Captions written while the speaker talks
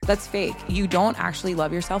That's fake. You don't actually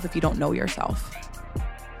love yourself if you don't know yourself.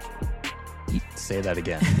 Say that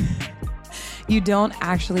again. You don't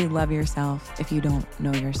actually love yourself if you don't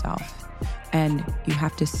know yourself. And you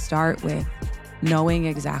have to start with knowing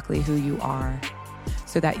exactly who you are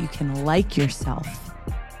so that you can like yourself.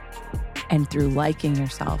 And through liking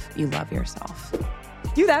yourself, you love yourself.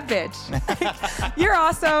 You that bitch. You're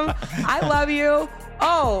awesome. I love you.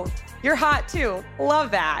 Oh, you're hot too.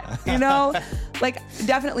 Love that. You know, like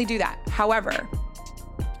definitely do that. However,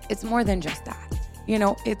 it's more than just that. You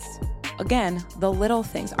know, it's, again, the little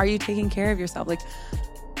things. Are you taking care of yourself? Like,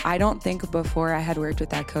 I don't think before I had worked with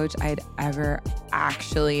that coach, I'd ever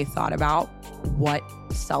actually thought about what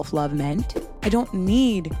self-love meant. I don't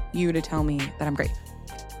need you to tell me that I'm great.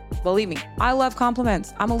 Believe me, I love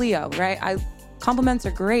compliments. I'm a Leo, right? Compliments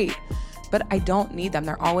are great, but I don't need them.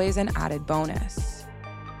 They're always an added bonus.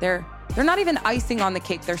 They're not even icing on the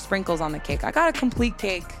cake. They're sprinkles on the cake. I got a complete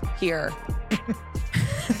cake here.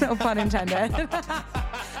 No pun intended.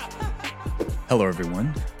 Hello,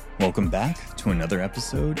 everyone. Welcome back to another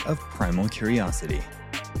episode of Primal Curiosity.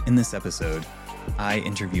 In this episode, I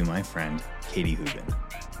interview my friend, Katie Hooven.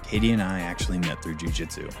 Katie and I actually met through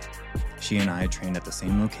jiu-jitsu. She and I trained at the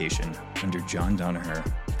same location under John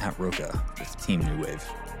Danaher at Roca with Team New Wave.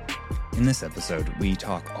 In this episode, we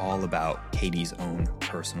talk all about Katie's own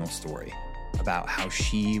personal story, about how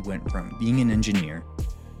she went from being an engineer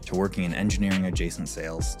to working in engineering adjacent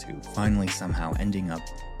sales to finally somehow ending up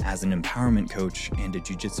as an empowerment coach and a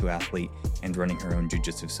jiu-jitsu athlete and running her own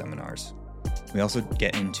jiu-jitsu seminars. We also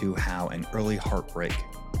get into how an early heartbreak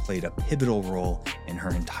played a pivotal role in her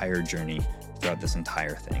entire journey throughout this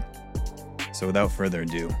entire thing. So without further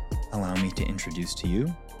ado, allow me to introduce to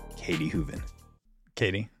you Katie Hooven.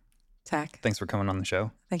 Katie. Tech. Thanks for coming on the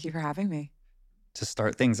show. Thank you for having me. To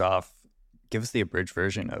start things off, give us the abridged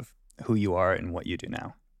version of who you are and what you do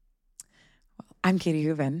now. I'm Katie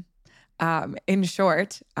Hooven. In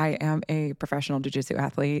short, I am a professional jiu-jitsu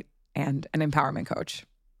athlete and an empowerment coach.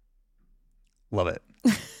 Love it.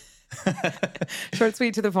 Short,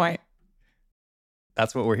 sweet, to the point.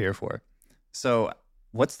 That's what we're here for. So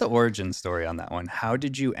what's the origin story on that one? How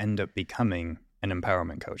did you end up becoming an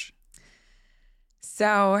empowerment coach?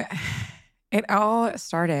 So it all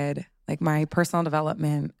started, like my personal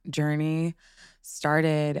development journey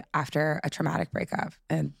started after a traumatic breakup.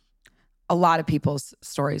 And a lot of people's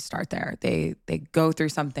stories start there. They go through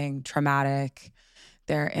something traumatic.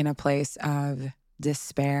 They're in a place of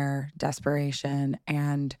despair, desperation,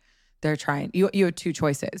 and they're trying. You have two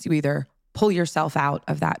choices. You either pull yourself out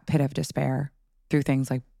of that pit of despair through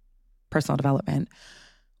things like personal development,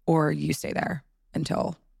 or you stay there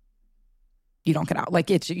until you don't get out.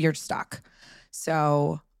 Like you're stuck.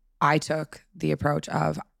 So I took the approach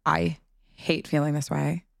of, I hate feeling this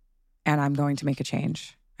way and I'm going to make a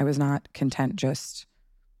change. I was not content just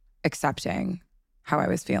accepting how I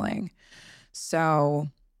was feeling. So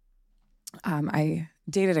I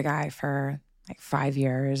dated a guy for like 5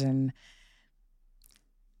 years, and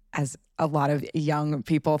as a lot of young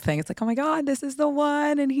people think, it's like, oh my God, this is the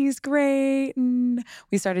one and he's great. And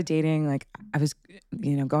we started dating, like I was,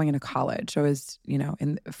 going into college. So I was,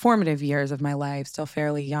 in the formative years of my life, still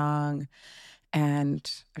fairly young. And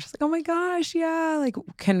I was just like, oh my gosh, yeah, like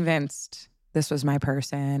convinced this was my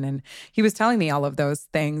person. And he was telling me all of those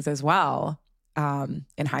things as well.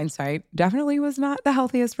 In hindsight, definitely was not the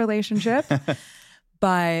healthiest relationship,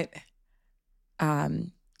 but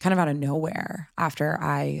kind of out of nowhere, after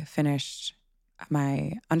I finished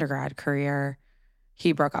my undergrad career,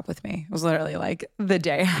 he broke up with me. It was literally like the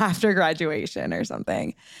day after graduation or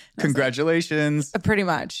something. Congratulations. Like, pretty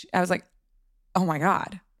much. I was like, oh my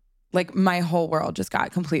God. Like my whole world just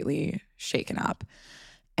got completely shaken up.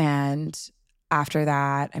 And after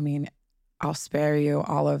that, I mean, I'll spare you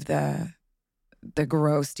all of the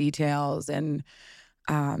gross details, and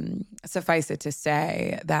suffice it to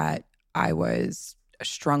say that I was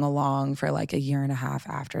strung along for like a year and a half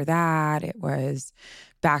after that. It was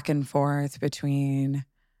back and forth between,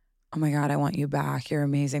 oh my God, I want you back. You're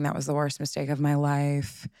amazing. That was the worst mistake of my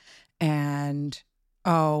life. And,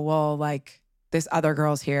 oh, well, like this other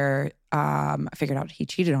girl's here. I figured out he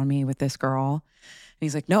cheated on me with this girl. And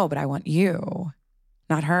he's like, no, but I want you,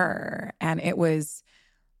 not her. And it was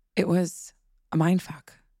a mind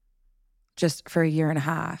fuck just for a year and a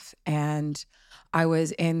half. And I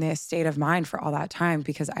was in this state of mind for all that time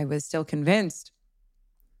because I was still convinced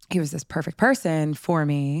he was this perfect person for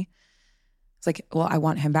me. It's like, well, I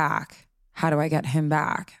want him back. How do I get him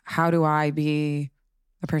back? How do I be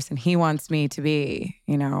the person he wants me to be,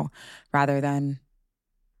 rather than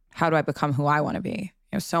how do I become who I want to be?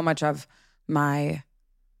 So much of my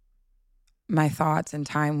my thoughts and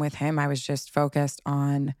time with him, I was just focused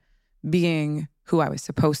on being who I was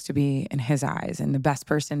supposed to be in his eyes and the best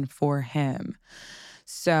person for him.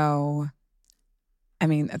 So, I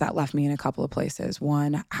mean, that left me in a couple of places.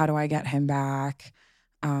 One, how do I get him back?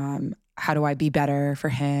 How do I be better for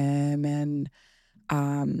him? And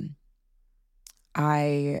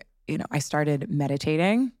I started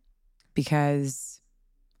meditating because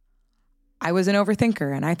I was an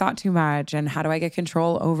overthinker and I thought too much. And how do I get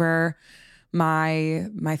control over my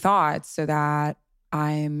thoughts so that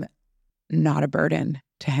I'm not a burden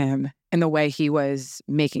to him in the way he was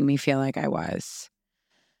making me feel like I was?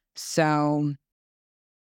 So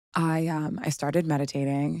I started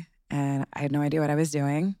meditating and I had no idea what I was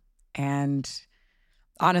doing. And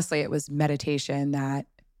honestly, it was meditation that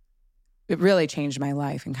it really changed my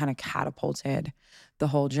life and kind of catapulted the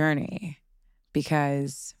whole journey,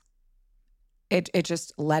 because it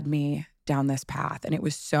just led me down this path. And it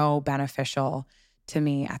was so beneficial to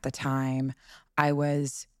me at the time. I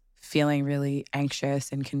was feeling really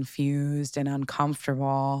anxious and confused and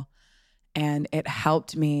uncomfortable. And it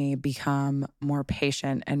helped me become more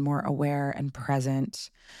patient and more aware and present.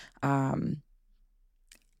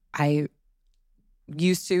 I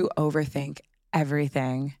used to overthink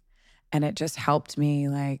everything, and it just helped me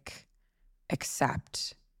like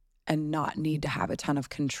accept and not need to have a ton of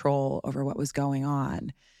control over what was going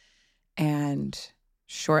on. And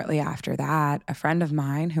shortly after that, a friend of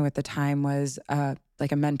mine who at the time was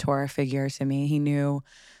like a mentor figure to me, he knew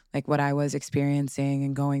like what I was experiencing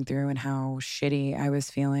and going through and how shitty I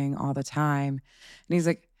was feeling all the time. And he's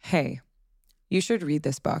like, hey, you should read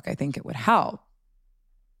this book. I think it would help.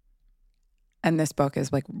 And this book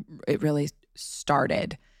is like, it really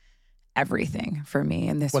started everything for me.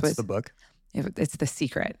 And this What's the book? It's The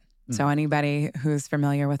Secret. So anybody who's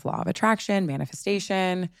familiar with law of attraction,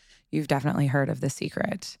 manifestation, you've definitely heard of The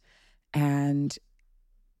Secret. And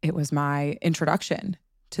it was my introduction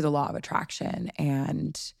to the law of attraction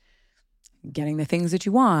and getting the things that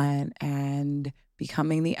you want and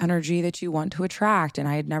becoming the energy that you want to attract. And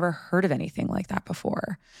I had never heard of anything like that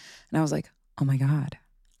before. And I was like, oh my God,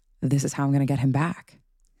 this is how I'm going to get him back.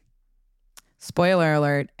 Spoiler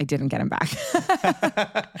alert, I didn't get him back.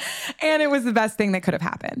 And it was the best thing that could have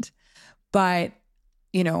happened. But,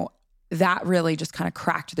 that really just kind of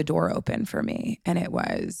cracked the door open for me. And it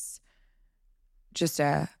was just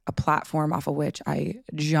a platform off of which I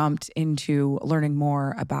jumped into learning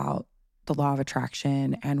more about the law of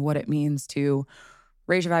attraction and what it means to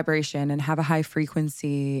raise your vibration and have a high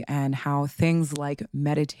frequency, and how things like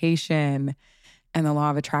meditation and the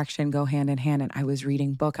law of attraction go hand in hand. And I was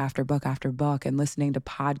reading book after book after book and listening to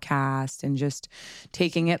podcasts and just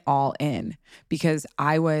taking it all in, because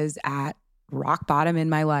I was at rock bottom in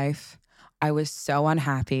my life. I was so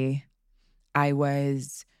unhappy. I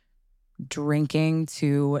was drinking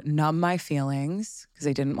to numb my feelings because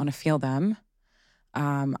I didn't want to feel them.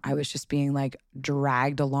 I was just being like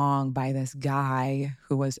dragged along by this guy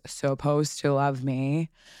who was supposed to love me.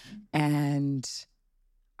 And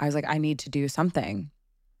I was like, I need to do something.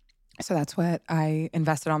 So that's what I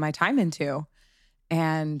invested all my time into.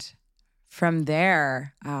 And from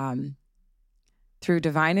there, through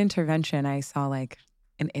divine intervention, I saw like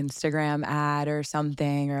an Instagram ad or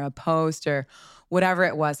something, or a post or whatever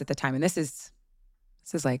it was at the time. And this is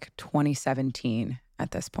like 2017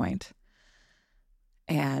 at this point.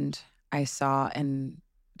 And I saw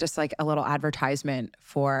just like a little advertisement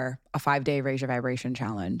for a 5-day Raise Your Vibration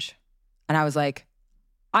challenge. And I was like,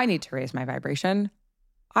 I need to raise my vibration.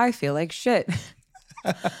 I feel like shit.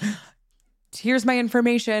 Here's my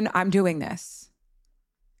information. I'm doing this.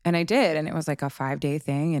 And I did. And it was like a 5-day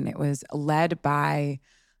thing. And it was led by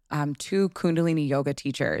 2 Kundalini yoga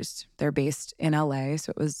teachers. They're based in LA. So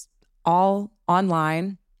it was all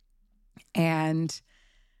online. And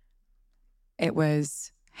it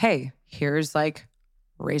was, hey, here's like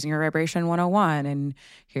raising your vibration 101. And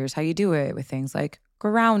here's how you do it with things like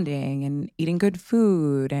grounding and eating good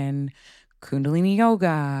food and Kundalini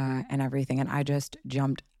yoga and everything. And I just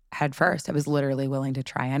jumped head first. I was literally willing to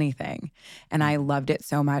try anything. And I loved it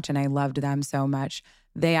so much, and I loved them so much.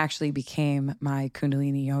 They actually became my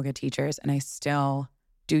Kundalini yoga teachers, and I still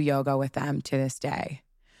do yoga with them to this day.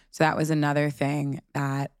 So that was another thing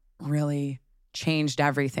that really changed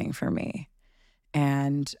everything for me.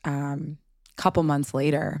 And a couple months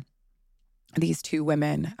later, these 2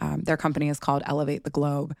 women, their company is called Elevate the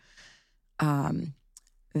Globe.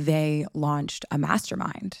 They launched a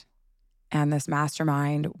mastermind. And this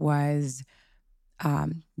mastermind was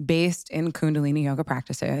based in Kundalini yoga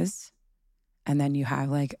practices. And then you have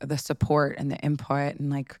like the support and the input and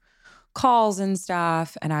like calls and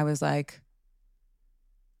stuff. And I was like,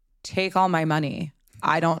 take all my money.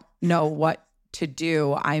 I don't know what to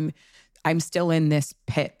do. I'm still in this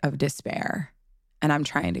pit of despair and I'm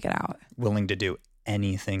trying to get out. Willing to do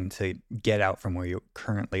anything to get out from where you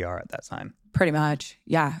currently are at that time. Pretty much.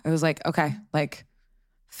 Yeah. It was like, okay, like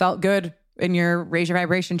felt good in your Raise Your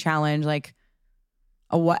Vibration challenge. Like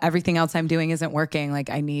what everything else I'm doing isn't working. Like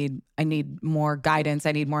I need more guidance.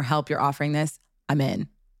 I need more help. You're offering this. I'm in.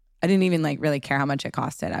 I didn't even like really care how much it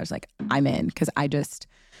costed. I was like, I'm in. Cause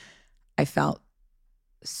I felt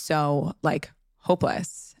so like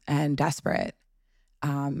hopeless and desperate.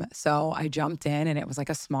 So I jumped in and it was like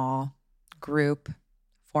a small group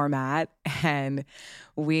format. And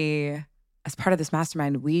we, as part of this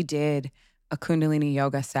mastermind, we did a Kundalini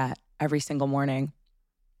yoga set every single morning.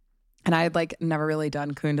 And I had like never really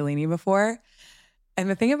done Kundalini before. And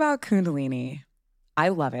the thing about Kundalini, I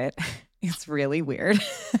love it. It's really weird.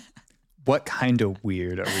 What kind of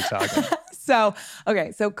weird are we talking? So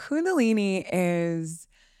Kundalini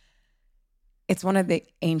it's one of the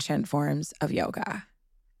ancient forms of yoga.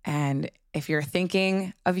 And if you're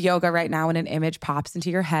thinking of yoga right now and an image pops into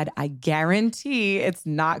your head, I guarantee it's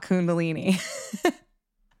not Kundalini.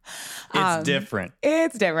 It's different.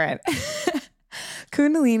 It's different.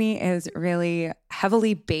 Kundalini is really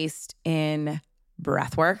heavily based in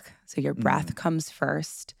breath work. So your breath comes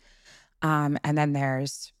first. And then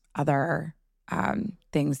there's other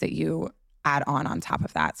things that you add on top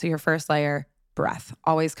of that. So your first layer, breath,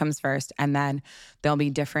 always comes first. And then there'll be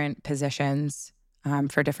different positions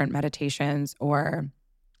for different meditations or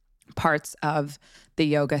parts of the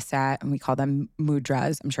yoga set. And we call them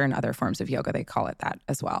mudras. I'm sure in other forms of yoga, they call it that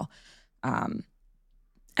as well.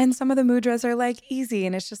 And some of the mudras are like easy.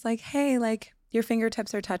 And it's just like, hey, like your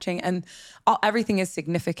fingertips are touching and everything is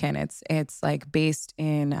significant. It's like based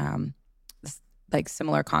in like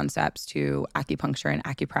similar concepts to acupuncture and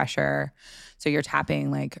acupressure. So you're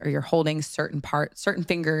tapping or you're holding certain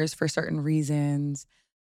fingers for certain reasons.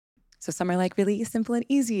 So some are like really simple and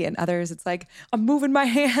easy, and others it's like, I'm moving my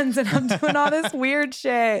hands and I'm doing all this weird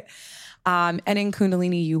shit. And in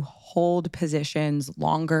Kundalini, you hold positions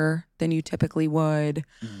longer than you typically would.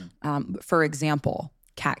 For example,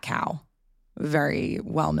 cat-cow, very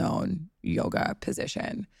well-known yoga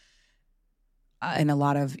position. In a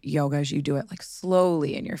lot of yogas, you do it like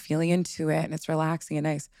slowly and you're feeling into it and it's relaxing and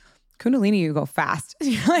nice. Kundalini, you go fast.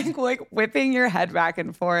 You're like whipping your head back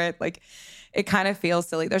and forth. Like it kind of feels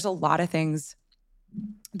silly. There's a lot of things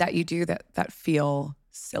that you do that feel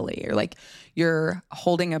silly, or like you're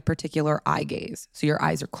holding a particular eye gaze. So your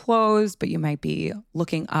eyes are closed, but you might be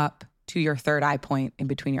looking up to your third eye point in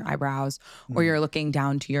between your eyebrows, or you're looking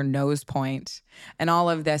down to your nose point. And all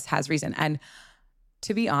of this has reason. And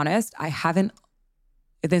to be honest,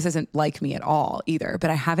 this isn't like me at all either, but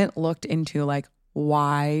I haven't looked into like,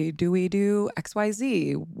 why do we do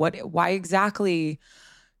XYZ? Why exactly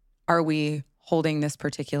are we holding this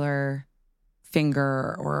particular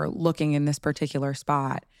finger or looking in this particular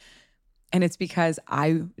spot? And it's because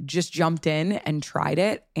I just jumped in and tried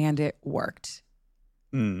it and it worked.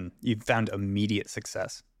 You found immediate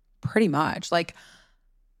success. Pretty much. Like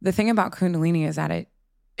the thing about Kundalini is that it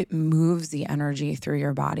moves the energy through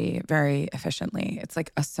your body very efficiently. It's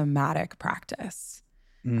like a somatic practice.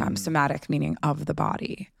 Somatic meaning of the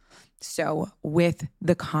body. So with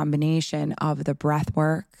the combination of the breath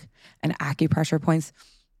work and acupressure points,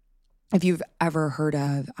 if you've ever heard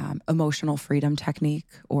of emotional freedom technique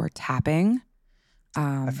or tapping.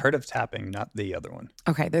 I've heard of tapping, not the other one.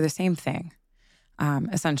 Okay, they're the same thing.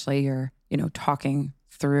 Essentially, you're talking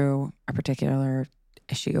through a particular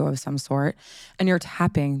issue of some sort, and you're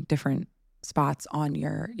tapping different spots on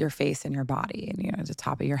your face and your body, and the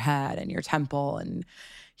top of your head and your temple and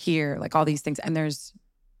here, like all these things. And those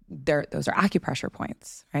are acupressure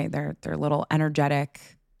points, right? They're little energetic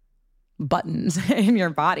buttons in your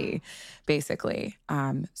body, basically.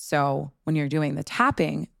 So when you're doing the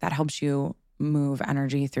tapping, that helps you move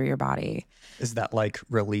energy through your body. Is that like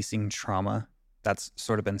releasing trauma that's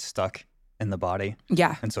sort of been stuck in the body?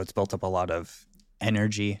 Yeah. And so it's built up a lot of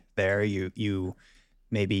energy there.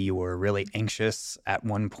 Maybe you were really anxious at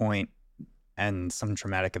one point and some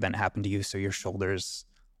traumatic event happened to you, so your shoulders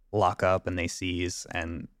lock up and they seize,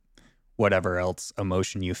 and whatever else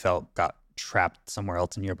emotion you felt got trapped somewhere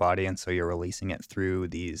else in your body, and so you're releasing it through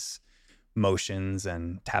these motions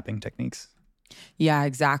and tapping techniques. Yeah,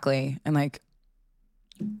 exactly. And like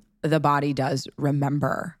the body does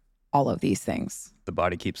remember all of these things. The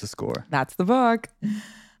body keeps a score. That's the book.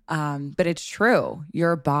 But it's true.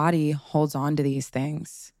 Your body holds on to these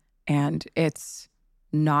things, and it's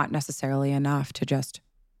not necessarily enough to just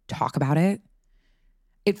talk about it.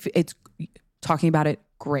 It's talking about it,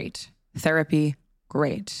 great. Therapy,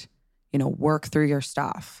 great. work through your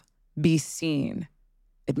stuff, be seen,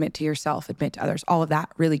 admit to yourself, admit to others, all of that,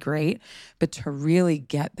 really great. But to really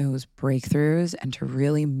get those breakthroughs and to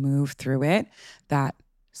really move through it, that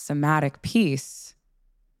somatic piece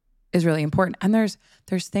is really important. And there's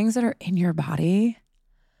things that are in your body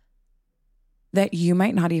that you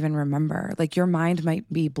might not even remember. Like your mind might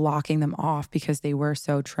be blocking them off because they were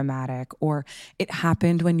so traumatic, or it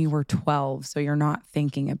happened when you were 12, so you're not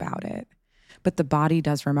thinking about it. But the body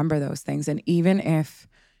does remember those things. And even if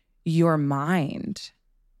your mind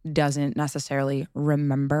doesn't necessarily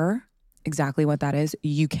remember exactly what that is,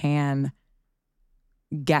 you can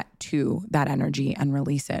get to that energy and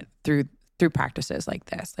release it through practices like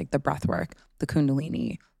this, like the breath work, the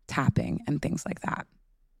Kundalini, tapping, and things like that.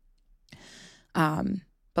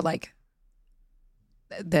 But like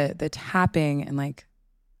the tapping and like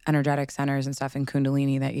energetic centers and stuff in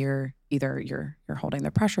Kundalini, that you're holding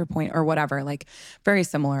the pressure point or whatever, like very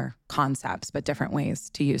similar concepts, but different ways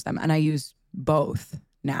to use them. And I use both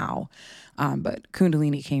now. But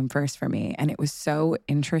Kundalini came first for me. And it was so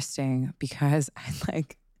interesting because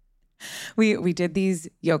we did these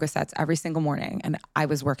yoga sets every single morning, and I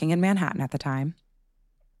was working in Manhattan at the time,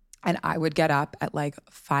 and I would get up at like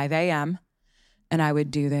 5 a.m. and I would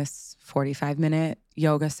do this 45-minute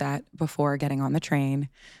yoga set before getting on the train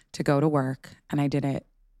to go to work. And I did it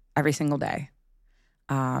every single day.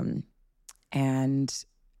 And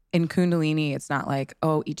in Kundalini, it's not like,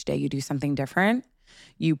 oh, each day you do something different.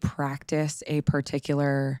 You practice a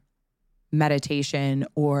particular meditation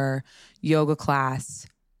or yoga class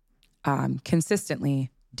consistently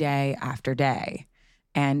day after day.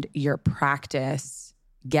 And your practice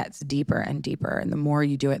gets deeper and deeper. And the more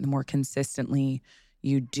you do it, the more consistently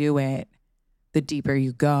you do it, the deeper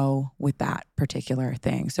you go with that particular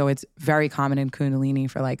thing. So it's very common in Kundalini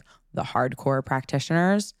for like the hardcore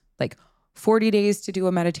practitioners, like 40 days to do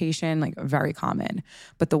a meditation, like very common.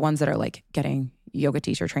 But the ones that are like getting yoga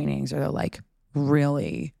teacher trainings, or they're like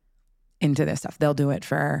really into this stuff, they'll do it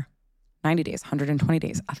for 90 days, 120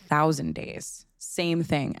 days, 1,000 days. Same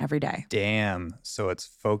thing every day. Damn. So it's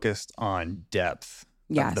focused on depth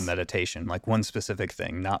of the meditation, like one specific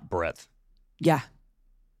thing, not breadth. Yeah.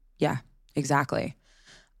 Yeah, exactly.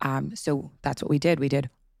 So that's what we did. We did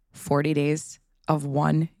 40 days of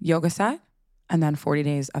one yoga set and then 40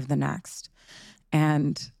 days of the next.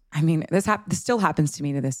 And I mean, this still happens to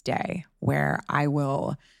me to this day, where I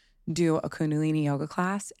will do a Kundalini yoga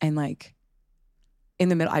class and like in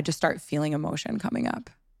the middle, I just start feeling emotion coming up.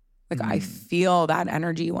 Like I feel that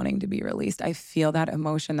energy wanting to be released. I feel that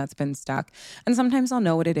emotion that's been stuck. And sometimes I'll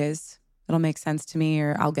know what it is. It'll make sense to me,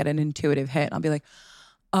 or I'll get an intuitive hit. I'll be like,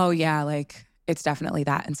 oh yeah, like it's definitely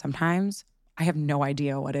that. And sometimes I have no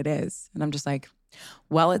idea what it is. And I'm just like,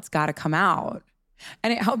 well, it's got to come out.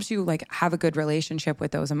 And it helps you like have a good relationship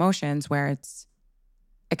with those emotions, where it's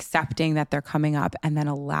accepting that they're coming up and then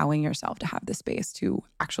allowing yourself to have the space to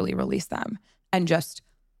actually release them and just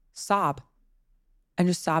sob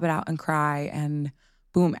it out and cry, and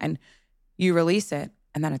boom. And you release it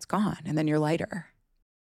and then it's gone, and then you're lighter.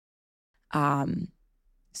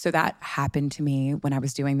 So that happened to me when I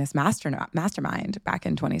was doing this mastermind back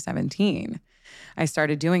in 2017. I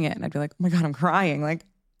started doing it and I'd be like, oh my God, I'm crying. Like,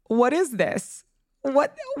 what is this?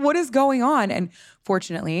 What is going on? And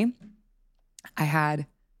fortunately, I had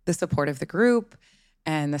the support of the group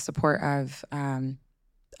and the support of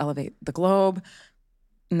Elevate the Globe.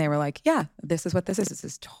 And they were like, yeah, this is what this is. This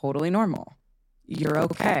is totally normal. You're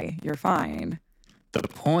okay. You're fine. The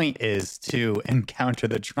point is to encounter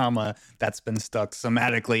the trauma that's been stuck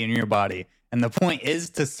somatically in your body. And the point is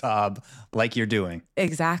to sob like you're doing.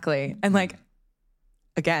 Exactly. And like,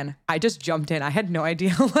 again, I just jumped in. I had no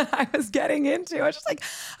idea what I was getting into. I was just like,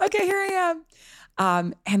 okay, here I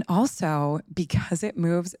am. And also, because it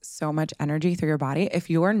moves so much energy through your body, if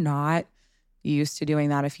you're not used to doing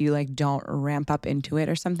that, if you like don't ramp up into it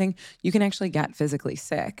or something, you can actually get physically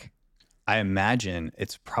sick. I imagine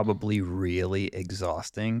it's probably really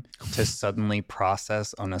exhausting to suddenly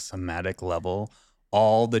process on a somatic level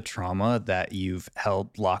all the trauma that you've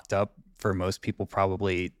held locked up for most people,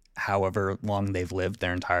 probably however long they've lived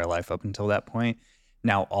their entire life up until that point.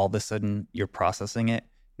 Now, all of a sudden, you're processing it,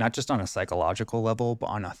 not just on a psychological level, but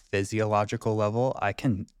on a physiological level. I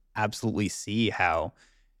can absolutely see how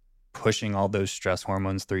pushing all those stress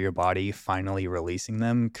hormones through your body, finally releasing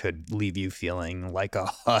them, could leave you feeling like a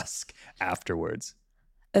husk afterwards.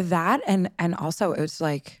 That and also it was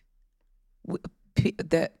like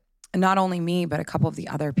not only me, but a couple of the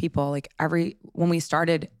other people, like when we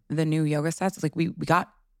started the new yoga sets, like we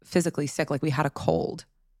got physically sick, like we had a cold.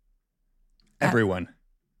 Everyone.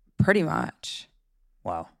 Pretty much.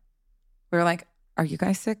 Wow. We were like, are you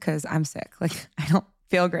guys sick? Because I'm sick. Like, I don't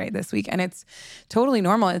feel great this week. And it's totally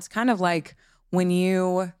normal. It's kind of like when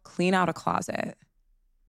you clean out a closet,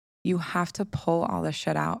 you have to pull all the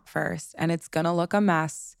shit out first. And it's going to look a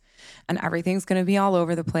mess and everything's going to be all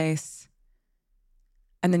over the place.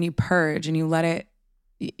 And then you purge and you let it,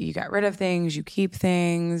 you get rid of things, you keep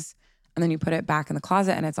things, and then you put it back in the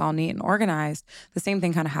closet and it's all neat and organized. The same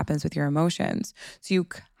thing kind of happens with your emotions. So you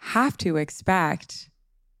have to expect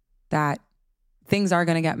that things are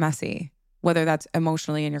going to get messy, whether that's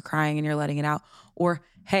emotionally and you're crying and you're letting it out, or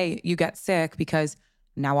hey, you get sick because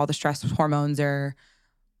now all the stress hormones are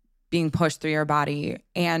being pushed through your body,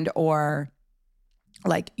 and or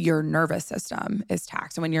like your nervous system is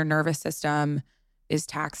taxed. And when your nervous system is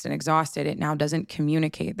taxed and exhausted, it now doesn't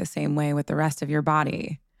communicate the same way with the rest of your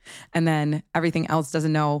body. And then everything else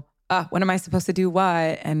doesn't know, when am I supposed to do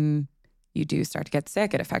what? And you do start to get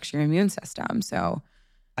sick. It affects your immune system. So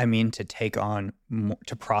I mean, to take on,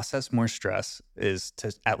 to process more stress is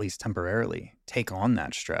to at least temporarily take on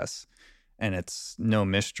that stress. And it's no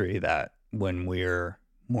mystery that when we're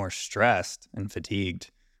more stressed and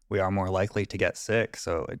fatigued, we are more likely to get sick.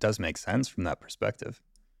 So it does make sense from that perspective.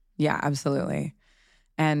 Yeah, absolutely.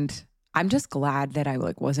 And I'm just glad that I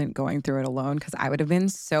wasn't going through it alone, because I would have been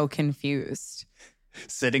so confused.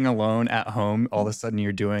 Sitting alone at home, all of a sudden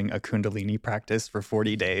you're doing a Kundalini practice for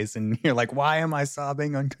 40 days and you're like, why am I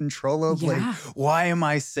sobbing uncontrollably? Yeah. Why am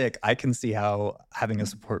I sick? I can see how having a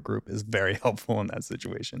support group is very helpful in that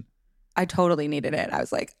situation. I totally needed it. I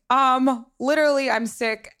was like, literally I'm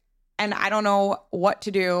sick and I don't know what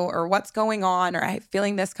to do or what's going on, or I'm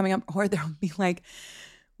feeling this coming up. Or there'll be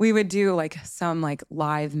we would do some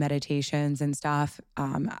live meditations and stuff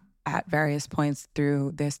at various points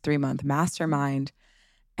through this 3-month mastermind.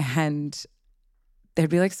 And there'd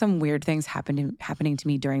be some weird things happening to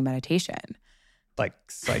me during meditation. Like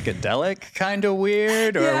psychedelic kind of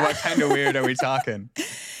weird? Or Yeah. What kind of weird are we talking?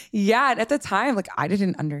 Yeah. And at the time, I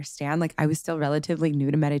didn't understand. I was still relatively new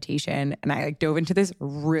to meditation. And I dove into this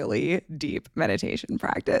really deep meditation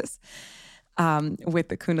practice with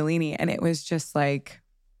the Kundalini. And it was just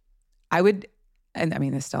and I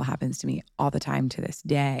mean, this still happens to me all the time to this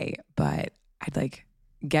day, but I'd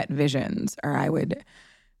get visions, or I would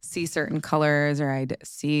see certain colors, or I'd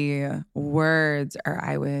see words, or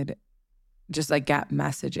I would just get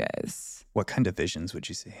messages. What kind of visions would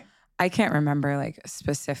you see? I can't remember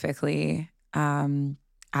specifically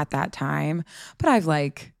at that time, but I've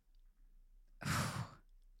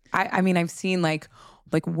I've seen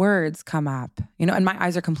words come up, and my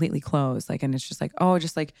eyes are completely closed. And it's just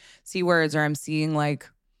see words, or I'm seeing I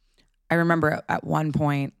remember at one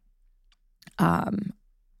point,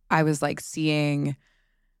 I was seeing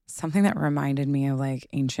something that reminded me of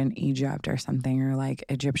ancient Egypt or something, or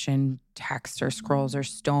Egyptian text or scrolls or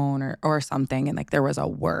stone or something. And there was a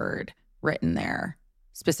word written there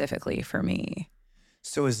specifically for me.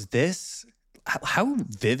 So is this, how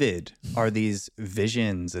vivid are these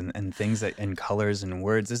visions and things that, and colors and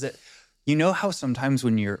words? Is it, how sometimes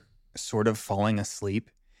when you're sort of falling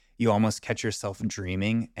asleep, you almost catch yourself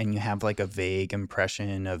dreaming and you have a vague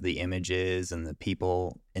impression of the images and the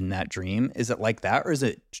people in that dream? Is it like that, or is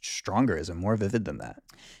it stronger? Is it more vivid than that?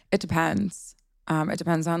 It depends. It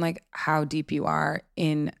depends on how deep you are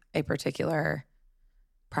in a particular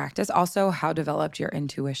practice. Also, how developed your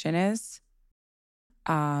intuition is.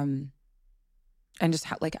 And just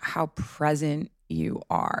how present you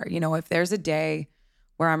are. If there's a day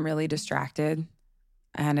where I'm really distracted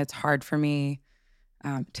and it's hard for me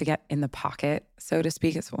to get in the pocket, so to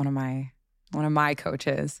speak, it's one of my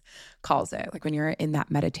coaches calls it, when you're in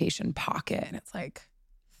that meditation pocket and it's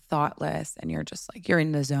thoughtless and you're just you're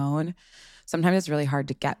in the zone. Sometimes it's really hard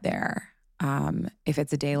to get there. If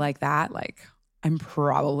it's a day like that, I'm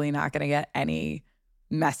probably not going to get any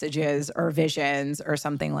messages or visions or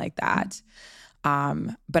something like that.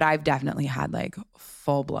 But I've definitely had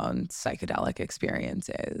full-blown psychedelic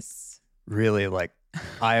experiences. Really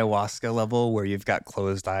ayahuasca level, where you've got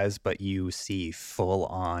closed eyes, but you see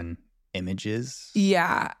full-on images?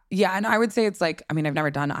 Yeah. Yeah. And I would say it's I've never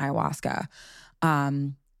done ayahuasca.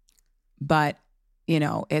 But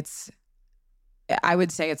I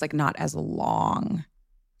would say it's not as long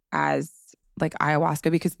as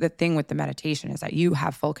ayahuasca, because the thing with the meditation is that you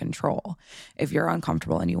have full control. If you're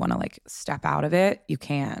uncomfortable and you want to step out of it, you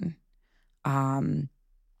can. And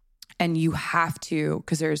you have to,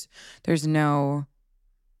 because there's no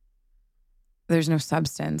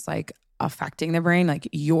substance affecting the brain.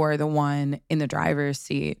 You're the one in the driver's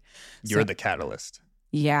seat. You're the catalyst.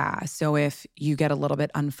 Yeah. So if you get a little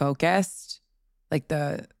bit unfocused,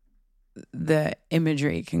 the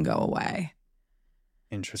imagery can go away.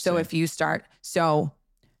 Interesting. So if you start, so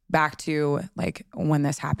back to like when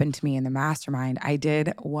this happened to me in the mastermind, I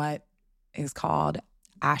did what is called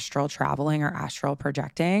astral traveling or astral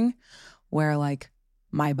projecting, where like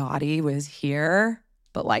my body was here,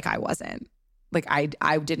 but like I wasn't. Like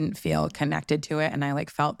I didn't feel connected to it. And I like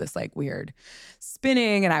felt this like weird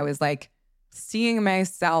spinning. And I was like seeing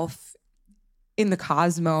myself in the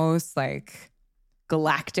cosmos, like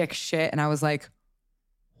galactic shit. And I was like,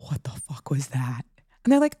 what the fuck was that?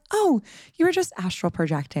 And they're like, oh, you were just astral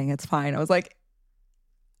projecting. It's fine. I was like,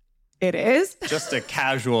 it is? Just a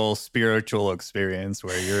casual spiritual experience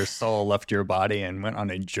where your soul left your body and went on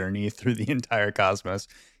a journey through the entire cosmos.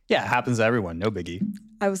 Yeah, it happens to everyone. No biggie.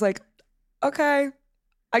 I was like, okay,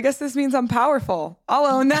 I guess this means I'm powerful. I'll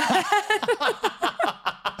own that.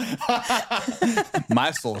 My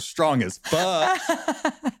soul's strong as fuck.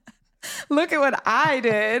 Look at what I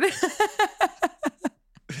did.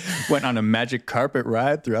 Went on a magic carpet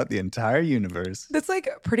ride throughout the entire universe. That's like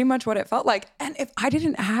pretty much what it felt like. And if I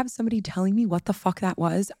didn't have somebody telling me what the fuck that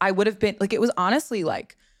was, I would have been like, it was honestly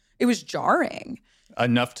like, it was jarring.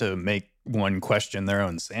 Enough to make one question their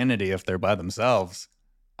own sanity if they're by themselves.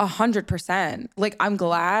 100%. Like, I'm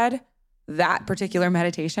glad that particular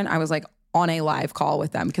meditation, I was like on a live call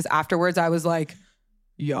with them because afterwards I was like,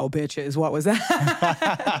 yo, bitches, what was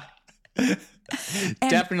that?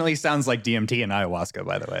 Definitely sounds like DMT and ayahuasca,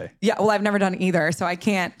 by the way. Yeah, well, I've never done either, so I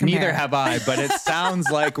can't compare. Neither have I, but it sounds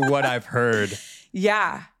like what I've heard.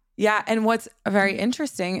 Yeah. Yeah. And what's very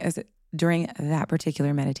interesting is during that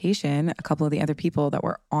particular meditation, a couple of the other people that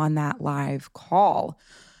were on that live call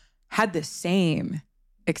had the same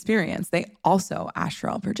experience. They also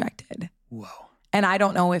astral projected. Whoa. And I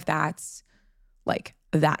don't know if that's like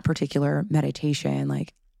that particular meditation,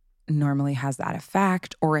 like normally has that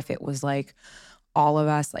effect, or if it was like all of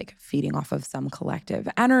us like feeding off of some collective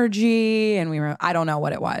energy and I don't know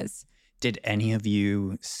what it was. Did any of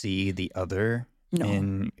you see the other?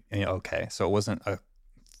 No. Okay. So it wasn't a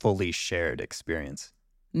fully shared experience.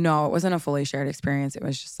 No, it wasn't a fully shared experience. It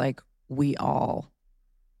was just like we all,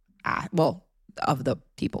 well, of the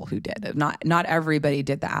people who did it. Not everybody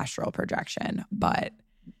did the astral projection, but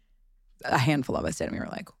a handful of us did. And we were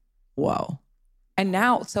like, whoa. And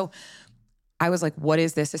now, so I was like, what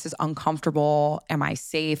is this? This is uncomfortable. Am I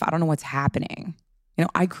safe? I don't know what's happening. You know,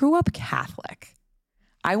 I grew up Catholic.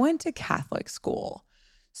 I went to Catholic school.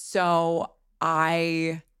 So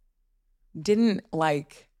I didn't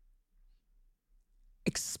like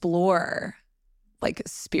explore like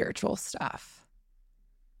spiritual stuff.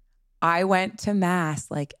 I went to mass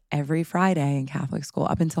like every Friday in Catholic school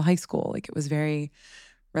up until high school. Like it was very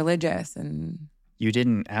religious. And you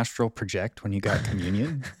didn't astral project when you got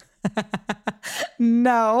communion?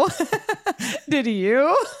 No. Did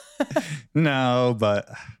you? No, but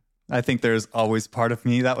I think there's always part of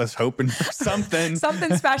me that was hoping for something.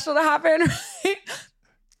 Something special to happen, right?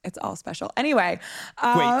 It's all special. Anyway.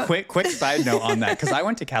 Wait, quick side note on that, because I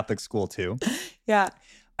went to Catholic school too. Yeah.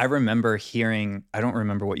 I remember hearing, I don't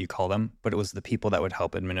remember what you call them, but it was the people that would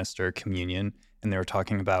help administer communion. And they were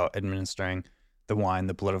talking about administering the wine,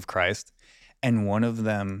 the blood of Christ. And one of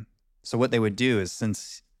them, so what they would do is,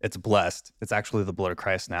 since it's blessed, it's actually the blood of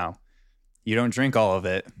Christ now. You don't drink all of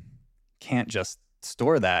it. Can't just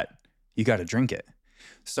store that. You got to drink it.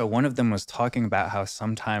 So one of them was talking about how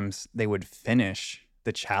sometimes they would finish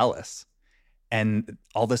the chalice and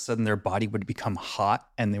all of a sudden their body would become hot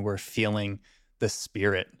and they were feeling the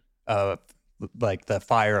spirit of like the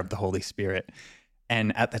fire of the Holy Spirit.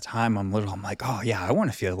 And at the time I'm like, oh yeah, I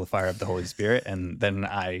want to feel the fire of the Holy Spirit. And then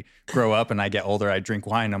I grow up and I get older, I drink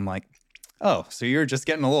wine. I'm like, oh, so you're just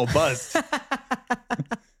getting a little buzzed.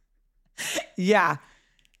 Yeah.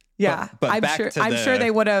 Yeah. But I'm sure they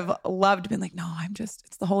would have loved being like, no,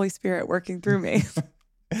 it's the Holy Spirit working through me.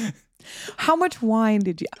 How much wine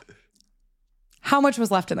how much was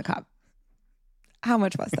left in the cup? How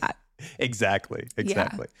much was that? Exactly.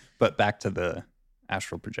 Yeah. But back to the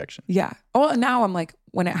astral projection. Yeah. Oh, now I'm like,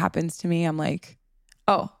 when it happens to me, I'm like,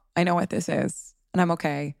 oh, I know what this is and I'm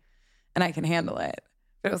okay and I can handle it.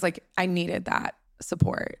 But it was like, I needed that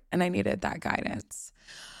support and I needed that guidance.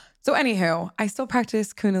 So anywho, I still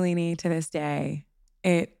practice Kundalini to this day.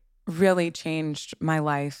 It really changed my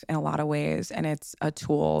life in a lot of ways. And it's a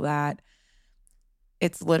tool that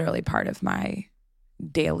it's literally part of my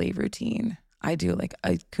daily routine. I do like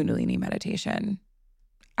a Kundalini meditation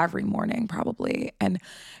every morning probably. And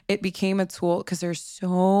it became a tool because there's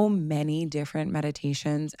so many different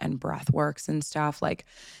meditations and breath works and stuff. Like,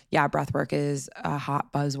 yeah, breath work is a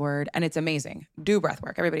hot buzzword and it's amazing. Do breath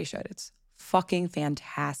work. Everybody should. It's fucking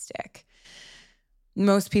fantastic.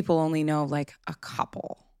 Most people only know like a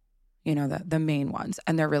couple. the main ones,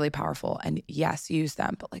 and they're really powerful. And yes, use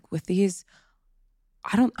them. But like with these,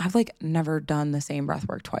 I've like never done the same breath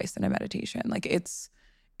work twice in a meditation. Like it's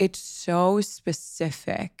so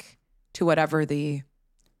specific to whatever the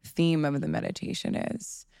theme of the meditation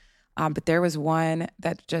is. But there was one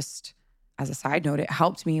that just, as a side note, it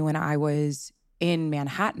helped me when I was in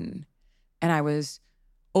Manhattan and I was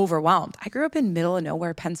overwhelmed. I grew up in middle of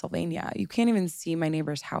nowhere, Pennsylvania. You can't even see my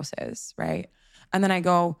neighbors' houses, right? And then I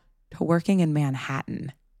go to working in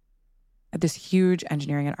Manhattan at this huge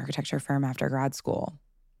engineering and architecture firm after grad school.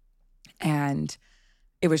 And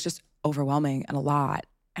it was just overwhelming and a lot.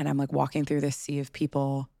 And I'm like walking through this sea of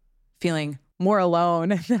people feeling more alone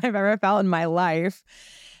than I've ever felt in my life.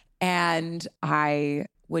 And I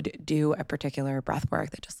would do a particular breath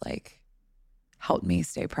work that just like helped me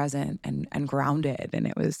stay present and grounded. And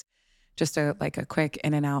it was just a quick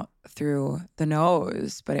in and out through the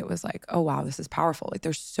nose. But it was like, oh, wow, this is powerful. Like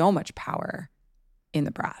there's so much power in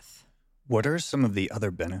the breath. What are some of the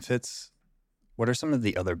other benefits? What are some of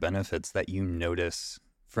the other benefits that you notice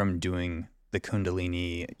from doing the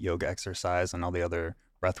Kundalini yoga exercise and all the other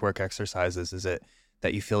breathwork exercises? Is it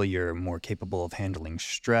that you feel you're more capable of handling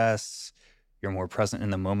stress? You're more present in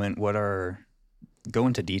the moment? Go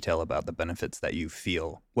into detail about the benefits that you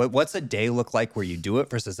feel. What's a day look like where you do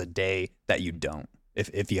it versus a day that you don't,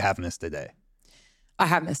 if you have missed a day? I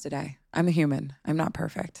have missed a day. I'm a human. I'm not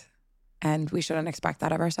perfect. And we shouldn't expect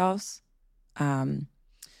that of ourselves. We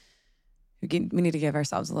need to give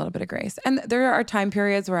ourselves a little bit of grace. And there are time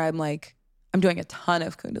periods where I'm doing a ton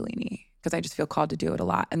of Kundalini because I just feel called to do it a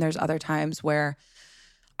lot. And there's other times where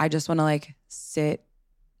I just want to like sit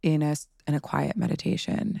in a quiet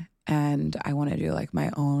meditation and I want to do like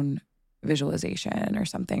my own visualization or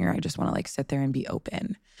something, or I just want to like sit there and be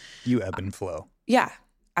open. You ebb and flow. Yeah,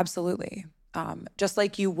 absolutely. Just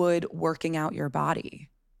like you would working out your body.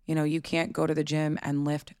 You can't go to the gym and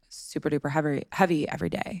lift super duper heavy every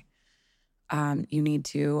day. You need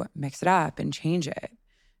to mix it up and change it.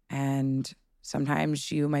 And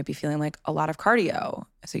sometimes you might be feeling like a lot of cardio.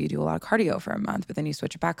 So you do a lot of cardio for a month, but then you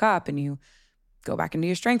switch it back up and you go back into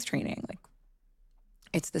your strength training. Like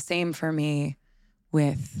it's the same for me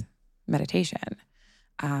with meditation.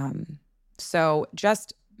 So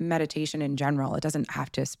just meditation in general, it doesn't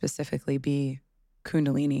have to specifically be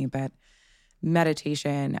Kundalini, but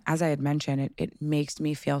meditation, as I had mentioned, it makes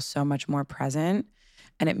me feel so much more present.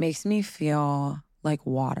 And it makes me feel like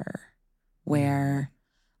water, where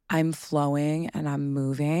I'm flowing and I'm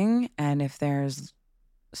moving. And if there's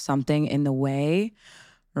something in the way,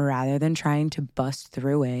 rather than trying to bust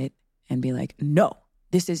through it and be like, no,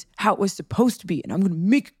 this is how it was supposed to be, and I'm going to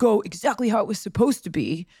make it go exactly how it was supposed to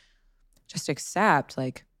be, just accept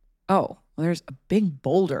like, oh, well, there's a big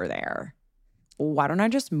boulder there. Why don't I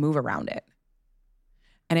just move around it?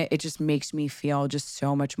 And it just makes me feel just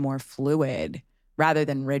so much more fluid rather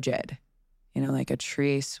than rigid, like a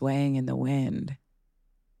tree swaying in the wind.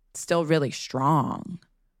 It's still really strong,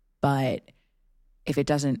 but if it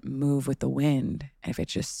doesn't move with the wind, and if it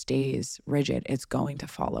just stays rigid, it's going to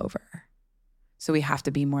fall over. So we have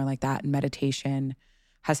to be more like that. And meditation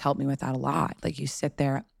has helped me with that a lot. Like you sit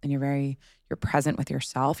there and you're present with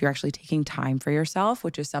yourself. You're actually taking time for yourself,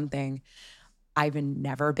 which is something I've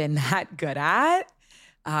never been that good at.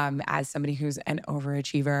 As somebody who's an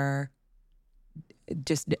overachiever,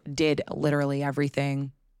 just did literally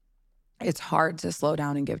everything. It's hard to slow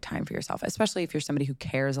down and give time for yourself, especially if you're somebody who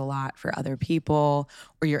cares a lot for other people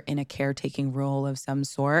or you're in a caretaking role of some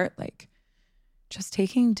sort. Like just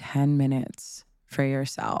taking 10 minutes for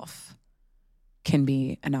yourself can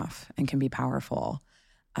be enough and can be powerful.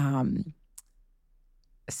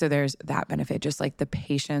 So there's that benefit, just like the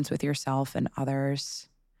patience with yourself and others,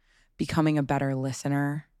 becoming a better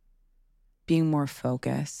listener, being more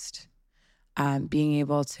focused, being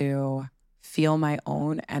able to feel my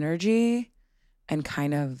own energy and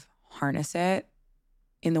kind of harness it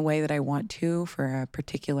in the way that I want to for a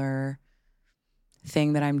particular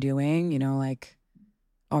thing that I'm doing, like,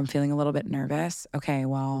 oh, I'm feeling a little bit nervous. Okay,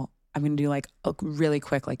 well, I'm going to do like a really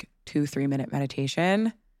quick, 2-3 minute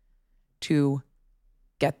meditation to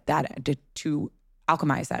get that, to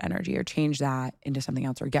alchemize that energy or change that into something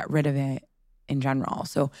else or get rid of it in general.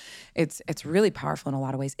 So it's really powerful in a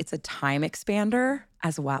lot of ways. It's a time expander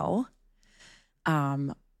as well,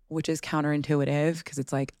 which is counterintuitive because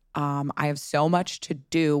it's like, I have so much to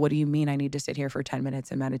do. What do you mean I need to sit here for 10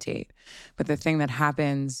 minutes and meditate? But the thing that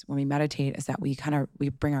happens when we meditate is that we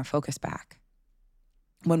bring our focus back.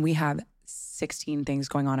 When we have 16 things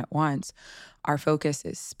going on at once, our focus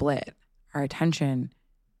is split. Our attention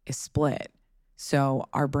is split. So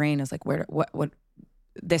our brain is like, what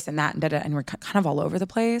this and that and da-da, and we're kind of all over the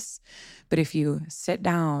place. But if you sit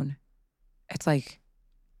down, it's like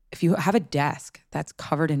if you have a desk that's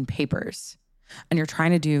covered in papers and you're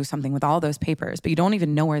trying to do something with all those papers, but you don't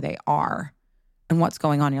even know where they are and what's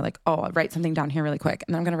going on. You're like, oh, I'll write something down here really quick.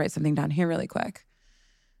 And then I'm going to write something down here really quick.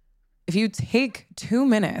 If you take 2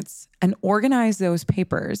 minutes and organize those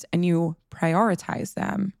papers and you prioritize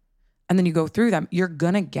them and then you go through them, you're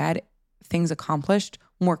going to get things accomplished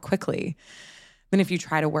more quickly than if you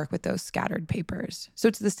try to work with those scattered papers. So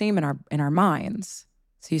it's the same in our minds.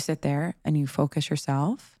 So you sit there and you focus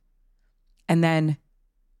yourself, and then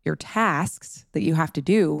your tasks that you have to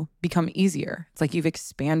do become easier. It's like you've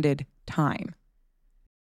expanded time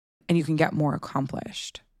and you can get more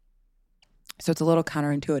accomplished. So it's a little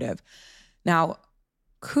counterintuitive. Now,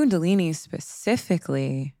 Kundalini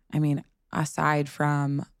specifically, I mean, aside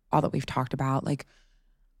from all that we've talked about, like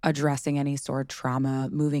addressing any sort of trauma,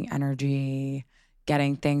 moving energy,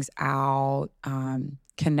 getting things out,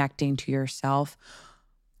 connecting to yourself.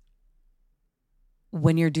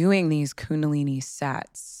 When you're doing these Kundalini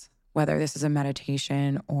sets, whether this is a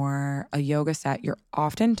meditation or a yoga set, you're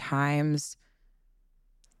oftentimes,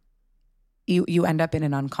 you end up in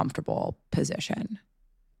an uncomfortable position.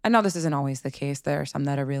 I know this isn't always the case. There are some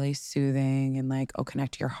that are really soothing and like, oh,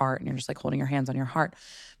 connect to your heart, and you're just like holding your hands on your heart.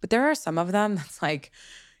 But there are some of them that's like,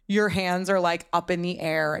 your hands are like up in the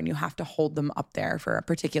air and you have to hold them up there for a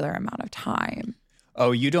particular amount of time.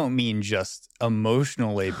 Oh, you don't mean just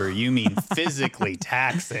emotional labor. You mean physically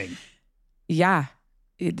taxing. Yeah,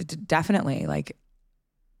 definitely. Like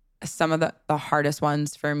some of the hardest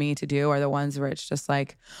ones for me to do are the ones where it's just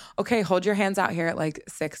like, okay, hold your hands out here at like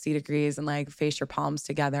 60 degrees and like face your palms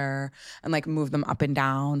together and like move them up and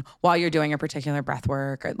down while you're doing a particular breath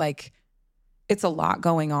work. Or like, it's a lot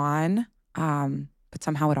going on. But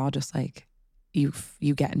somehow it all just like, you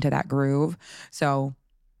get into that groove. So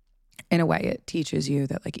in a way, it teaches you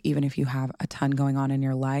that like, even if you have a ton going on in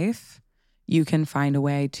your life, you can find a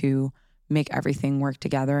way to make everything work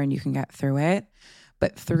together and you can get through it.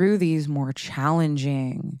 But through these more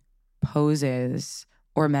challenging poses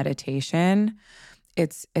or meditation,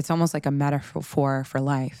 it's almost like a metaphor for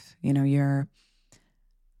life. You know, you're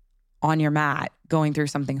on your mat going through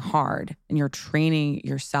something hard and you're training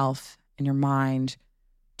yourself and your mind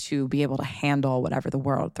to be able to handle whatever the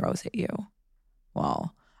world throws at you.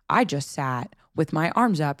 Well, I just sat with my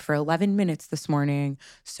arms up for 11 minutes this morning,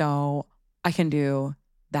 so I can do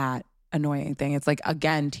that annoying thing. It's like,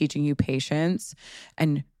 again, teaching you patience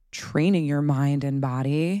and training your mind and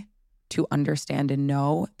body to understand and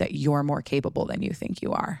know that you're more capable than you think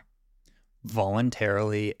you are.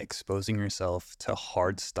 Voluntarily exposing yourself to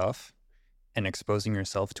hard stuff and exposing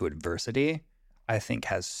yourself to adversity, I think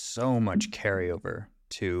has so much carryover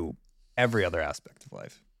to every other aspect of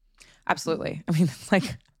life. Absolutely. I mean, it's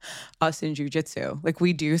like us in jujitsu. Like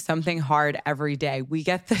we do something hard every day. We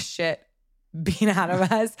get the shit beat out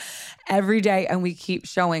of us every day and we keep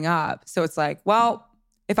showing up. So it's like, well,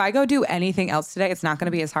 if I go do anything else today, it's not going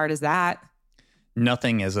to be as hard as that.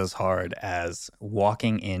 Nothing is as hard as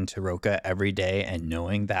walking into Roca every day and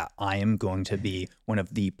knowing that I am going to be one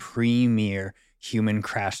of the premier human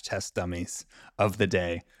crash test dummies of the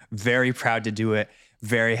day. Very proud to do it.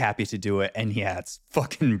 Very happy to do it. And yeah, it's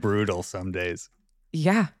fucking brutal some days.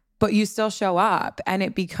 Yeah, but you still show up and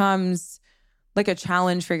it becomes like a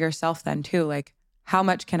challenge for yourself then too. Like, how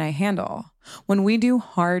much can I handle? When we do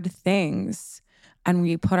hard things and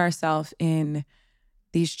we put ourselves in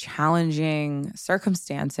these challenging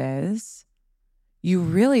circumstances, you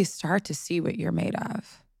really start to see what you're made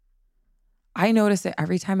of. I notice it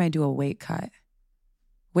every time I do a weight cut.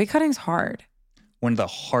 Weight cutting's hard. One of the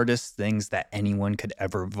hardest things that anyone could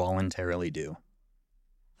ever voluntarily do.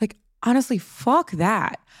 Like, honestly, fuck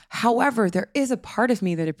that. However, there is a part of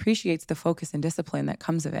me that appreciates the focus and discipline that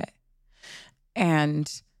comes of it.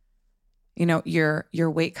 And, you know,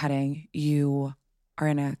 you're weight cutting, you are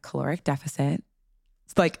in a caloric deficit.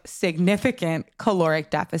 It's like significant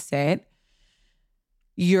caloric deficit.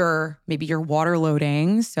 Maybe you're water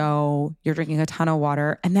loading, so you're drinking a ton of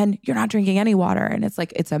water and then you're not drinking any water. And it's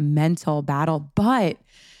like, it's a mental battle. But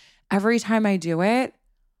every time I do it,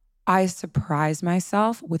 I surprise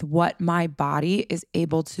myself with what my body is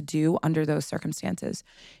able to do under those circumstances.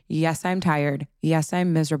 Yes, I'm tired. Yes,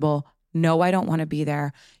 I'm miserable. No, I don't want to be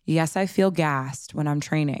there. Yes, I feel gassed when I'm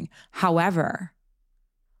training. However,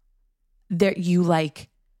 there you like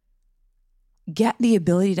get the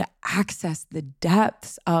ability to access the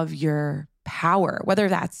depths of your power, whether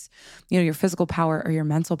that's, you know, your physical power or your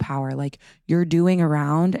mental power. Like you're doing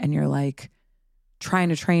around and you're like trying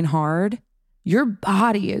to train hard. Your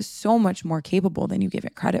body is so much more capable than you give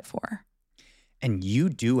it credit for. And you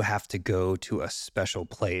do have to go to a special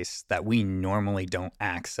place that we normally don't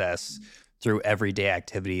access through everyday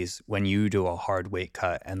activities when you do a hard weight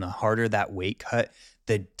cut. And the harder that weight cut,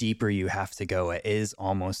 the deeper you have to go. It is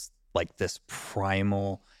almost like this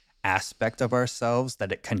primal aspect of ourselves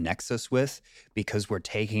that it connects us with, because we're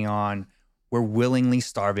willingly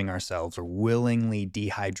starving ourselves, or willingly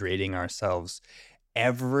dehydrating ourselves.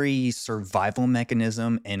 Every survival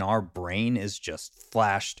mechanism in our brain is just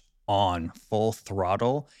flashed on full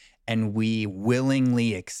throttle, and we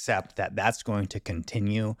willingly accept that that's going to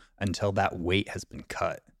continue until that weight has been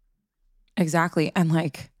cut. Exactly. And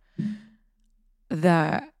like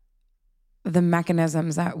the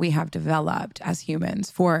mechanisms that we have developed as humans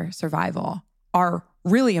for survival are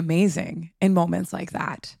really amazing in moments like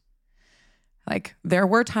that. Like there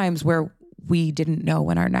were times where we didn't know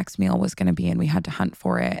when our next meal was going to be, and we had to hunt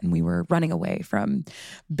for it, and we were running away from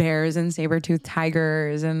bears and saber-toothed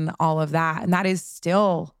tigers and all of that. And that is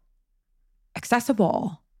still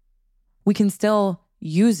accessible. We can still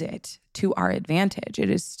use it to our advantage. It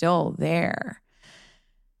is still there.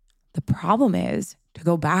 The problem is, to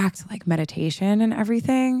go back to like meditation and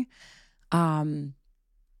everything, as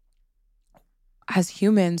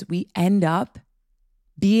humans, we end up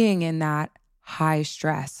being in that high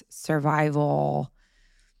stress, survival,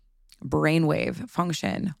 brainwave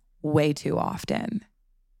function way too often.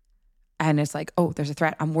 And it's like, oh, there's a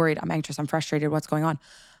threat. I'm worried. I'm anxious. I'm frustrated. What's going on?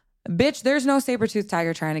 Bitch, there's no saber-toothed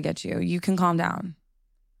tiger trying to get you. You can calm down.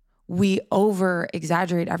 We over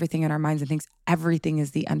exaggerate everything in our minds and think everything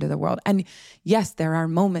is the end of the world. And yes, there are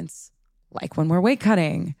moments like when we're weight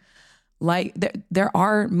cutting, like there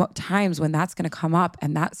are times when that's going to come up,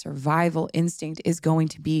 and that survival instinct is going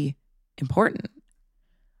to be important.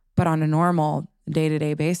 But on a normal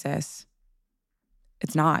day-to-day basis,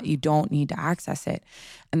 it's not. You don't need to access it.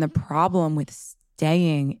 And the problem with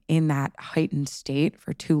staying in that heightened state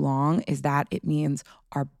for too long is that it means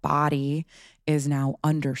our body is now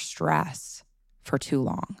under stress for too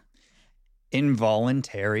long.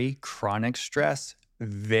 Involuntary chronic stress,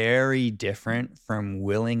 very different from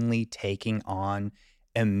willingly taking on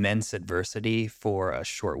immense adversity for a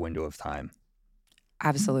short window of time.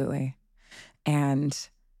 Absolutely. And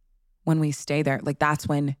when we stay there, like that's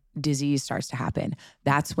when disease starts to happen.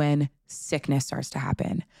 That's when sickness starts to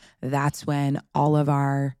happen. That's when all of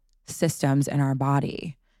our systems in our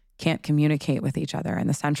body can't communicate with each other. And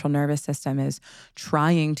the central nervous system is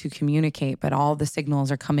trying to communicate, but all the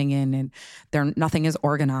signals are coming in and nothing is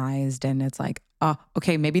organized. And it's like,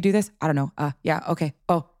 okay, maybe do this. I don't know. Yeah, okay.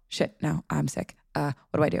 Oh, shit, no, I'm sick. What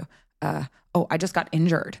do I do? Oh, I just got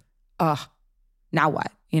injured. Now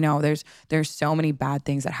what? You know, there's so many bad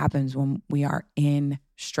things that happens when we are in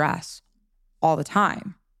stress all the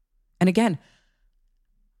time. And again,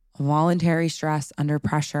 voluntary stress under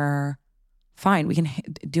pressure, fine. We can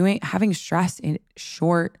having stress in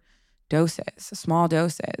short doses, small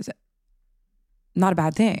doses, not a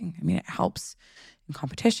bad thing. I mean, it helps in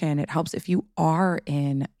competition. It helps if you are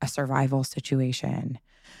in a survival situation.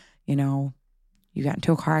 You know, you got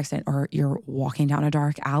into a car accident, or you're walking down a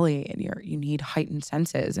dark alley and you need heightened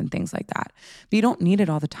senses and things like that. But you don't need it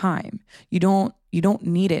all the time. You don't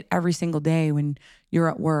need it every single day when you're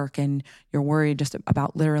at work and you're worried just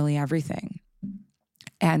about literally everything.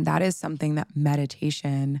 And that is something that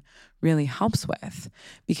meditation really helps with,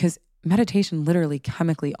 because meditation literally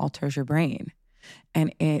chemically alters your brain,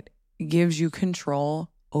 and it gives you control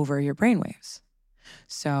over your brainwaves.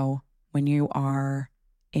 So when you are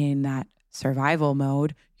in that survival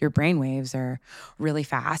mode, your brainwaves are really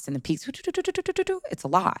fast and the peaks, it's a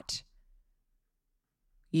lot.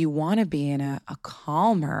 You want to be in a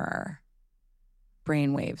calmer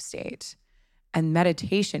brainwave state. And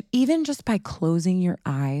meditation, even just by closing your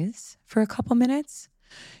eyes for a couple minutes,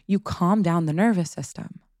 you calm down the nervous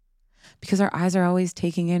system, because our eyes are always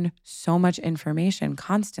taking in so much information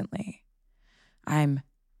constantly. I'm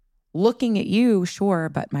looking at you, sure,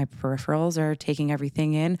 but my peripherals are taking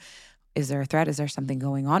everything in. Is there a threat? Is there something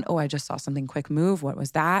going on? Oh, I just saw something quick move. What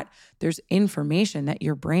was that? There's information that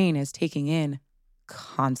your brain is taking in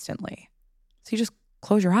constantly. So you just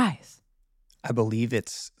close your eyes. I believe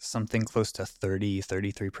it's something close to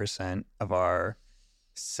 33% of our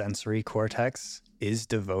sensory cortex is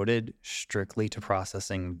devoted strictly to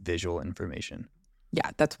processing visual information.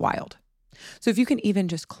 Yeah, that's wild. So if you can even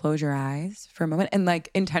just close your eyes for a moment, and like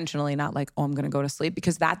intentionally, not like, oh, I'm going to go to sleep,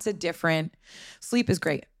 because that's a different, sleep is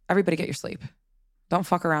great. Everybody get your sleep. Don't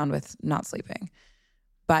fuck around with not sleeping.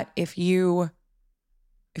 But if you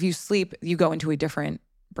sleep, you go into a different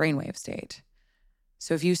brainwave state.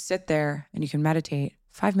 So if you sit there and you can meditate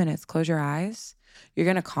 5 minutes, close your eyes, you're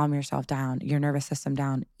going to calm yourself down, your nervous system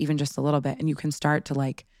down, even just a little bit. And you can start to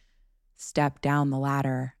like step down the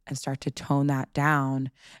ladder and start to tone that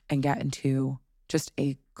down and get into just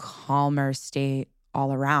a calmer state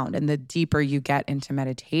all around. And the deeper you get into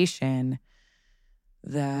meditation,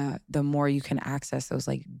 the more you can access those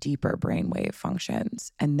like deeper brainwave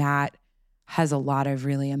functions. And that has a lot of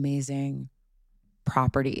really amazing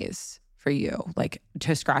properties for you, like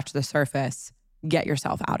to scratch the surface, get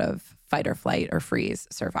yourself out of fight or flight or freeze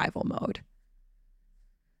survival mode.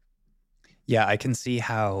 Yeah, I can see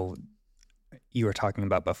how you were talking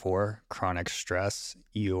about before, chronic stress,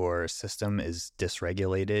 your system is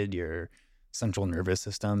dysregulated, your central nervous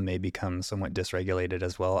system may become somewhat dysregulated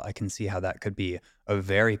as well. I can see how that could be a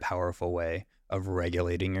very powerful way of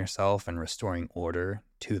regulating yourself and restoring order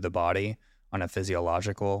to the body on a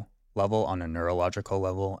physiological level, on a neurological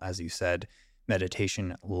level. As you said,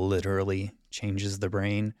 meditation literally changes the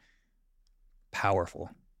brain. Powerful.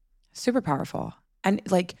 Super powerful. And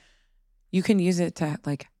like you can use it to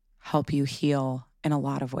like help you heal in a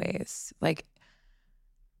lot of ways. Like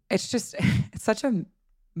it's such a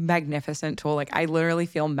magnificent tool. Like I literally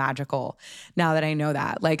feel magical now that I know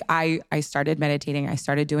that. Like I started meditating, I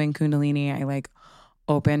started doing Kundalini. I like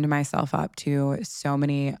opened myself up to so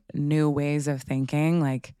many new ways of thinking.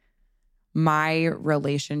 Like my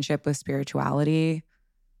relationship with spirituality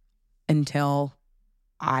until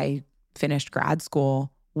I finished grad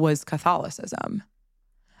school was Catholicism.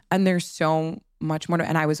 And there's so much more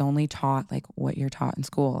and I was only taught like what you're taught in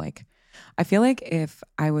school. Like I feel like if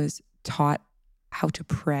I was taught how to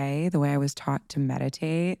pray the way I was taught to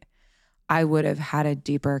meditate, I would have had a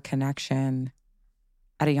deeper connection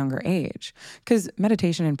at a younger age. Because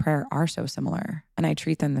meditation and prayer are so similar and I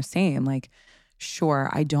treat them the same. Like, sure,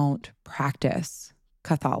 I don't practice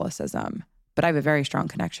Catholicism, but I have a very strong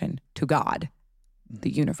connection to God, the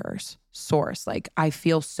universe, source. Like I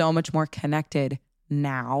feel so much more connected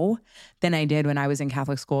now than I did when I was in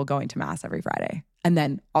Catholic school going to mass every Friday. And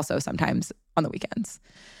then also sometimes on the weekends.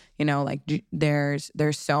 You know, like there's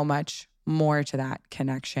so much more to that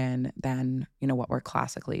connection than, you know, what we're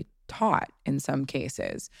classically taught in some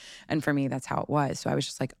cases. And for me, that's how it was. So I was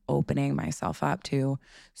just like opening myself up to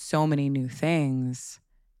so many new things.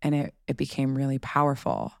 And it became really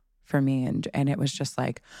powerful for me. And it was just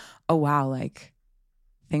like, oh, wow, like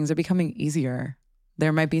things are becoming easier.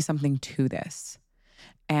 There might be something to this.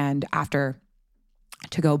 And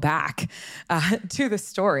to go back to the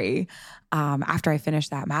story, after I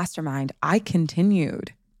finished that mastermind, I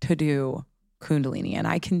continued to do Kundalini and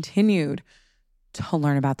I continued to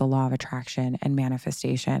learn about the law of attraction and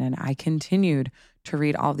manifestation. And I continued to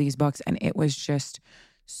read all these books and it was just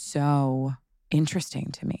so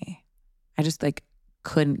interesting to me. I just like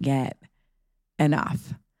couldn't get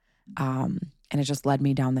enough. And it just led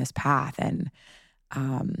me down this path. And,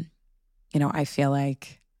 you know, I feel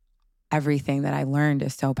like everything that I learned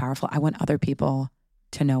is so powerful. I want other people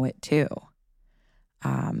to know it too,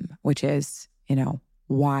 which is, you know,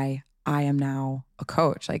 why I am now a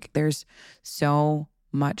coach. Like there's so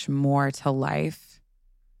much more to life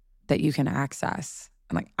that you can access.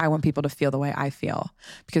 And like, I want people to feel the way I feel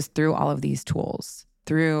because through all of these tools,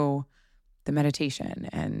 through the meditation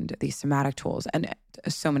and these somatic tools and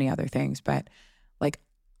so many other things, but like,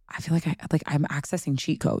 I feel like I'm accessing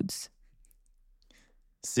cheat codes.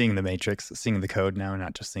 Seeing the matrix, seeing the code now,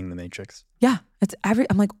 not just seeing the matrix. Yeah.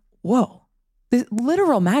 I'm like, whoa, this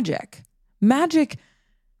literal magic. Magic.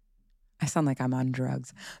 I sound like I'm on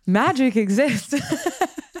drugs. Magic exists.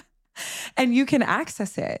 And you can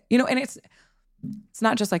access it, you know, and it's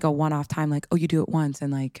not just like a one-off time, like, oh, you do it once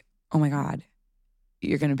and like, oh my God,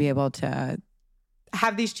 you're going to be able to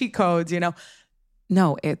have these cheat codes, you know?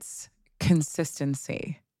 No, it's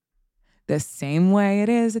consistency. The same way it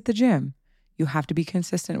is at the gym. You have to be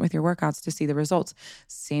consistent with your workouts to see the results.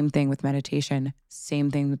 Same thing with meditation.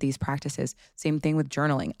 Same thing with these practices. Same thing with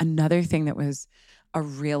journaling. Another thing that was a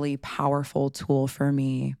really powerful tool for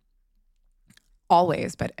me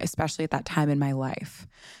always, but especially at that time in my life.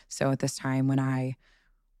 So at this time when I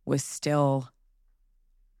was still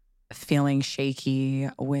feeling shaky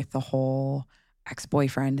with the whole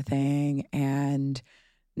ex-boyfriend thing and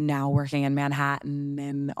now working in Manhattan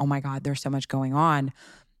and oh my God, there's so much going on.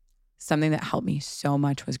 Something that helped me so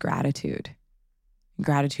much was gratitude.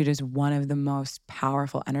 Gratitude is one of the most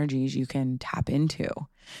powerful energies you can tap into.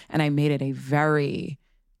 And I made it a very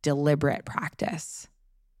deliberate practice.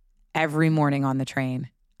 Every morning on the train,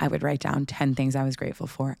 I would write down 10 things I was grateful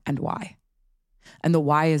for and why. And the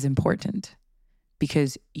why is important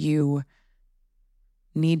because you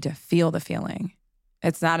need to feel the feeling.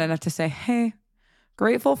 It's not enough to say, hey,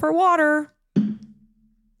 grateful for water.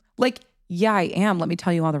 Like, yeah, I am. Let me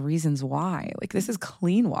tell you all the reasons why. Like, this is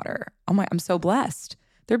clean water. Oh my, I'm so blessed.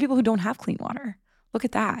 There are people who don't have clean water. Look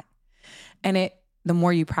at that. And the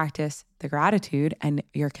more you practice the gratitude and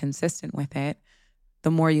you're consistent with it,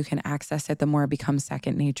 the more you can access it, the more it becomes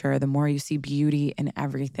second nature, the more you see beauty in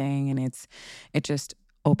everything. And it just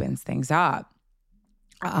opens things up.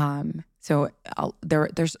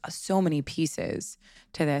 There's so many pieces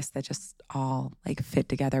to this that just all like fit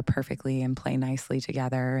together perfectly and play nicely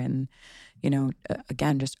together. And,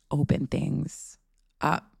 again, just open things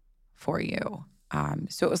up for you.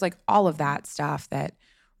 So it was like all of that stuff that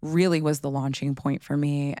really was the launching point for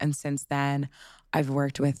me. And since then, I've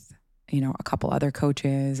worked with, a couple other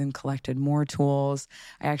coaches and collected more tools.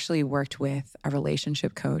 I actually worked with a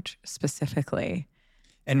relationship coach specifically.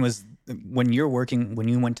 And when you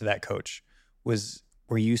went to that coach,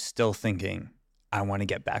 were you still thinking, I want to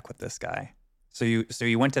get back with this guy? So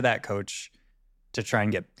you went to that coach to try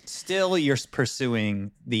and still you're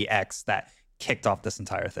pursuing the ex that kicked off this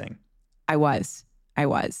entire thing. I was.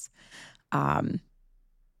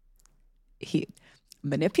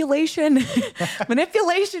 Manipulation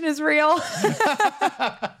is real.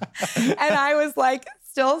 And I was like,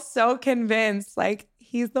 still so convinced, like,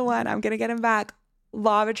 he's the one, I'm going to get him back.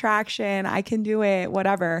 Law of attraction, I can do it,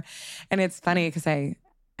 whatever. And it's funny because I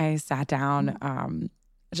sat down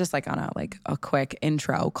just like on a quick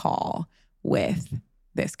intro call with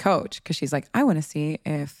this coach because she's like, I want to see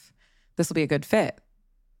if this will be a good fit.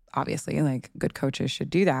 Obviously, like, good coaches should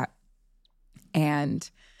do that. And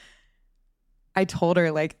I told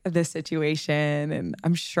her like this situation, and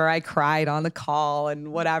I'm sure I cried on the call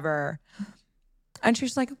and whatever. And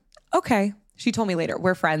she's like, okay. She told me later,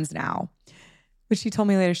 we're friends now. But she told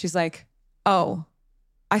me later, she's like, oh,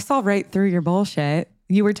 I saw right through your bullshit.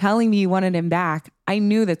 You were telling me you wanted him back. I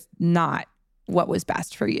knew that's not what was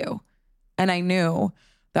best for you. And I knew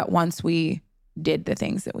that once we did the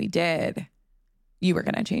things that we did, you were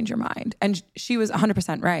going to change your mind. And she was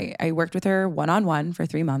 100% right. I worked with her one-on-one for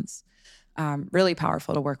 3 months. Really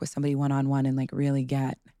powerful to work with somebody one-on-one and like really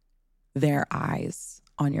get their eyes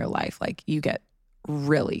on your life. Like, you get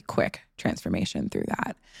really quick transformation through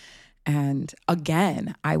that. And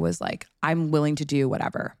again, I was like, I'm willing to do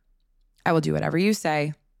whatever. I will do whatever you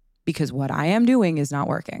say because what I am doing is not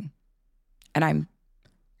working. And I'm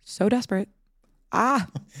so desperate. So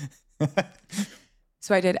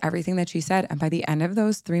I did everything that she said. And by the end of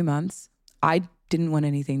those 3 months, I didn't want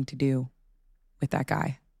anything to do with that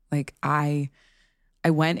guy. Like, I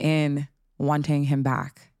went in wanting him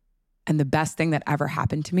back. And the best thing that ever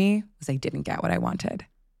happened to me was I didn't get what I wanted.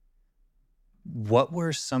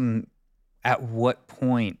 At what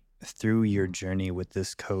point through your journey with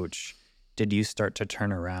this coach did you start to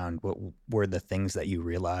turn around? What were the things that you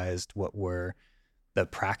realized? What were the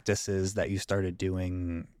practices that you started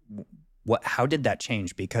doing? How did that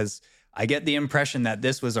change? Because I get the impression that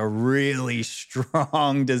this was a really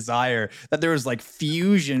strong desire, that there was like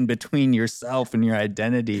fusion between yourself and your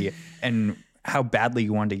identity and how badly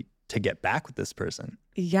you wanted to get back with this person.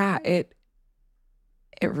 Yeah, it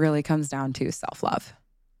really comes down to self-love.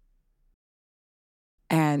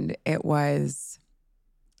 And it was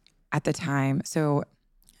at the time, so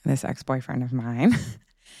this ex-boyfriend of mine,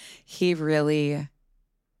 he really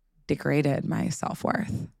degraded my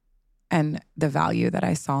self-worth and the value that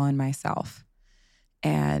I saw in myself.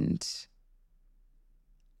 And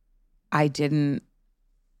I didn't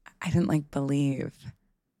like believe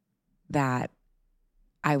that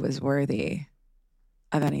I was worthy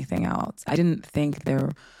of anything else. I didn't think there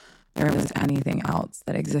was anything else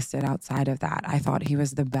that existed outside of that. I thought he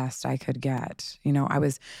was the best I could get. I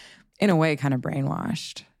was in a way kind of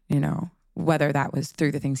brainwashed, whether that was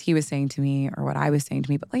through the things he was saying to me or what I was saying to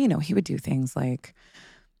me. But he would do things like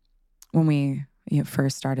when we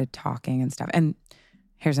first started talking and stuff. And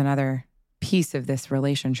here's another piece of this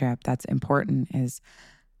relationship that's important is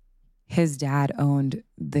his dad owned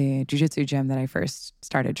the jiu-jitsu gym that I first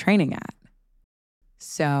started training at.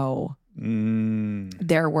 So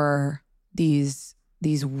there were these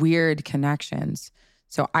weird connections.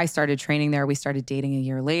 So I started training there. We started dating a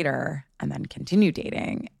year later and then continued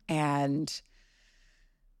dating. And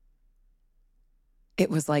it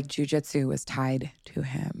was like jiu-jitsu was tied to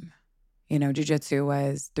him. Jiu-jitsu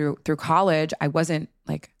was through college. I wasn't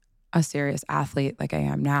like a serious athlete like I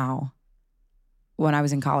am now. When I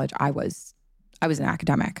was in college, I was an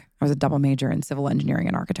academic. I was a double major in civil engineering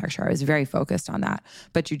and architecture. I was very focused on that.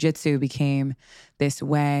 But jiu-jitsu became this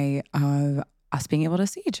way of us being able to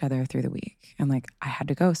see each other through the week. And like, I had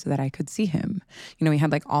to go so that I could see him. He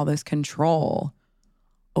had like all this control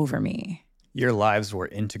over me. Your lives were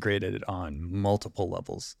integrated on multiple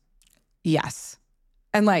levels. Yes.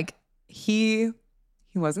 And like, he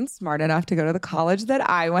wasn't smart enough to go to the college that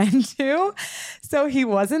I went to. So he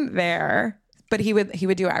wasn't there, but he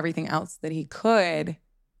would do everything else that he could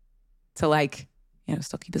to like,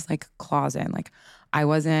 still keep his like claws in. Like I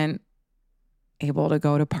wasn't able to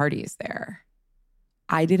go to parties there.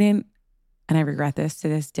 I didn't, and I regret this to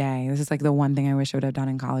this day. This is like the one thing I wish I would have done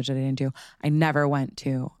in college that I didn't do. I never went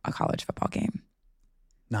to a college football game.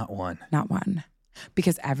 Not one. Not one.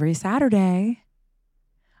 Because every Saturday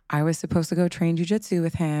I was supposed to go train jujitsu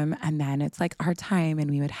with him. And then it's like our time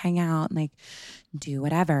and we would hang out and like do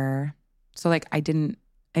whatever. So like I didn't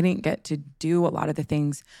get to do a lot of the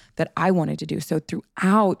things that I wanted to do. So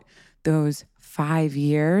throughout those 5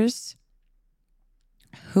 years,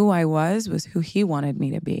 who I was who he wanted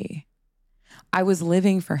me to be. I was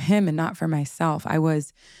living for him and not for myself. I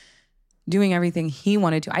was doing everything he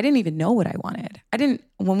wanted to. I didn't even know what I wanted.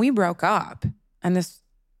 When we broke up, and this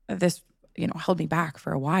held me back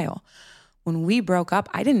for a while. When we broke up,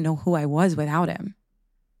 I didn't know who I was without him.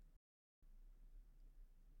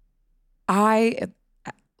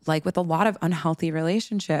 Like with a lot of unhealthy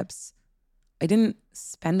relationships, I didn't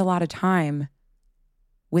spend a lot of time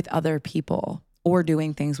with other people or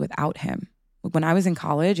doing things without him. When I was in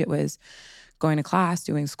college, it was going to class,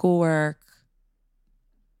 doing schoolwork,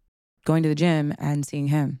 going to the gym, and seeing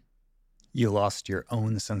him. You lost your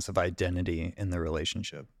own sense of identity in the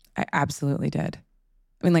relationship. I absolutely did.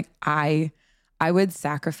 I mean, like I would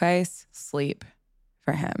sacrifice sleep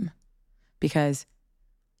for him because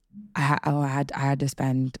I had to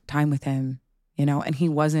spend time with him, and he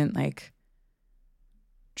wasn't like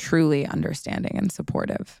truly understanding and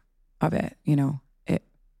supportive of it.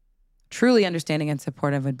 Truly understanding and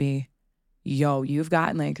supportive would be, yo, you've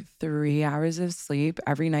gotten like 3 hours of sleep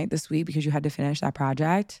every night this week because you had to finish that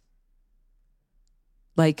project.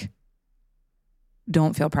 Like,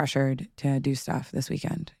 don't feel pressured to do stuff this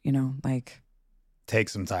weekend, like. Take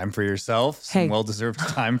some time for yourself, some well-deserved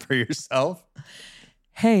time for yourself.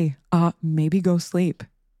 Hey, maybe go sleep.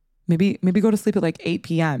 Maybe go to sleep at like 8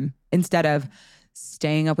 p.m. instead of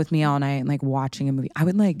staying up with me all night and like watching a movie.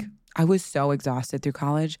 I was so exhausted through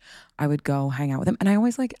college. I would go hang out with him. And I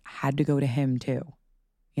always like had to go to him too.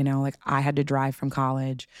 Like I had to drive from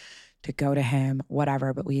college to go to him,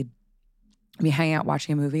 whatever. But we'd be hanging out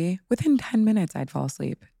watching a movie. Within 10 minutes, I'd fall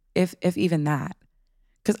asleep. If even that.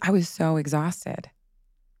 Because I was so exhausted.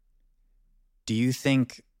 Do you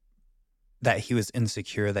think that he was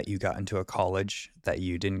insecure that you got into a college that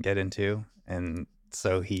you didn't get into? And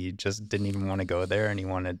so he just didn't even want to go there and he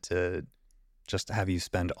wanted to just have you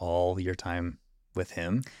spend all your time with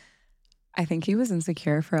him? I think he was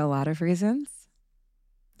insecure for a lot of reasons.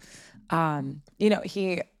 I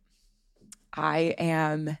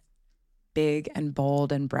am big and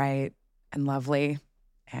bold and bright and lovely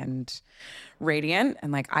and radiant.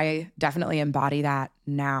 And like, I definitely embody that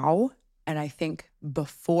now. And I think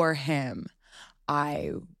before him,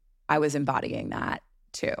 I was embodying that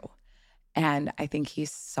too. And I think he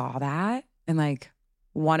saw that and like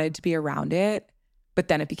wanted to be around it, but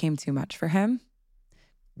then it became too much for him.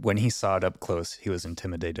 When he saw it up close, he was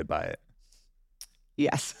intimidated by it.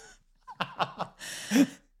 Yes.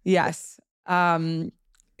 Yes.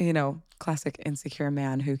 Classic insecure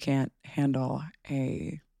man who can't handle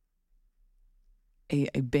a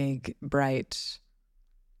big, bright,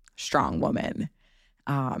 strong woman.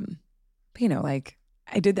 Like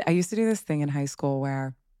I used to do this thing in high school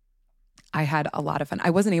where I had a lot of fun. I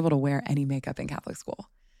wasn't able to wear any makeup in Catholic school.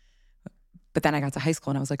 But then I got to high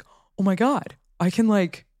school and I was like, oh my God, I can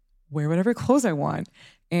like wear whatever clothes I want.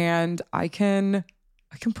 And I can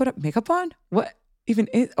put up makeup on? What even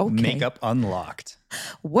is okay? Makeup unlocked.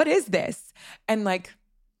 What is this? And like,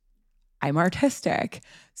 I'm artistic.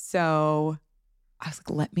 So I was like,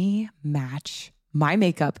 let me match my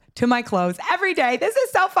makeup to my clothes every day. This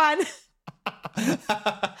is so fun.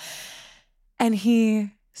 And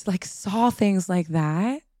he like saw things like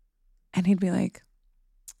that. And he'd be like,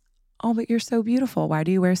 oh, but you're so beautiful. Why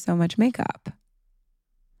do you wear so much makeup?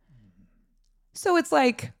 So it's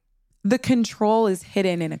like the control is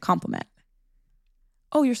hidden in a compliment.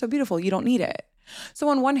 Oh, you're so beautiful. You don't need it. So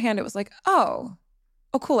on one hand, it was like, oh,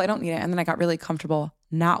 cool. I don't need it. And then I got really comfortable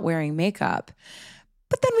not wearing makeup.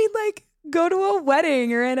 But then we'd like go to a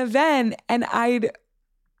wedding or an event and I'd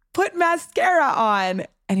put mascara on.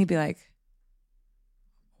 And he'd be like,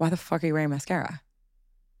 why the fuck are you wearing mascara?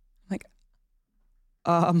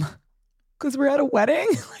 I'm like, because we're at a wedding.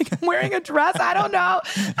 Like I'm wearing a dress. I don't know.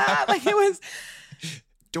 Like it was.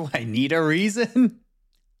 Do I need a reason?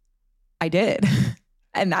 I did.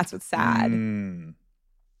 And that's what's sad.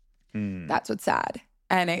 That's what's sad.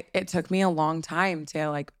 And it took me a long time to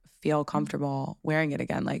like feel comfortable wearing it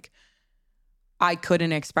again. Like I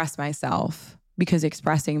couldn't express myself because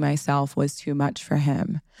expressing myself was too much for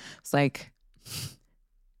him. It's like,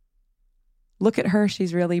 look at her,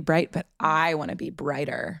 she's really bright, but I want to be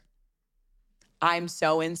brighter. I'm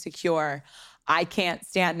so insecure. I can't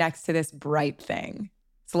stand next to this bright thing.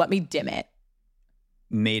 So let me dim it.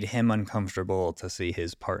 Made him uncomfortable to see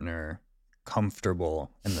his partner comfortable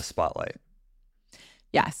in the spotlight.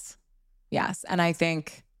 Yes. And I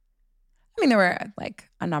think, there were like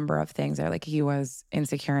a number of things there. Like he was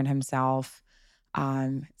insecure in himself.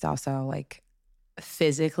 It's also like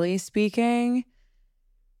physically speaking,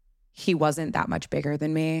 he wasn't that much bigger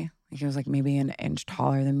than me. He was like maybe an inch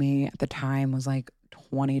taller than me at the time, was like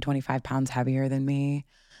 20, 25 pounds heavier than me.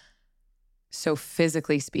 So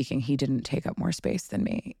physically speaking, he didn't take up more space than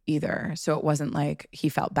me either. So it wasn't like he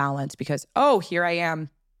felt balanced because, oh, here I am.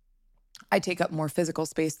 I take up more physical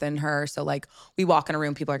space than her. So like we walk in a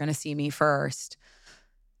room, people are going to see me first.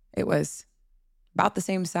 It was about the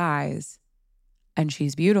same size. And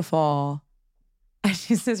she's beautiful. And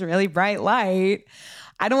she's this really bright light.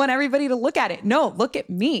 I don't want everybody to look at it. No, look at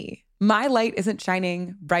me. My light isn't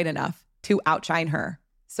shining bright enough to outshine her.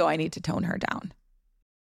 So I need to tone her down.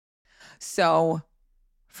 So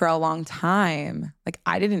for a long time, like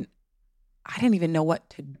I didn't even know what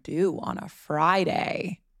to do on a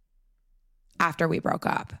Friday after we broke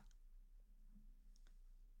up.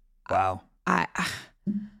 Wow. I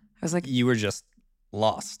was like, you were just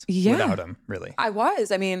lost without him, really. I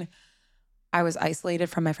was. I was isolated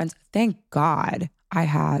from my friends. Thank God I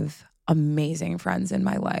have amazing friends in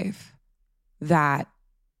my life that,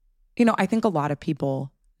 I think a lot of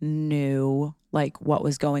people knew like what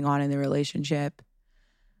was going on in the relationship,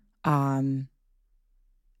 and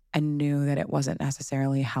knew that it wasn't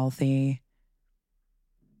necessarily healthy.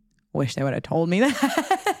 Wish they would have told me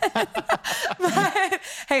that. But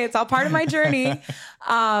hey, it's all part of my journey.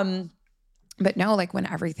 But no, like when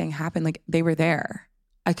everything happened, like they were there.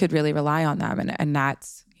 I could really rely on them. And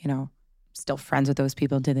that's, still friends with those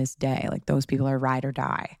people to this day. Like those people are ride or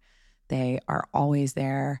die. They are always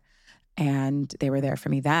there. And they were there for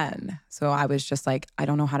me then. So I was just like, I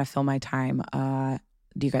don't know how to fill my time.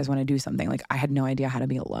 Do you guys want to do something? Like I had no idea how to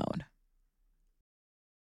be alone.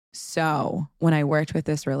 So when I worked with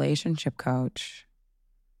this relationship coach,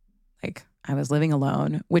 like I was living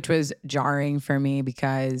alone, which was jarring for me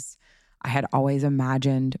because I had always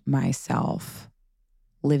imagined myself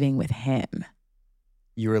living with him.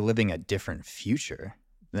 You were living a different future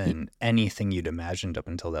than anything you'd imagined up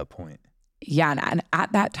until that point. Yeah. And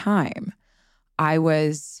at that time, I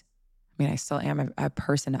still am a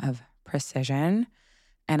person of precision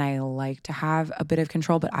and I like to have a bit of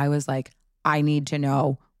control, but I was like, I need to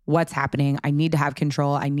know what's happening. I need to have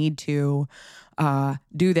control. I need to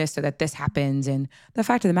do this so that this happens. And the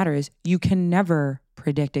fact of the matter is you can never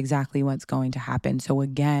predict exactly what's going to happen. So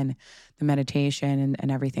again, the meditation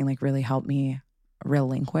and everything like really helped me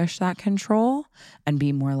relinquish that control and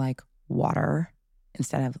be more like water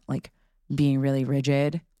instead of like being really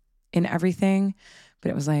rigid in everything. But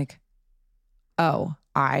it was like, oh,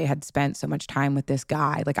 I had spent so much time with this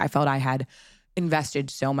guy. Like I felt I had invested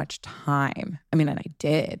so much time. And I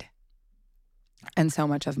did. And so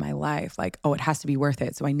much of my life, like, oh, it has to be worth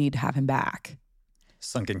it. So I need to have him back.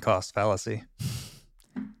 Sunken cost fallacy.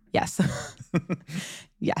 Yes.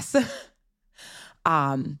 Yes.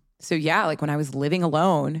 So yeah, like when I was living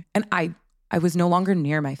alone and I was no longer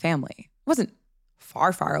near my family. I wasn't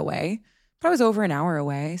far, far away, but I was over an hour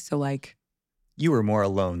away. So like. You were more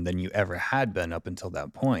alone than you ever had been up until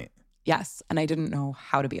that point. Yes. And I didn't know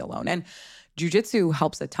how to be alone. And jujitsu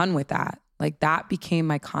helps a ton with that. Like that became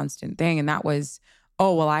my constant thing. And that was,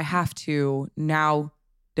 oh, well, I have to now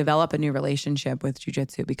develop a new relationship with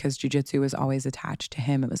jujitsu because jujitsu was always attached to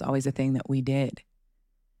him. It was always a thing that we did.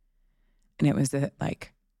 And it was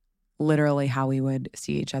like literally how we would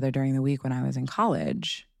see each other during the week when I was in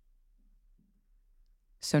college.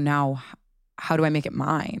 So now how do I make it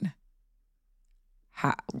mine?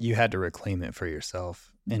 How? You had to reclaim it for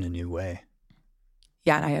yourself in a new way.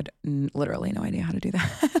 Yeah, and I had literally no idea how to do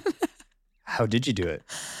that. How did you do it?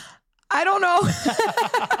 I don't know.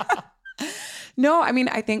 No,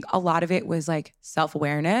 I think a lot of it was like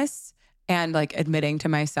self-awareness and like admitting to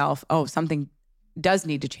myself, oh, something does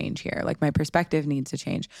need to change here. Like my perspective needs to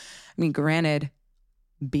change. Granted,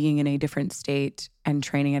 being in a different state and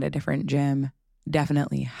training at a different gym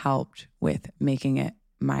definitely helped with making it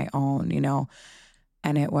my own,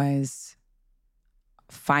 And it was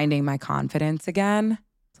finding my confidence again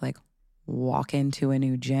to like walk into a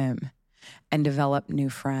new gym and develop new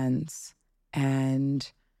friends.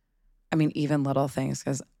 And even little things,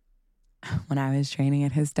 because when I was training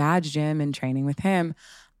at his dad's gym and training with him,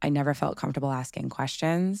 I never felt comfortable asking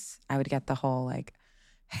questions. I would get the whole like,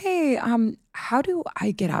 hey, how do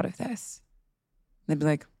I get out of this? They'd be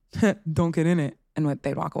like, don't get in it. And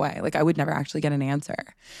they'd walk away. Like I would never actually get an answer.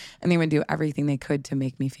 And they would do everything they could to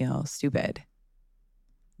make me feel stupid.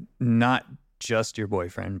 Not just your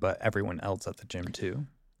boyfriend, but everyone else at the gym too.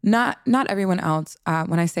 Not everyone else.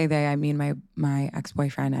 When I say they, I mean my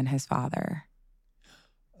ex-boyfriend and his father.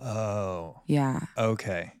 Oh. Yeah.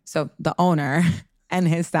 Okay. So the owner and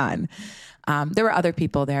his son. There were other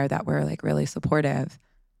people there that were like really supportive.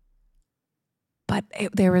 But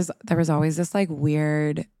there was always this like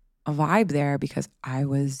weird vibe there because I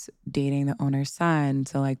was dating the owner's son.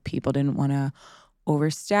 So like people didn't want to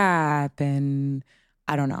overstep, and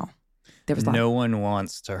I don't know. There was no one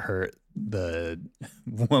wants to hurt the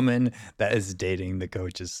woman that is dating the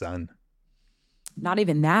coach's son. Not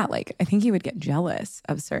even that. Like I think he would get jealous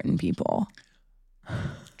of certain people.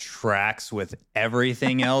 Tracks with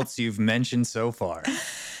everything else you've mentioned so far.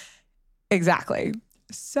 Exactly.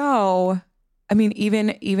 So, I mean,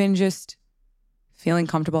 even just feeling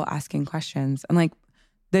comfortable asking questions. And like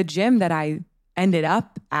the gym that I ended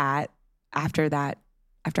up at after I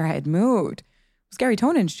had moved was Gary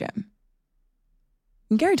Tonen's gym.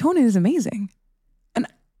 And Gary Tonen is amazing. And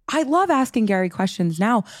I love asking Gary questions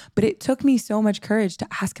now, but it took me so much courage to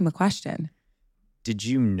ask him a question. Did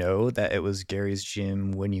you know that it was Gary's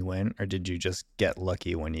gym when you went, or did you just get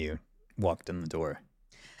lucky when you walked in the door?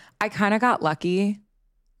 I kind of got lucky.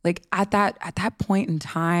 Like at that point in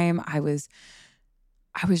time, I was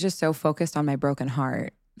just so focused on my broken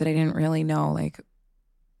heart that I didn't really know like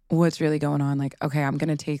what's really going on. Like, okay, I'm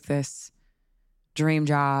going to take this dream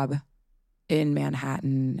job in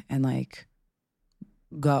Manhattan and like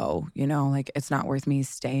go, like it's not worth me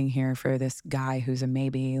staying here for this guy who's a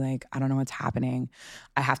maybe. Like, I don't know what's happening.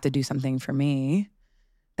 I have to do something for me.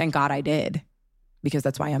 Thank God I did, because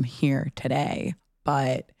that's why I'm here today.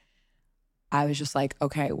 But I was just like,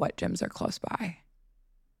 okay, what gyms are close by?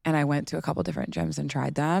 And I went to a couple different gyms and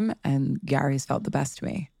tried them, and Gary's felt the best to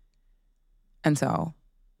me. And so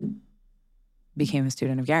became a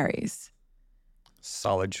student of Gary's.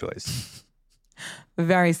 Solid choice.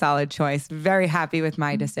 Very solid choice. Very happy with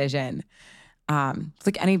my decision. It's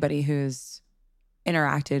like anybody who's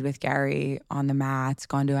interacted with Gary on the mats,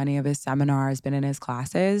 gone to any of his seminars, been in his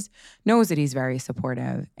classes, knows that he's very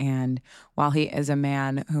supportive. And while he is a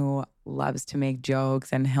man who loves to make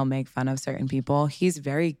jokes and he'll make fun of certain people, he's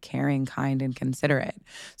very caring, kind, and considerate.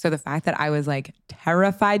 So the fact that I was like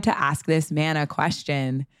terrified to ask this man a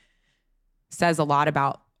question says a lot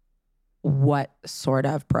about what sort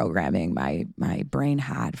of programming my brain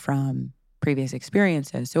had from previous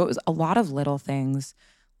experiences. So it was a lot of little things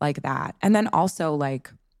like that. And then also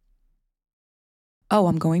like, oh,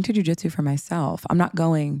 I'm going to jujitsu for myself. I'm not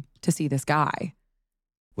going to see this guy.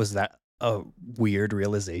 Was that a weird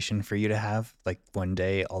realization for you to have? Like one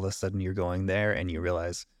day, all of a sudden you're going there and you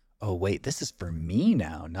realize, oh, wait, this is for me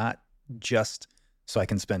now, not just so I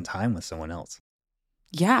can spend time with someone else.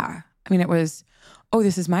 Yeah. I mean, it was, oh,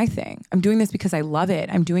 this is my thing. I'm doing this because I love it.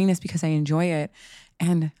 I'm doing this because I enjoy it.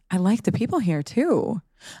 And I like the people here too.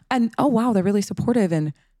 And oh, wow, they're really supportive.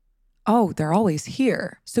 And oh, they're always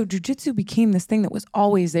here. So jujitsu became this thing that was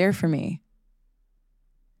always there for me.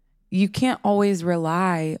 You can't always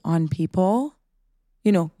rely on people.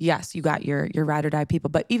 Yes, you got your ride or die people,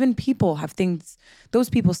 but even people have things, those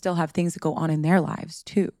people still have things that go on in their lives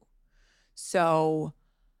too. So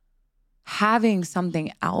having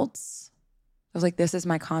something else, I was like, this is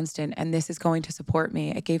my constant and this is going to support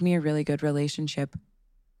me. It gave me a really good relationship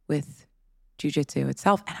with jiu-jitsu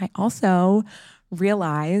itself. And I also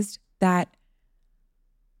realized that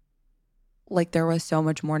like there was so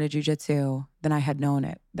much more to jiu-jitsu than I had known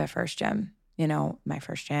at the first gym. My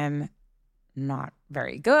first gym, not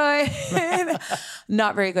very good,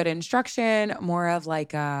 not very good instruction, more of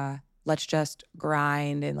like let's just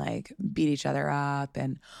grind and like beat each other up.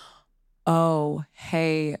 And oh,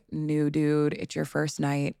 hey, new dude, it's your first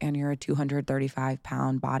night and you're a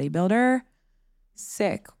 235-pound bodybuilder.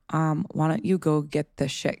 Sick. Why don't you go get the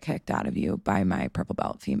shit kicked out of you by my purple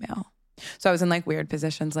belt female? So I was in like weird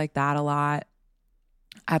positions like that a lot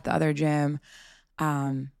at the other gym.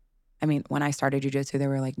 I mean, when I started jiu-jitsu, there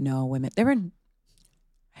were like no women. There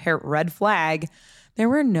were, red flag, there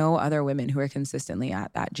were no other women who were consistently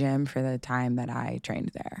at that gym for the time that I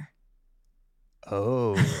trained there.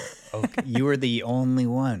 Oh, okay. You were the only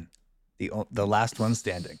one, the last one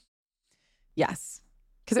standing. Yes,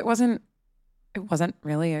 because it wasn't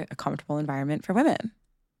really a comfortable environment for women.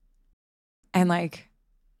 And like,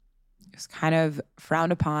 it was kind of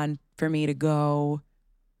frowned upon for me to go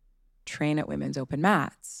train at women's open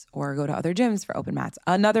mats or go to other gyms for open mats.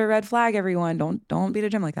 Another red flag, everyone. Don't be at a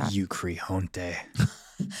gym like that. You creonte.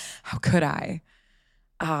 How could I?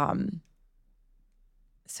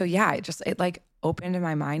 So yeah, it like opened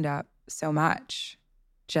my mind up so much.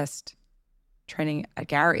 Just training at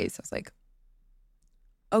Gary's, I was like,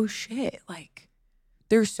 oh shit, like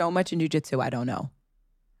there's so much in jiu-jitsu I don't know.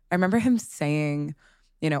 I remember him saying,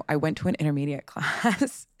 I went to an intermediate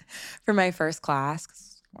class for my first class.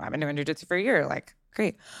 'Cause I've been doing jiu-jitsu for a year. Like,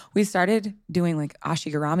 great. We started doing like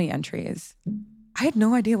ashigarami entries. I had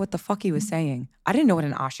no idea what the fuck he was saying. I didn't know what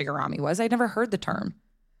an ashigarami was. I'd never heard the term.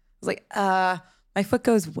 I was like, my foot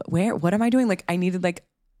goes where? What am I doing? Like, I needed like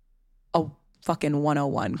a fucking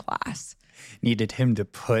 101 class. Needed him to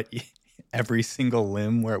put every single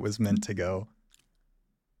limb where it was meant to go.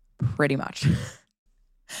 Pretty much.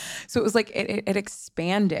 So it was like, it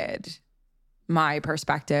expanded my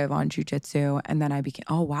perspective on jiu-jitsu. And then I became,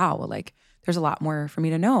 oh wow, like there's a lot more for me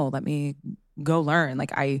to know. Let me go learn.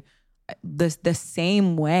 Like the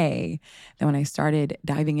same way that when I started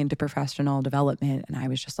diving into professional development and I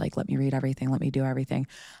was just like, let me read everything, let me do everything.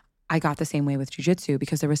 I got the same way with jiu-jitsu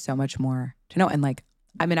because there was so much more to know. And like,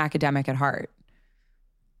 I'm an academic at heart.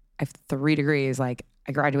 I have 3 degrees. Like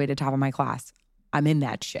I graduated top of my class. I'm in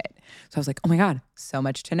that shit. So I was like, oh my God, so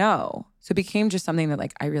much to know. So it became just something that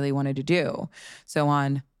like I really wanted to do. So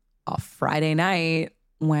on a Friday night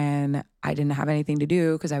when I didn't have anything to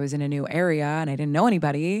do because I was in a new area and I didn't know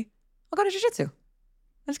anybody, I'll go to jiu-jitsu. I'm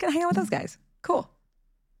just gonna hang out with those guys. Cool.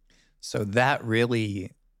 So that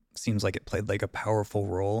really seems like it played like a powerful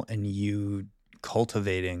role in you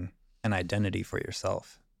cultivating an identity for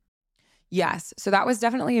yourself. Yes. So that was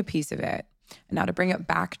definitely a piece of it. And now to bring it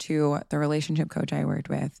back to the relationship coach I worked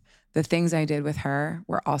with, the things I did with her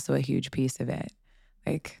were also a huge piece of it.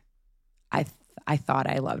 Like I thought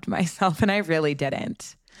I loved myself and I really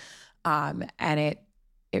didn't. And it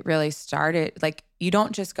really started, like you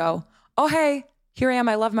don't just go, oh, hey, here I am.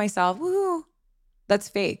 I love myself. Woo. That's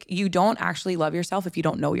fake. You don't actually love yourself if you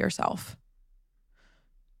don't know yourself.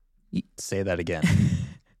 Say that again.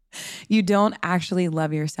 You don't actually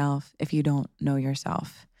love yourself if you don't know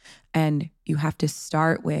yourself. And you have to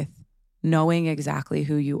start with knowing exactly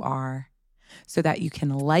who you are so that you can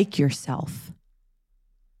like yourself.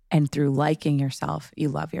 And through liking yourself, you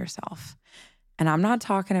love yourself. And I'm not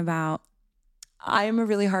talking about, I am a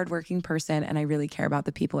really hardworking person and I really care about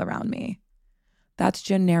the people around me. That's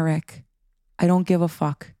generic. I don't give a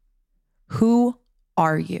fuck. Who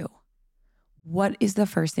are you? What is the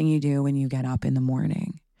first thing you do when you get up in the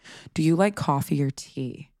morning? Do you like coffee or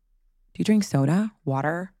tea? Do you drink soda,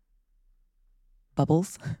 water,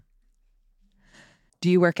 bubbles? Do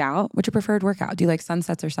you work out? What's your preferred workout? Do you like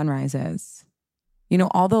sunsets or sunrises?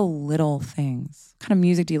 All the little things. What kind of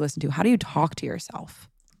music do you listen to? How do you talk to yourself?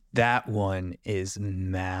 That one is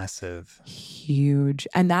massive. Huge.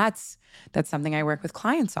 And that's something I work with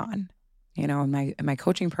clients on. In my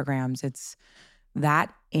coaching programs, it's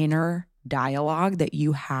that inner dialogue that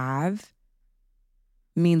you have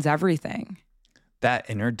means everything. That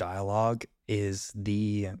inner dialogue is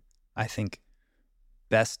I think,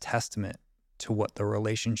 best testament to what the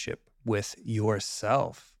relationship with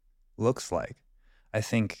yourself looks like. I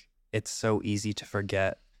think it's so easy to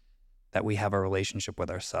forget that we have a relationship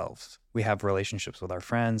with ourselves. We have relationships with our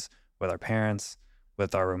friends, with our parents,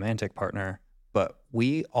 with our romantic partner, but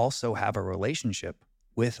we also have a relationship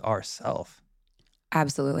with ourselves.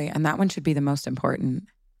 Absolutely. And that one should be the most important.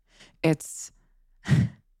 It's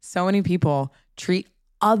so many people treat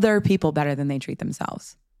other people better than they treat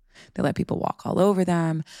themselves. They let people walk all over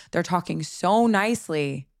them. They're talking so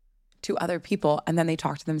nicely to other people, and then they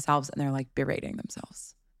talk to themselves and they're like berating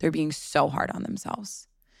themselves. They're being so hard on themselves.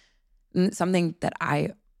 And something that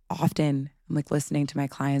I often, I'm like listening to my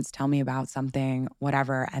clients tell me about something,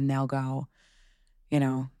 whatever, and they'll go,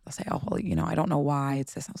 they'll say, oh, well, I don't know why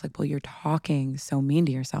it's this. I was like, well, you're talking so mean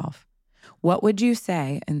to yourself. What would you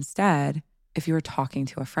say instead if you were talking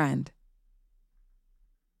to a friend?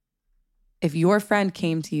 If your friend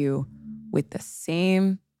came to you with the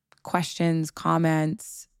same questions,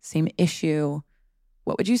 comments, same issue,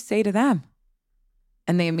 what would you say to them?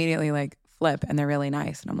 And they immediately like flip and they're really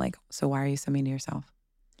nice. And I'm like, so why are you so mean to yourself?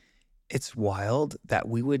 It's wild that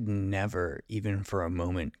we would never, even for a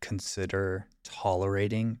moment, consider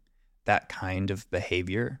tolerating that kind of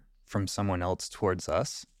behavior from someone else towards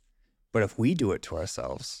us. But if we do it to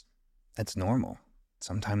ourselves, that's normal.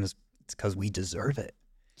 Sometimes it's because we deserve it.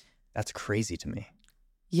 That's crazy to me.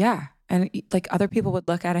 Yeah. And like other people would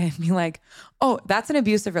look at it and be like, oh, that's an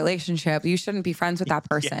abusive relationship. You shouldn't be friends with that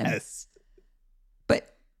person. Yes.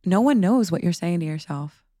 But no one knows what you're saying to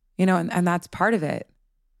yourself, and that's part of it.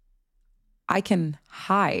 I can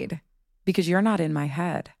hide because you're not in my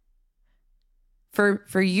head.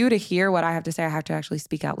 For you to hear what I have to say, I have to actually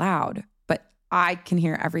speak out loud, but I can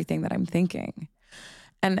hear everything that I'm thinking.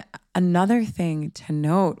 And another thing to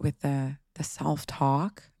note with the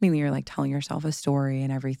self-talk, I mean, you're like telling yourself a story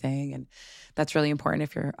and everything, and that's really important.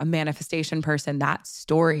 If you're a manifestation person, that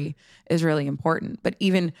story is really important. But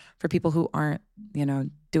even for people who aren't,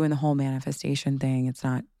 doing the whole manifestation thing, it's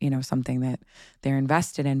not, something that they're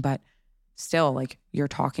invested in, but still, like, you're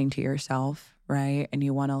talking to yourself, right? And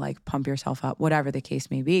you want to like pump yourself up, whatever the case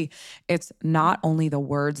may be. It's not only the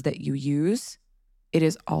words that you use, it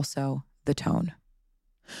is also the tone.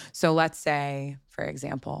 So let's say, for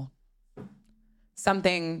example,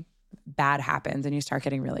 something bad happens and you start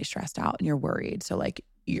getting really stressed out and you're worried. So like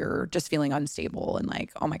you're just feeling unstable and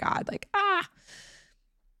like, oh my God, like,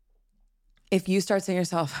 If you start saying to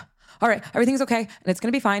yourself, all right, everything's okay and it's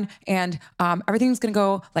going to be fine. And everything's going to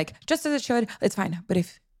go like just as it should, it's fine. But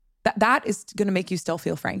if that is going to make you still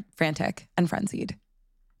feel frantic and frenzied.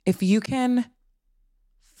 If you can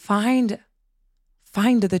find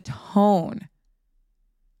the tone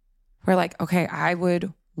where like, okay, I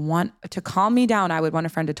would want to calm me down. I would want a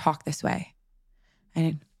friend to talk this way.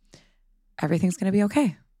 And everything's going to be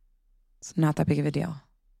okay. It's not that big of a deal.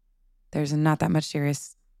 There's not that much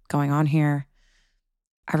serious going on here.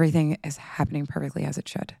 Everything is happening perfectly as it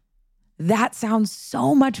should. That sounds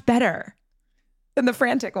so much better than the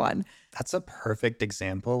frantic one. That's a perfect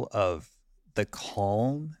example of the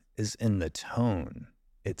calm is in the tone.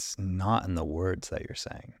 It's not in the words that you're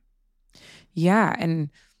saying. Yeah. And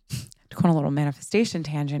to go on a little manifestation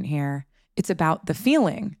tangent here, it's about the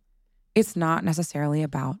feeling. It's not necessarily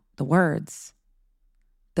about the words.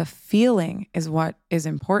 The feeling is what is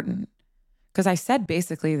important. Because I said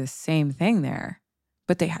basically the same thing there,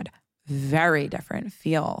 but they had very different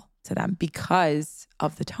feel to them because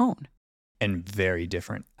of the tone. And very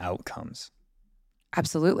different outcomes.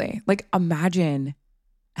 Absolutely. Like imagine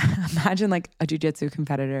like a jiu-jitsu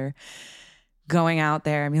competitor going out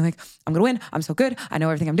there and being like, I'm going to win. I'm so good. I know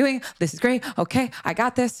everything I'm doing. This is great. Okay, I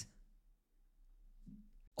got this.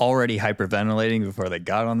 Already hyperventilating before they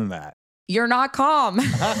got on the mat. You're not calm.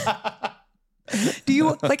 Do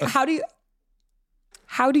you like, how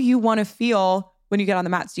do you want to feel when you get on the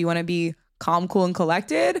mats? Do you want to be calm, cool, and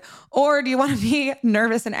collected? Or do you want to be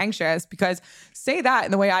nervous and anxious? Because say that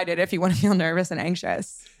in the way I did if you want to feel nervous and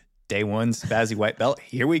anxious. Day one, spazzy white belt.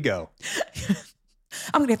 Here we go.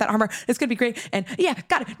 I'm going to get that armor. It's going to be great. And yeah,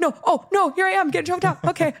 got it. No. Oh, no. Here I am getting choked out.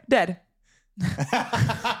 Okay. Dead.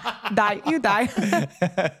 Die. You die.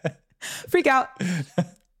 Freak out.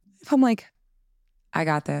 If I'm like, I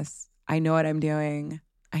got this. I know what I'm doing.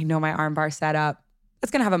 I know my arm bar set up.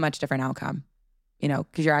 It's going to have a much different outcome,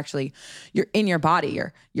 because you're in your body.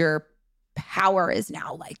 Your power is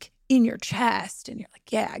now like in your chest and you're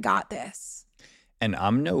like, yeah, I got this. And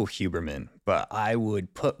I'm no Huberman, but I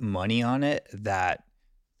would put money on it that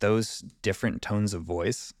those different tones of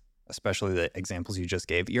voice, especially the examples you just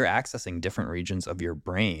gave, you're accessing different regions of your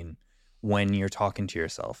brain when you're talking to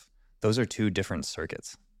yourself. Those are two different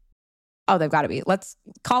circuits. Oh, they've got to be. Let's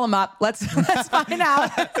call them up. Let's find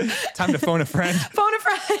out. Time to phone a friend. Phone a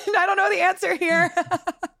friend. I don't know the answer here.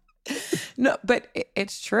 No, but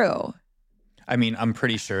it's true. I mean, I'm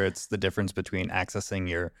pretty sure it's the difference between accessing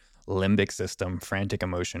your limbic system, frantic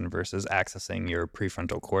emotion, versus accessing your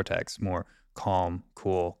prefrontal cortex, more calm,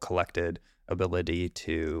 cool, collected ability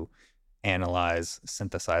to analyze,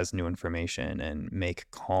 synthesize new information, and make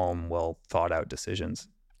calm, well thought out decisions.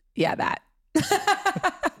 Yeah, that.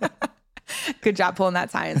 Good job pulling that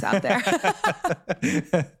science out there.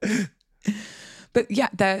 But yeah,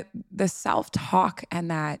 the self-talk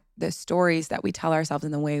and the stories that we tell ourselves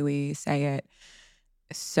and the way we say it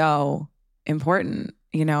is so important,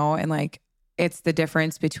 and like it's the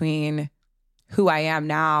difference between who I am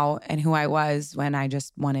now and who I was when I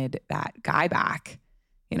just wanted that guy back.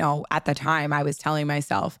 At the time I was telling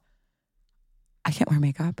myself, I can't wear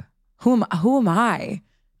makeup. Who am I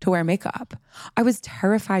to wear makeup? I was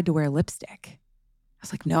terrified to wear lipstick. I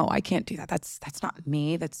was like, no, I can't do that. That's not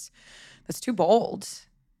me. That's too bold.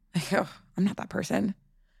 Like, I'm not that person.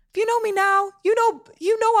 If you know me now, you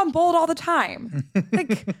know I'm bold all the time.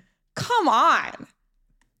 Like, come on.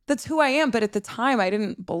 That's who I am. But at the time, I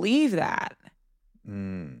didn't believe that.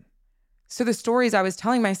 So the stories I was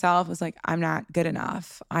telling myself was like, I'm not good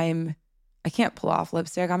enough. I can't pull off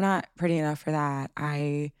lipstick. I'm not pretty enough for that.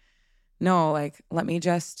 Let me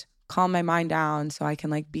just calm my mind down so I can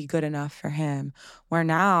like be good enough for him. Where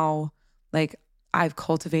now, like I've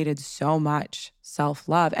cultivated so much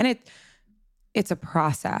self-love, and it's a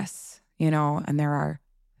process, and there are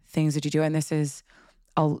things that you do. And this is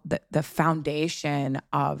the foundation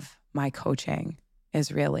of my coaching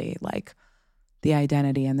is really like the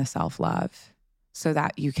identity and the self-love so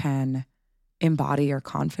that you can embody your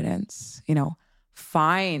confidence,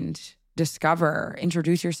 discover,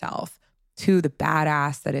 introduce yourself to the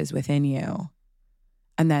badass that is within you,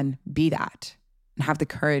 and then be that and have the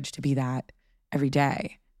courage to be that every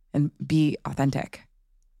day and be authentic.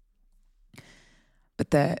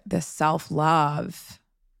 But the self-love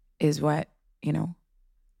is what,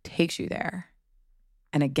 takes you there.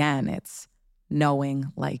 And again, it's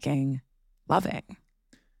knowing, liking, loving.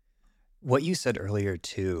 What you said earlier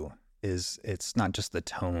too is it's not just the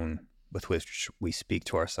tone with which we speak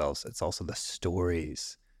to ourselves, it's also the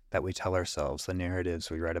stories that we tell ourselves, the narratives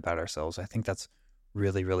we write about ourselves. I think that's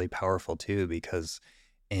really, really powerful too, because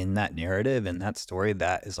in that narrative, in that story,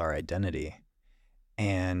 that is our identity.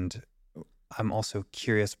 And I'm also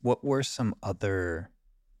curious, what were some other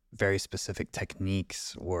very specific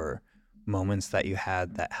techniques or moments that you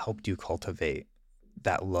had that helped you cultivate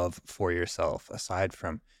that love for yourself, aside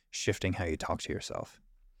from shifting how you talk to yourself?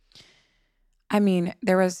 I mean,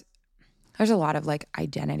 there's a lot of like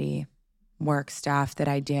identity work stuff that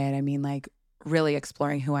I did. I mean, like really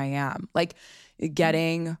exploring who I am, like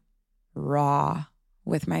getting raw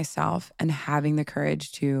with myself and having the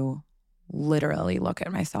courage to literally look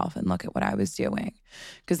at myself and look at what I was doing.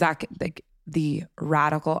 Because that, like, the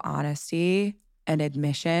radical honesty and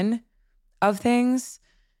admission of things,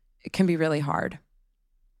 it can be really hard.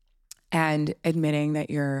 And admitting that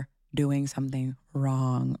you're doing something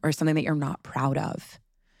wrong or something that you're not proud of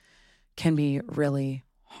can be really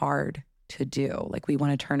hard to do. Like, we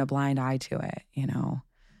want to turn a blind eye to it, I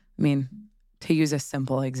mean, to use a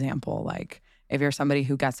simple example, like if you're somebody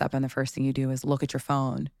who gets up and the first thing you do is look at your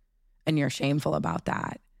phone and you're shameful about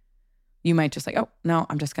that, you might just like, oh, no,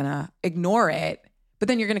 I'm just going to ignore it. But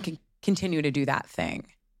then you're going to continue to do that thing.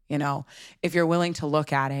 If you're willing to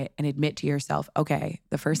look at it and admit to yourself, okay,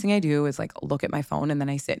 the first thing I do is like look at my phone and then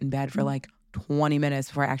I sit in bed for like 20 minutes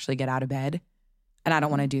before I actually get out of bed. And I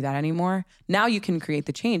don't want to do that anymore. Now you can create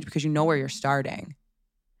the change because you know where you're starting.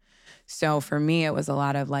 So for me, it was a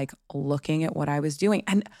lot of like looking at what I was doing.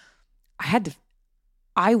 And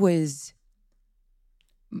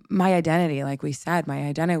my identity, like we said,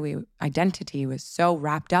 my identity was so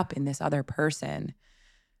wrapped up in this other person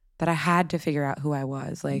that I had to figure out who I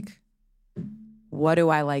was. Like, what do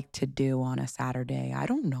I like to do on a Saturday? I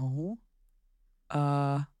don't know.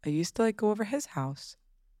 I used to like go over his house.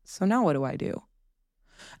 So now what do I do?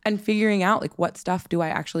 And figuring out like what stuff do I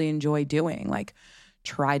actually enjoy doing? Like,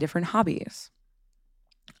 try different hobbies.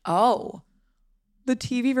 Oh, the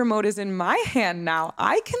TV remote is in my hand now.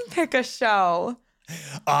 I can pick a show.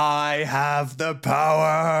 I have the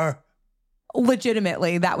power.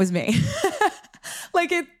 Legitimately, that was me.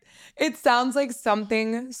 Like it sounds like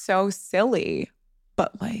something so silly,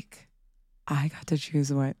 but like I got to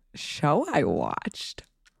choose what show I watched.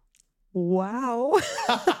 Wow.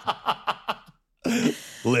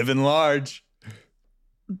 Living large.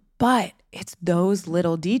 But it's those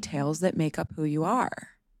little details that make up who you are.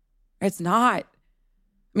 It's not,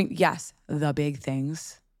 yes, the big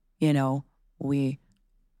things,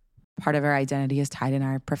 part of our identity is tied in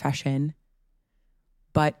our profession,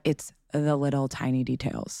 but it's the little tiny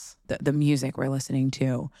details, the music we're listening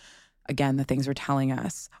to, again, the things we're telling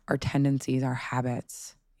us, our tendencies, our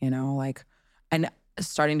habits, and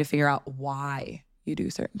starting to figure out why you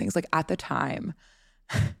do certain things. Like at the time,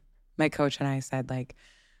 my coach and I said, like,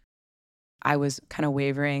 I was kind of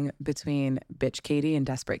wavering between bitch Katie and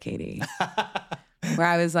desperate Katie, where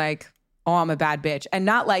I was like, oh, I'm a bad bitch. And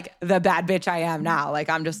not like the bad bitch I am now. Like,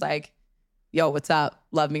 I'm just like, yo, what's up?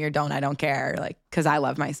 Love me or don't, I don't care. Like, because I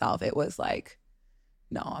love myself. It was like,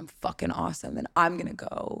 no, I'm fucking awesome. And I'm going to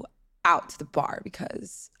go out to the bar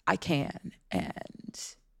because I can.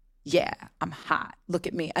 And yeah, I'm hot. Look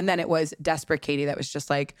at me. And then it was desperate Katie that was just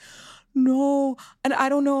like, no, and I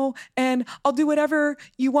don't know. And I'll do whatever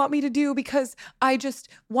you want me to do because I just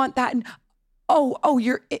want that. And oh,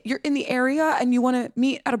 you're in the area and you want to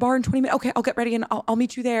meet at a bar in 20 minutes. Okay, I'll get ready and I'll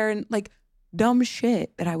meet you there. And like dumb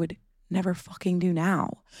shit that I would never fucking do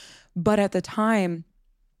now. But at the time,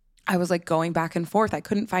 I was like going back and forth. I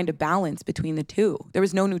couldn't find a balance between the two. There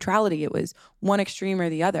was no neutrality. It was one extreme or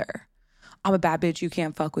the other. I'm a bad bitch. You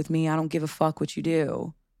can't fuck with me. I don't give a fuck what you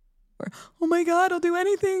do. Or, oh my God, I'll do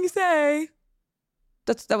anything you say.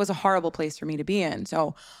 That was a horrible place for me to be in.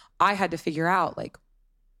 So I had to figure out like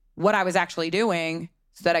what I was actually doing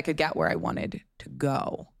so that I could get where I wanted to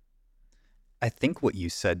go. I think what you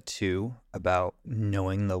said too about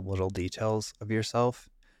knowing the little details of yourself,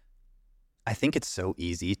 I think it's so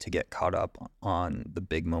easy to get caught up on the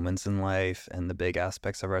big moments in life and the big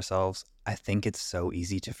aspects of ourselves. I think it's so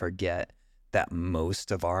easy to forget that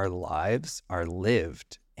most of our lives are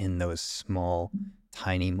lived in those small,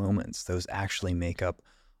 tiny moments. Those actually make up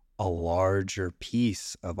a larger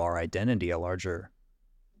piece of our identity, a larger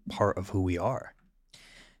part of who we are.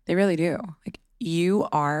 They really do. Like, you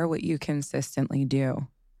are what you consistently do.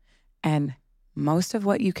 And most of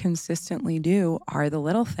what you consistently do are the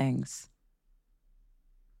little things.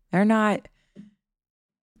 They're not,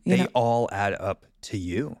 They all add up to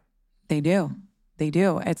you. They do. They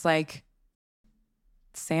do. It's like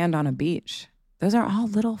sand on a beach. Those are all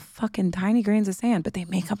little fucking tiny grains of sand, but they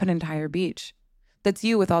make up an entire beach. That's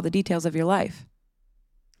you with all the details of your life.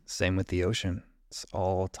 Same with the ocean. It's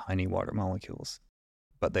all tiny water molecules,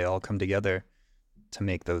 but they all come together to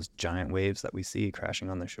make those giant waves that we see crashing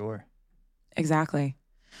on the shore. Exactly.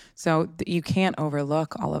 So you can't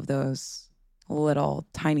overlook all of those little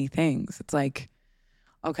tiny things. It's like,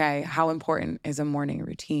 okay, how important is a morning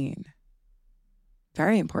routine?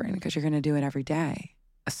 Very important, because you're going to do it every day,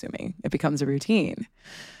 assuming it becomes a routine.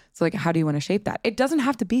 So like, how do you want to shape that? It doesn't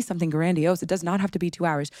have to be something grandiose. It does not have to be 2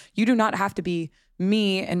 hours. You do not have to be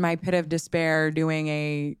me in my pit of despair doing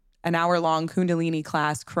an hour-long Kundalini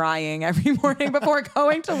class, crying every morning before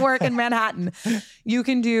going to work in Manhattan. You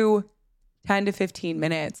can do 10 to 15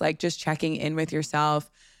 minutes, like just checking in with yourself.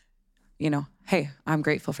 Hey, I'm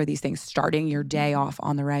grateful for these things. Starting your day off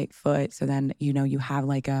on the right foot. So then, you have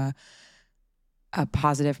like a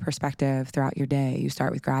positive perspective throughout your day. You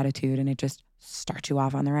start with gratitude and it just starts you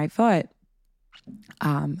off on the right foot.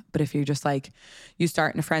 But if you're just like, you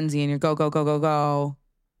start in a frenzy and you're go, go, go, go, go,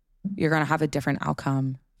 you're going to have a different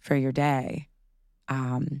outcome for your day.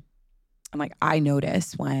 And like, I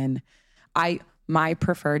notice when my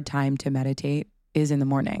preferred time to meditate is in the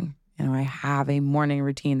morning. I have a morning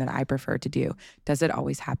routine that I prefer to do. Does it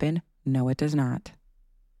always happen? No, it does not.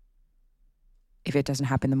 If it doesn't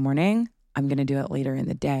happen in the morning, I'm going to do it later in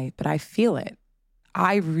the day, but I feel it.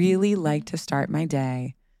 I really like to start my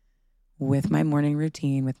day with my morning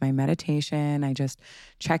routine, with my meditation. I just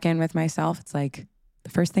check in with myself. It's like the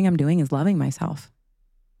first thing I'm doing is loving myself.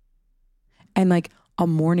 And like, a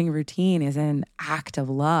morning routine is an act of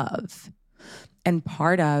love. And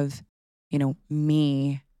part of,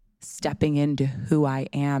 me stepping into who I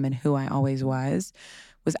am and who I always was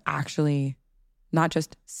actually not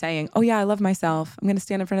just saying, oh yeah, I love myself. I'm going to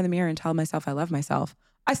stand in front of the mirror and tell myself I love myself.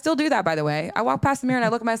 I still do that, by the way. I walk past the mirror and I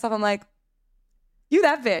look at myself. I'm like, you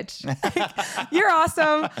that bitch. You're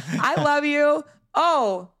awesome. I love you.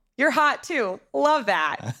 Oh, you're hot too. Love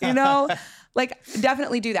that. Like,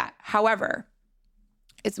 definitely do that. However,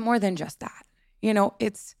 it's more than just that.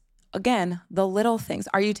 It's, again, the little things.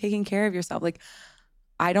 Are you taking care of yourself? Like,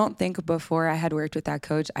 I don't think before I had worked with that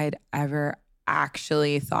coach, I'd ever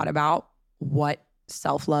actually thought about what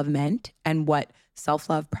self-love meant and what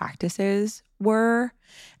self-love practices were.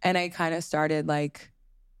 And I kind of started I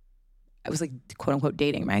was like, quote unquote,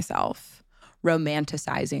 dating myself,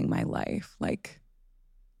 romanticizing my life, like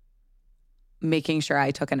making sure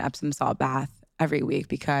I took an Epsom salt bath every week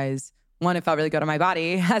because, one, it felt really good on my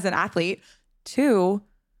body as an athlete. 2,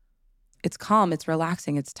 it's calm, it's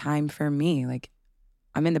relaxing, it's time for me. Like,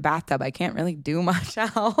 I'm in the bathtub. I can't really do much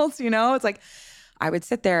else, It's like I would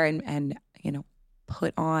sit there and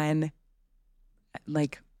put on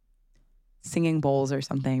like singing bowls or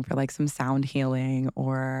something for like some sound healing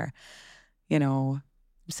or,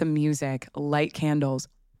 some music, light candles,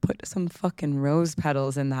 put some fucking rose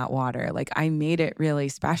petals in that water. Like, I made it really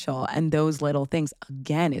special. And those little things,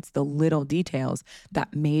 again, it's the little details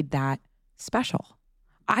that made that special.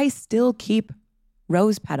 I still keep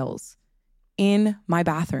rose petals in my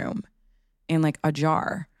bathroom in like a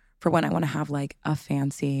jar for when I want to have like a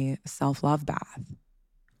fancy self-love bath.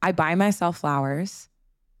 I buy myself flowers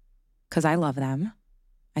because I love them.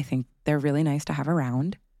 I think they're really nice to have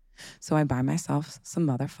around. So I buy myself some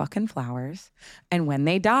motherfucking flowers. And when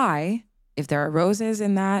they die, if there are roses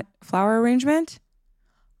in that flower arrangement,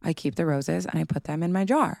 I keep the roses and I put them in my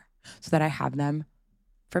jar so that I have them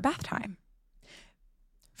for bath time.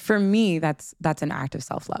 For me, that's an act of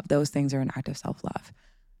self-love. Those things are an act of self-love.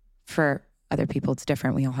 For other people, it's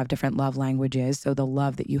different. We all have different love languages. So the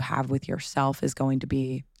love that you have with yourself is going to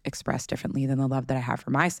be expressed differently than the love that I have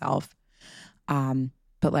for myself.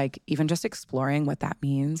 But like, even just exploring what that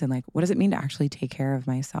means and like, what does it mean to actually take care of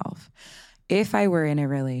myself? If I were in a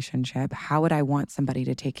relationship, how would I want somebody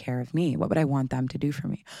to take care of me? What would I want them to do for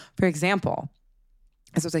me? For example,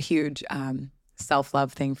 this was a huge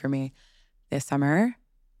self-love thing for me this summer.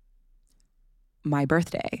 My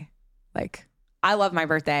birthday. Like, I love my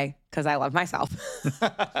birthday because I love myself.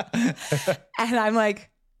 And I'm like,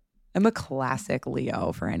 I'm a classic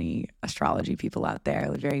Leo for any astrology people out there.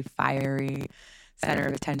 Like very fiery, center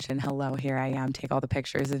of attention. Hello, here I am. Take all the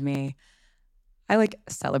pictures of me. I like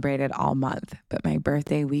celebrated all month, but my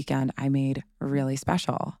birthday weekend I made really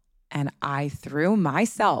special. And I threw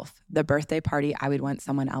myself the birthday party I would want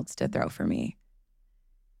someone else to throw for me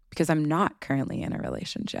because I'm not currently in a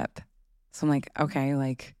relationship. So I'm like, okay,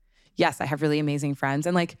 like, yes, I have really amazing friends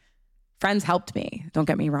and like friends helped me. Don't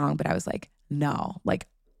get me wrong. But I was like, no, like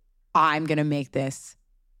I'm going to make this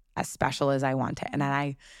as special as I want it. And then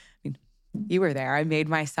I mean, you were there. I made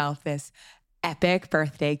myself this epic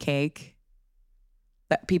birthday cake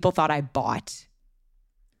that people thought I bought.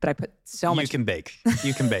 But I put so much. You can bake.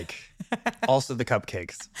 Also the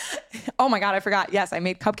cupcakes. Oh my God, I forgot. Yes, I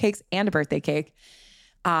made cupcakes and a birthday cake.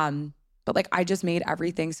 But like I just made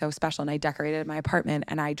everything so special and I decorated my apartment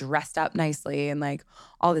and I dressed up nicely and like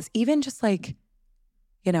all this, even just like,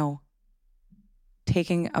 you know,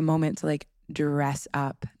 taking a moment to like dress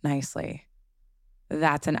up nicely.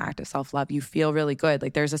 That's an act of self-love. You feel really good.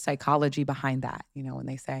 Like there's a psychology behind that, you know, when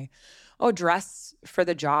they say, oh, dress for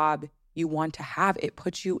the job you want to have, it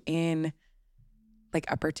puts you in like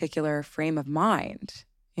a particular frame of mind.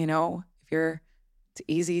 You know, it's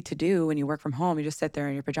easy to do when you work from home, you just sit there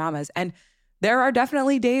in your pajamas. And there are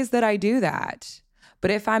definitely days that I do that.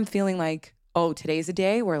 But if I'm feeling like, oh, today's a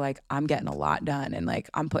day where like I'm getting a lot done and like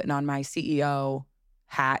I'm putting on my CEO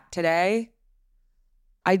hat today,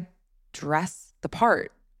 I dress the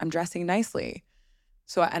part. I'm dressing nicely.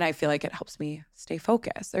 So, and I feel like it helps me stay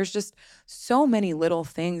focused. There's just so many little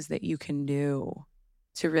things that you can do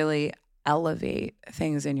to really elevate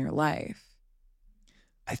things in your life.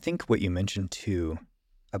 I think what you mentioned too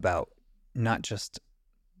about not just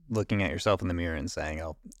looking at yourself in the mirror and saying,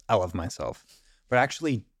 oh, I love myself, but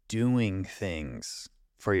actually doing things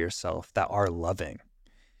for yourself that are loving.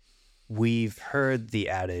 We've heard the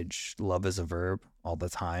adage, love is a verb, all the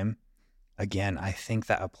time. Again, I think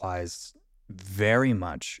that applies very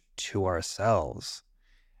much to ourselves.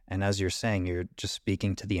 And as you're saying, you're just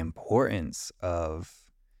speaking to the importance of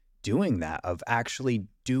doing that, of actually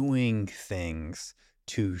doing things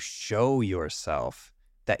to show yourself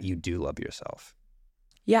that you do love yourself.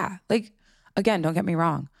 Yeah. Like, again, don't get me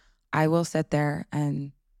wrong. I will sit there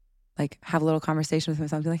and like have a little conversation with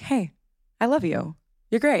myself and be like, hey, I love you.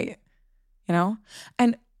 You're great. You know?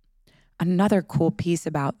 And another cool piece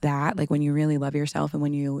about that, like when you really love yourself and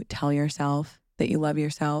when you tell yourself that you love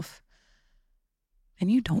yourself,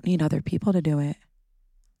 and you don't need other people to do it.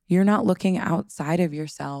 You're not looking outside of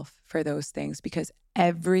yourself for those things because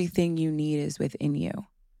everything you need is within you.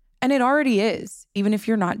 And it already is, even if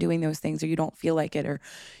you're not doing those things or you don't feel like it, or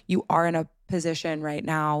you are in a position right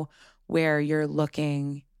now where you're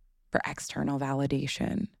looking for external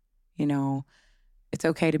validation. You know, it's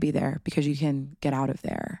okay to be there because you can get out of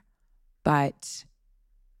there. But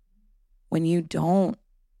when you don't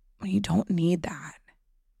need that,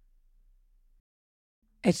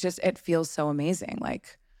 it feels so amazing.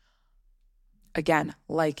 Like, again,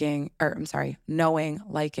 knowing,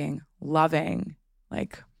 liking, loving,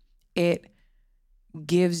 like it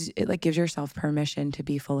gives yourself permission to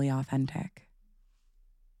be fully authentic.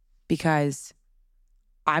 Because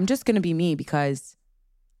I'm just going to be me because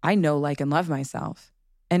I know, like, and love myself.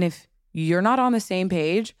 And if you're not on the same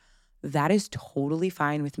page, that is totally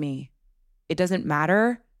fine with me. It doesn't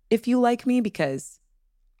matter if you like me because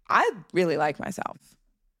I really like myself.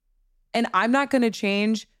 And I'm not going to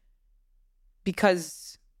change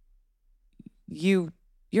because you're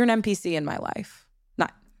an NPC in my life.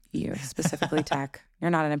 Not you specifically, Tech. You're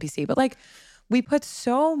not an NPC. But like, we put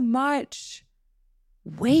so much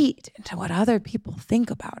weight into what other people think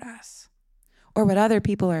about us or what other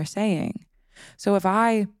people are saying. So if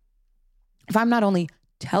I'm not only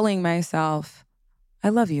telling myself, I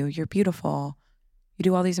love you, you're beautiful, you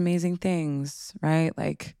do all these amazing things, right?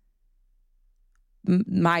 Like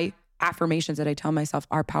my affirmations that I tell myself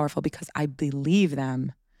are powerful because I believe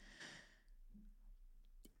them.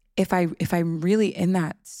 If I'm really in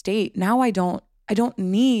that state, now I don't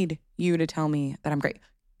need you to tell me that I'm great.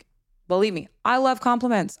 Believe me, I love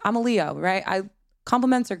compliments. I'm a Leo, right?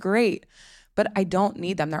 Compliments are great, but I don't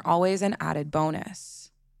need them. They're always an added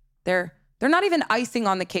bonus. They're not even icing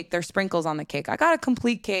on the cake. They're sprinkles on the cake. I got a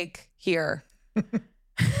complete cake here.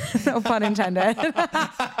 No pun intended.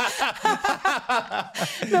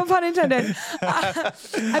 No pun intended.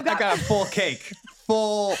 I got a full cake.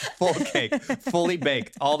 Full cake. Fully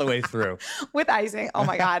baked all the way through. With icing. Oh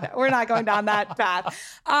my God. We're not going down that path.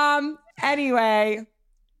 Anyway,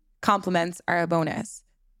 compliments are a bonus.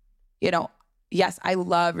 You know, yes, I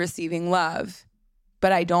love receiving love.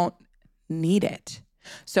 but I don't need it.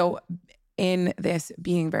 So in this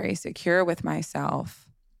being very secure with myself,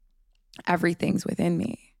 everything's within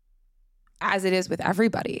me, as it is with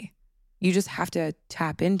everybody. You just have to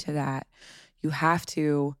tap into that. You have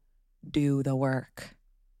to do the work.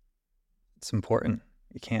 It's important.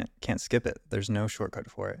 You can't skip it. There's no shortcut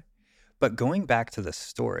for it. But going back to the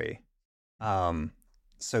story,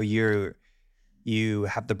 so you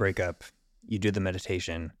have the breakup, you do the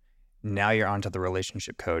meditation, now you're onto the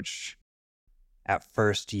relationship coach. At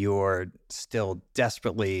first, you're still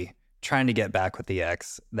desperately trying to get back with the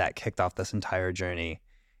ex that kicked off this entire journey.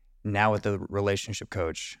 Now with the relationship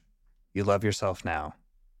coach, you love yourself now,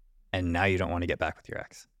 and now you don't want to get back with your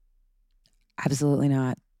ex. Absolutely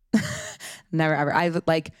not. Never, ever.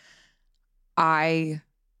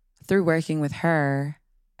 Through working with her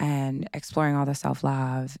and exploring all the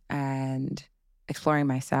self-love and exploring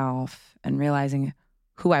myself and realizing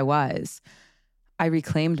who I was, I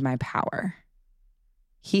reclaimed my power.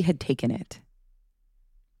 He had taken it.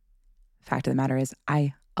 Fact of the matter is,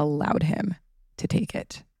 I allowed him to take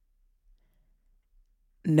it.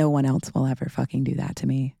 No one else will ever fucking do that to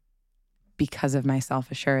me because of my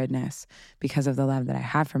self-assuredness, because of the love that I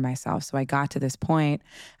have for myself. So I got to this point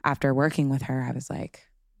after working with her, I was like,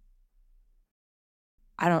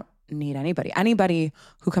 I don't need anybody. Anybody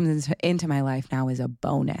who comes into my life now is a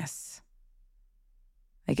bonus.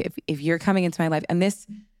 Like if you're coming into my life, and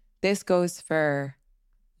this goes for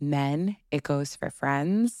men, it goes for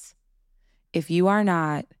friends. If you are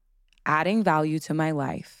not adding value to my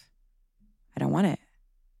life, I don't want it.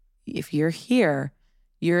 If you're here,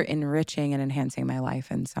 you're enriching and enhancing my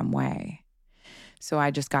life in some way. So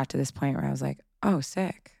I just got to this point where I was like, oh,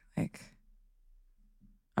 sick. Like,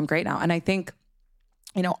 I'm great now. And I think,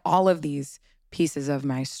 all of these pieces of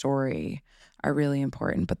my story are really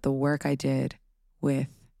important, but the work I did with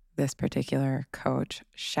this particular coach,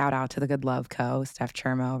 shout out to the Good Love Co., Steph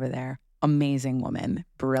Cherma over there, amazing woman,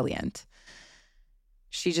 brilliant.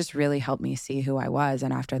 She just really helped me see who I was.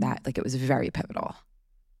 And after that, it was very pivotal.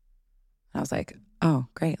 And I was like, oh,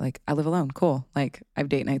 great. I live alone. Cool. I have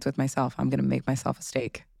date nights with myself. I'm going to make myself a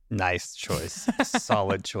steak. Nice choice.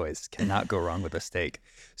 Solid choice. Cannot go wrong with a steak.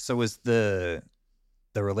 So was the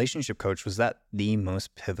relationship coach, was that the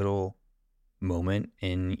most pivotal moment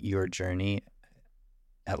in your journey,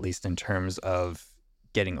 at least in terms of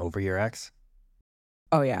getting over your ex?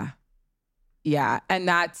 Oh, yeah. Yeah. And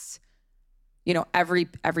that's, every,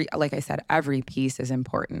 like I said, every piece is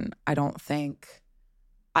important. I don't think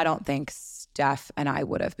Steph and I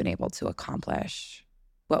would have been able to accomplish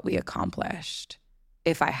what we accomplished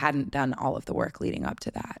if I hadn't done all of the work leading up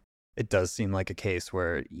to that. It does seem like a case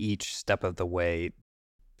where each step of the way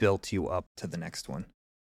built you up to the next one.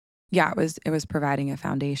 Yeah, it was providing a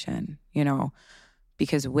foundation,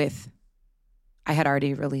 because I had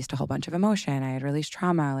already released a whole bunch of emotion. I had released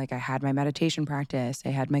trauma. I had my meditation practice. I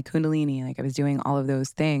had my Kundalini. I was doing all of those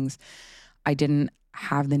things. I didn't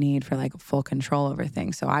have the need for full control over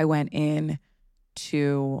things. So I went in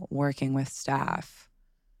to working with Steph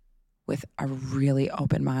with a really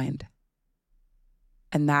open mind.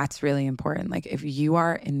 And that's really important. If you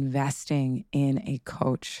are investing in a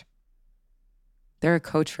coach, they're a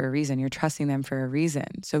coach for a reason. You're trusting them for a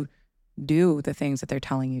reason. So do the things that they're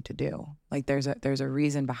telling you to do. There's a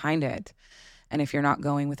reason behind it. And if you're not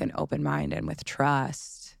going with an open mind and with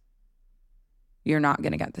trust, you're not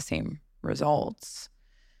going to get the same results.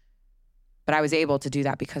 But I was able to do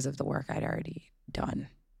that because of the work I'd already done.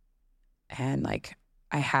 And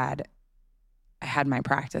I had my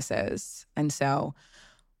practices. And so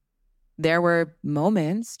there were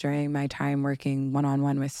moments during my time working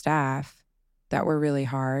one-on-one with staff that were really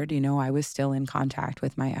hard. I was still in contact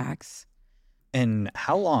with my ex. And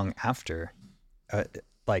how long after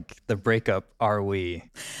the breakup are we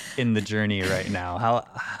in the journey right now?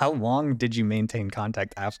 How long did you maintain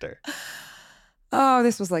contact after? Oh,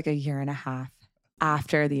 this was a year and a half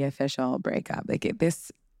after the official breakup. It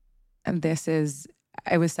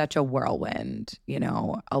was such a whirlwind,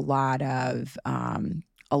 a lot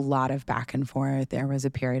of back and forth. There was a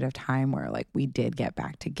period of time where we did get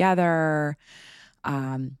back together.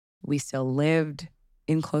 We still lived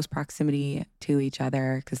in close proximity to each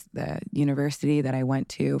other because the university that I went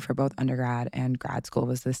to for both undergrad and grad school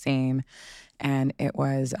was the same. And it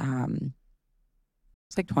was,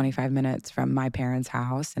 it's 25 minutes from my parents'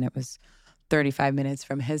 house, and it was 35 minutes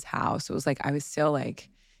from his house. It was I was still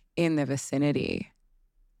in the vicinity,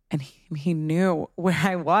 and he knew where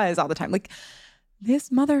I was all the time. This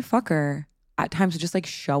motherfucker at times would just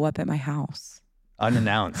show up at my house.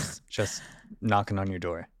 Unannounced, just knocking on your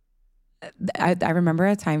door. I remember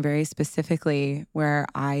a time very specifically where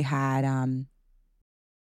I had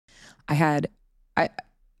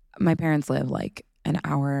my parents live like an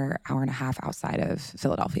hour and a half outside of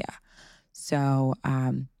Philadelphia. So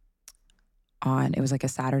it was like a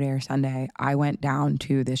Saturday or Sunday, I went down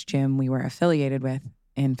to this gym we were affiliated with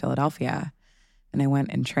in Philadelphia. And I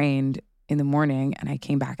went and trained in the morning, and I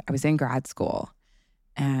came back. I was in grad school,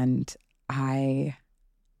 and I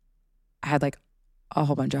had like a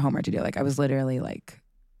whole bunch of homework to do. Like I was literally like,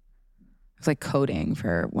 I was like coding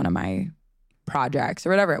for one of my projects or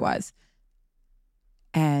whatever it was.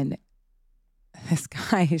 And this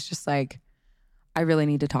guy is just like, I really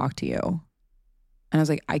need to talk to you. And I was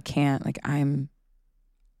like, I can't, like I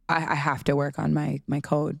have to work on my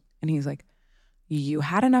code. And he's like, you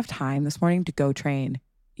had enough time this morning to go train.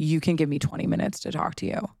 You can give me 20 minutes to talk to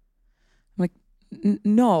you. I'm like,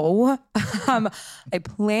 no. I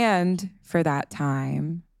planned for that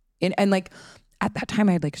time. And like at that time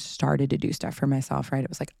I had like started to do stuff for myself, right? It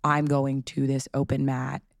was like, I'm going to this open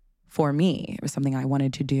mat for me. It was something I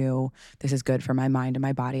wanted to do. This is good for my mind and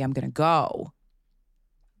my body. I'm going to go.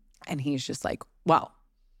 And he's just like, well,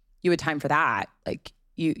 you had time for that. Like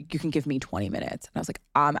you can give me 20 minutes. And I was like,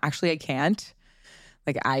 actually I can't.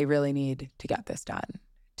 Like I really need to get this done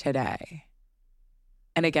today.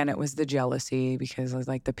 And again, it was the jealousy because it was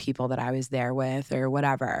like the people that I was there with or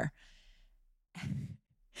whatever.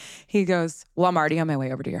 He goes, well, I'm already on my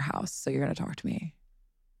way over to your house, so you're going to talk to me.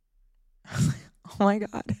 I was like, oh my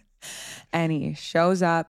God. And he shows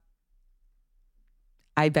up.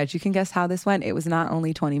 I bet you can guess how this went. It was not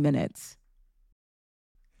only 20 minutes.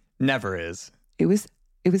 Never is. It was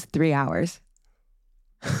 3 hours.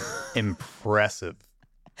 Impressive.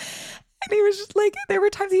 And he was just like, there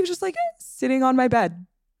were times he was just like sitting on my bed.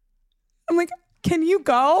 I'm like, can you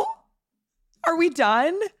go? Are we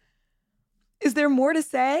done? Is there more to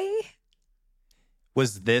say?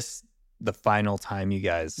 Was this the final time you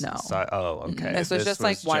guys No. saw? Oh, okay. This was just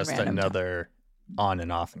like one just random another on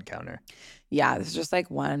and off encounter. Yeah, this is just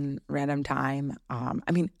like one random time.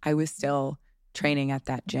 I mean, I was still training at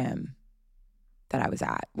that gym that I was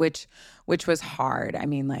at, which was hard. I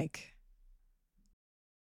mean, like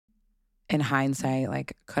in hindsight,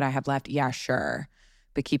 like, could I have left? Yeah, sure.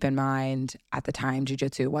 But keep in mind, at the time,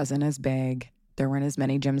 jiu-jitsu wasn't as big. There weren't as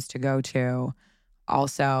many gyms to go to.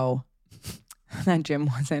 Also, that gym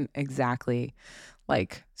wasn't exactly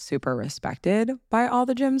like super respected by all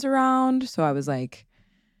the gyms around. So I was like,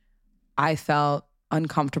 I felt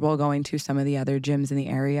uncomfortable going to some of the other gyms in the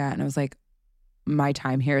area. And I was like, my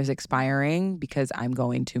time here is expiring because I'm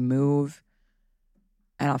going to move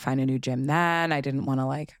and I'll find a new gym then. I didn't want to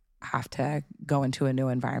like have to go into a new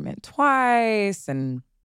environment twice. And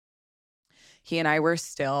he and I were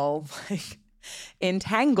still like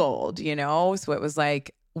entangled, you know? So it was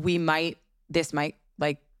like, we might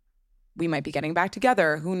be getting back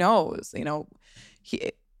together. Who knows? You know,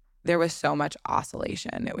 there was so much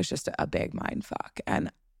oscillation. It was just a big mind fuck.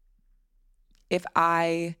 And if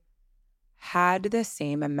I had the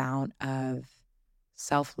same amount of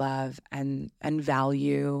self-love and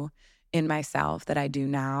value in myself that I do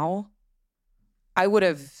now, I would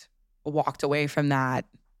have walked away from that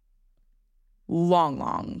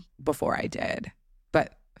long before I did.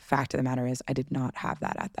 But fact of the matter is, I did not have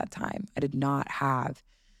that at that time. I did not have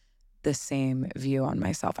the same view on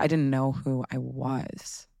myself. I didn't know who I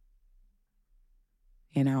was.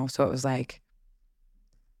 You know, so it was like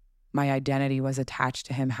my identity was attached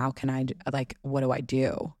to him. How can I, like, what do I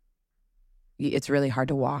do? It's really hard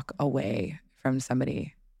to walk away from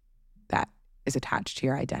somebody that is attached to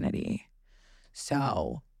your identity.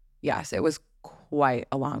 So, yes, it was quite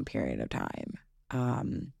a long period of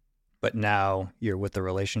time. But now you're with the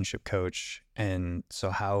relationship coach. And so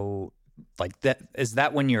how, like, that is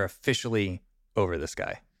that when you're officially over this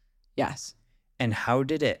guy? Yes. And how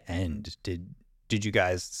did it end? Did you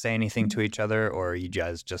guys say anything to each other, or you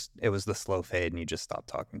guys just, it was the slow fade and you just stopped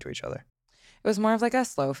talking to each other? It was more of like a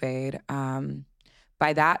slow fade.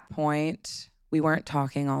 By that point, we weren't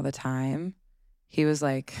talking all the time. He was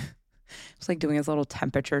like doing his little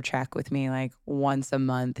temperature check with me, like once a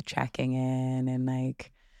month, checking in. And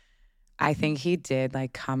like, I think he did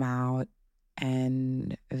like come out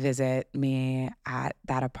and visit me at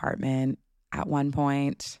that apartment at one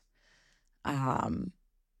point.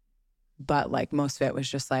 But like most of it was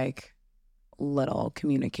just like little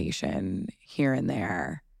communication here and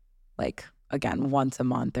there, like again, once a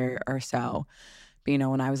month or so. But, you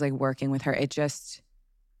know, when I was like working with her, it just,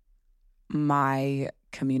 my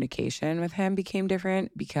communication with him became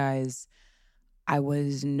different because I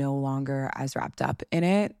was no longer as wrapped up in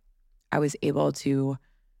it. I was able to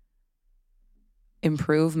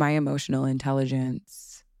improve my emotional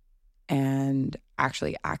intelligence and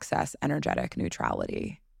actually access energetic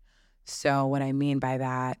neutrality. So what I mean by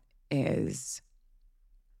that is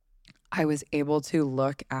I was able to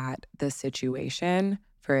look at the situation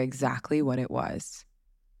for exactly what it was.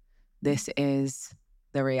 This is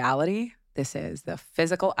the reality. This is the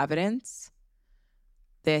physical evidence.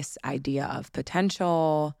 This idea of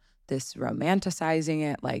potential, this romanticizing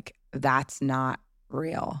it, like that's not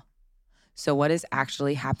real. So what is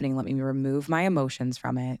actually happening? Let me remove my emotions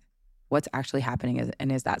from it. What's actually happening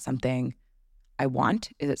is that something I want?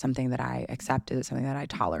 Is it something that I accept? Is it something that I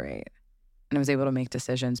tolerate? And I was able to make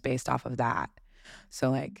decisions based off of that. So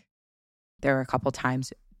like there were a couple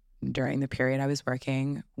times during the period I was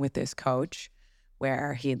working with this coach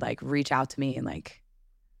where he'd like reach out to me and like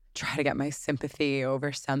try to get my sympathy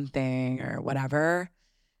over something or whatever.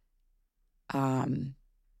 And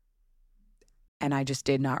I just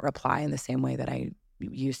did not reply in the same way that I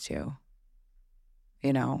used to.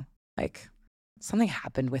 You know, like something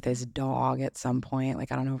happened with his dog at some point.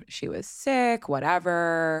 Like, I don't know if she was sick,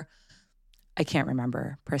 whatever. I can't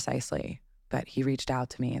remember precisely, but he reached out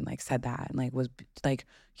to me and like said that and like was like,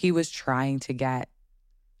 he was trying to get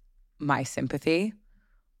my sympathy.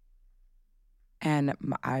 And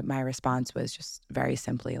my response was just very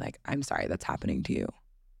simply like, I'm sorry that's happening to you.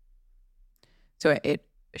 So it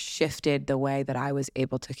shifted the way that I was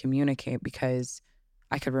able to communicate because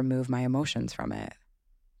I could remove my emotions from it.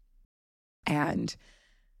 And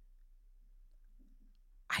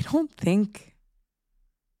I don't think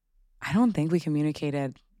we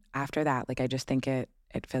communicated after that. Like I just think it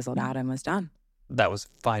fizzled out and was done. That was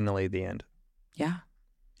finally the end. Yeah.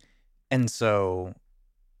 And so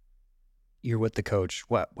you're with the coach.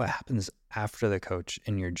 What happens after the coach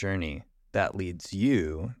in your journey that leads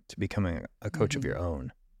you to becoming a coach of your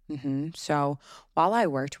own? So while I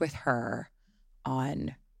worked with her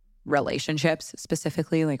on relationships,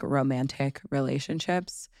 specifically like romantic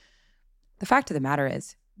relationships, the fact of the matter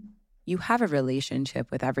is you have a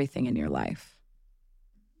relationship with everything in your life.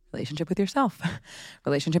 Relationship with yourself,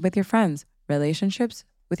 relationship with your friends, relationships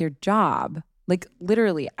with your job. Like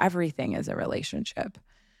literally everything is a relationship.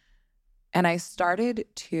 And I started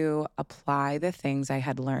to apply the things I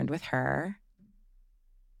had learned with her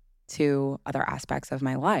to other aspects of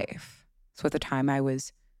my life. So at the time I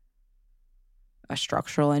was a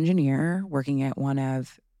structural engineer working at one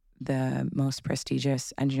of the most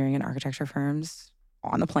prestigious engineering and architecture firms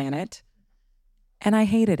on the planet. And I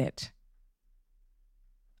hated it.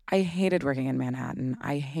 I hated working in Manhattan.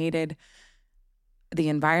 I hated the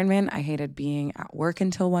environment. I hated being at work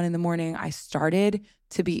until 1 a.m. I started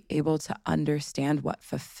to be able to understand what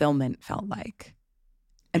fulfillment felt like.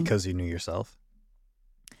 And because you knew yourself?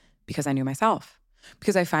 Because I knew myself.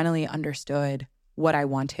 Because I finally understood what I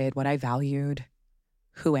wanted, what I valued,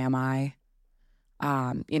 who am I.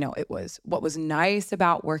 It was what was nice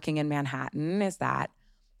about working in Manhattan is that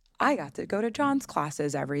I got to go to John's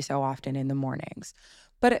classes every so often in the mornings.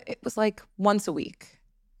 But it was like once a week,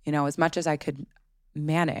 as much as I could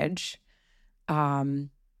manage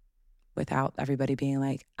without everybody being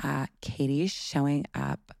like, Katie's showing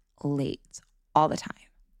up late all the time.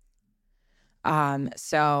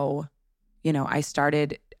 So, I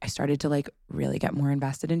started to like really get more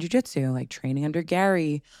invested in jujitsu, like training under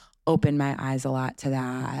Gary opened my eyes a lot to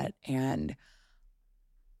that. And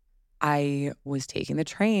I was taking the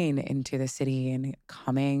train into the city and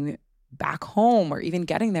coming back home or even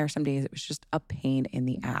getting there some days. It was just a pain in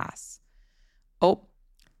the ass. Oh,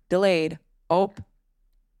 delayed. Oh,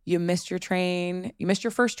 you missed your train. You missed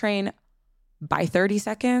your first train by 30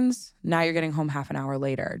 seconds. Now you're getting home half an hour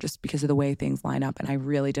later just because of the way things line up. And I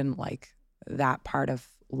really didn't like that part of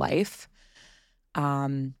life.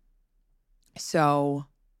 So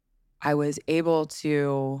I was able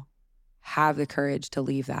to have the courage to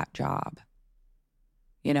leave that job.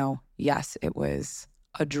 Yes, it was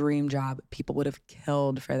a dream job. People would have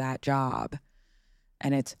killed for that job.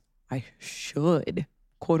 And I should,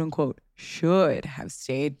 quote unquote, should have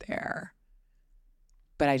stayed there.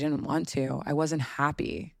 But I didn't want to. I wasn't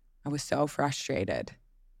happy. I was so frustrated.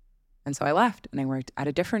 And so I left and I worked at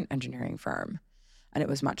a different engineering firm. And it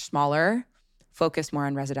was much smaller, focused more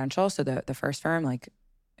on residential. So the first firm, like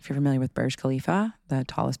if you're familiar with Burj Khalifa, the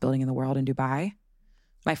tallest building in the world in Dubai,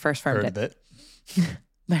 my first firm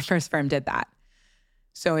my first firm did that.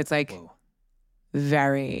 So it's like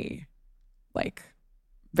very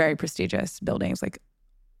prestigious buildings. Like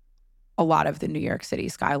a lot of the New York City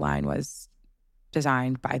skyline was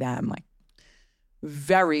designed by them, like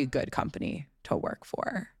very good company to work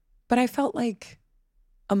for. But I felt like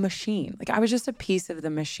a machine. Like I was just a piece of the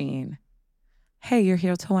machine. Hey, you're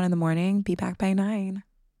here till 1 a.m. Be back by 9.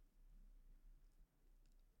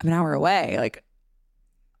 I'm an hour away. Like,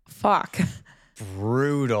 fuck.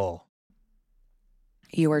 Brutal.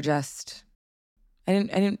 you were just, I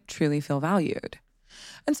didn't truly feel valued.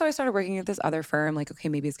 And so I started working at this other firm, like, okay,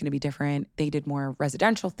 maybe it's going to be different. They did more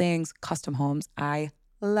residential things, custom homes. I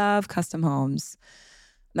love custom homes.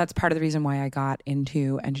 That's part of the reason why I got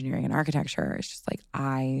into engineering and architecture. It's just like,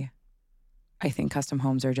 I think custom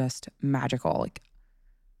homes are just magical. Like,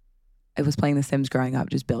 I was playing The Sims growing up,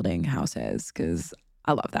 just building houses because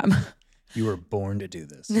I love them. You were born to do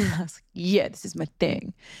this. I was like, yeah, this is my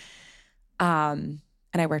thing. And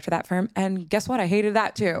I worked for that firm. And guess what? I hated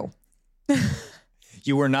that too.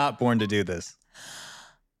 You were not born to do this.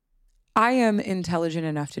 I am intelligent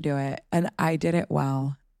enough to do it, and I did it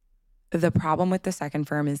well. The problem with the second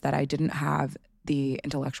firm is that I didn't have the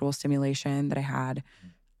intellectual stimulation that I had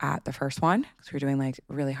at the first one, because we were doing like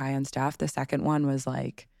really high-end stuff. The second one was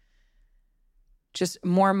like just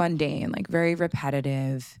more mundane, like very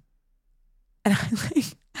repetitive. And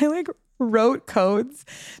I wrote codes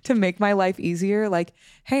to make my life easier. Like,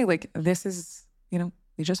 hey, like this is, you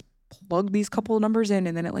just plug these couple of numbers in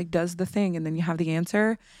and then it like does the thing and then you have the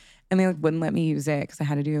answer. And they like wouldn't let me use it because I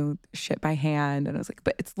had to do shit by hand. And I was like,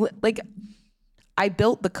 but it's like, I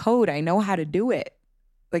built the code. I know how to do it.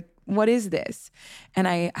 Like, what is this? And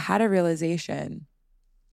I had a realization.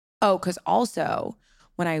 Oh, because also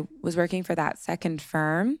when I was working for that second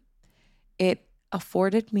firm, it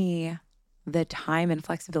afforded me the time and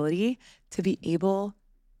flexibility to be able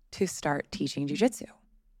to start teaching jiu-jitsu.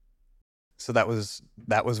 So that was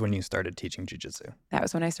when you started teaching jiu-jitsu. That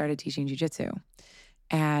was when I started teaching jiu-jitsu.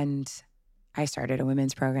 And I started a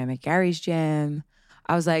women's program at Gary's gym.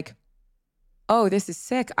 I was like, oh, this is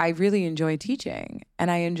sick. I really enjoy teaching. And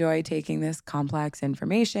I enjoy taking this complex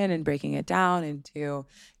information and breaking it down into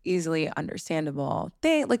easily understandable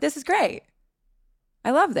things. Like, this is great.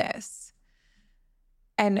 I love this.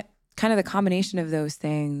 And kind of the combination of those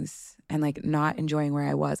things and like not enjoying where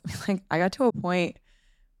I was. Like, I got to a point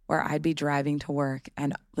where I'd be driving to work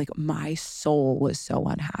and like my soul was so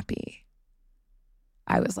unhappy.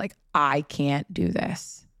 I was like, I can't do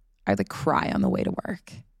this. I'd like cry on the way to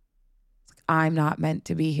work. It's like, I'm not meant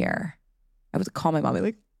to be here. I would call my mom and be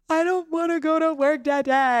like, I don't want to go to work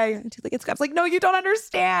today. And she's like, I was like, no, you don't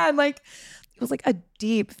understand. Like, it was like a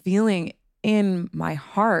deep feeling in my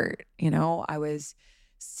heart. I was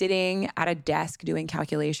sitting at a desk doing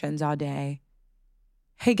calculations all day.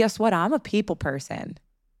 Hey, guess what? I'm a people person.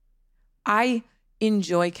 I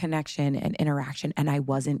enjoy connection and interaction, and I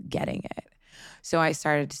wasn't getting it. So I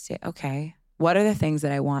started to say, okay, what are the things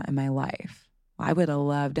that I want in my life? Well, I would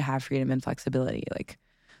love to have freedom and flexibility. Like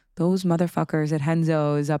those motherfuckers at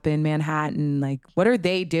Henzo's up in Manhattan, like what are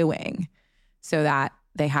they doing so that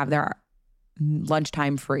they have their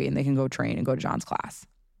lunchtime free and they can go train and go to John's class?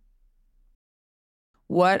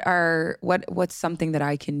 What's something that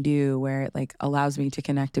I can do where it like allows me to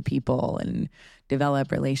connect to people and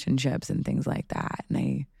develop relationships and things like that?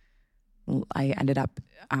 And I ended up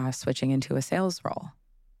switching into a sales role,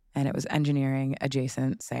 and it was engineering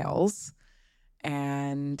adjacent sales.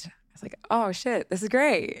 And I was like, oh shit, this is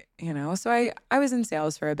great. So I was in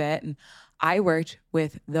sales for a bit, and I worked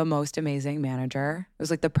with the most amazing manager. It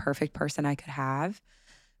was like the perfect person I could have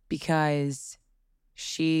because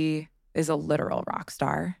she is a literal rock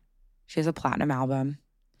star. She has a platinum album.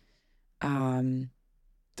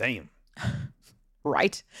 Damn.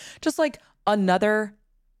 Right? Just like another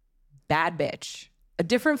bad bitch. A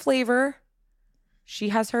different flavor. She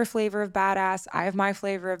has her flavor of badass. I have my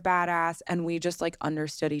flavor of badass. And we just like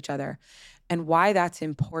understood each other. And why that's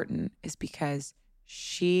important is because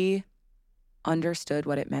she understood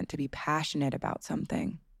what it meant to be passionate about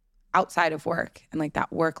something outside of work. And like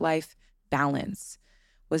that work-life balance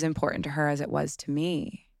was important to her as it was to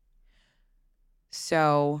me.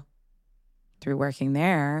 So through working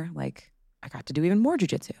there, like I got to do even more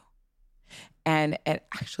jiu-jitsu. And it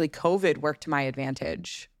actually, COVID worked to my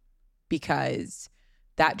advantage because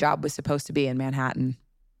that job was supposed to be in Manhattan.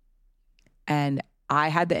 And I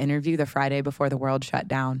had the interview the Friday before the world shut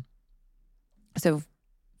down. So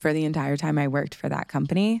for the entire time I worked for that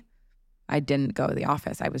company, I didn't go to the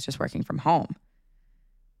office. I was just working from home,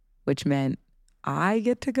 which meant I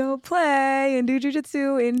get to go play and do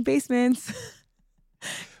jiu-jitsu in basements.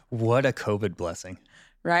 What a COVID blessing.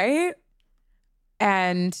 Right?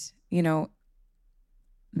 And,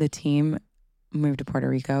 the team moved to Puerto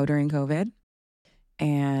Rico during COVID.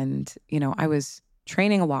 And, I was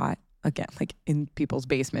training a lot, again, like in people's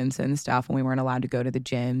basements and stuff when we weren't allowed to go to the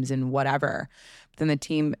gyms and whatever. But then the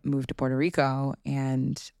team moved to Puerto Rico,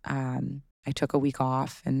 and I took a week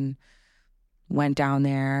off and went down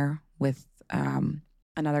there with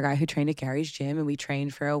another guy who trained at Gary's gym, and we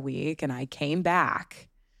trained for a week. And I came back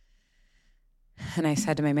and I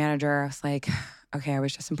said to my manager, I was like, okay, I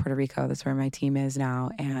was just in Puerto Rico. That's where my team is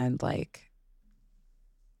now. And like,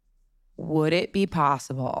 would it be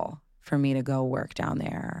possible for me to go work down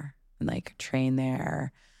there and like train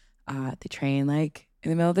there? They train like in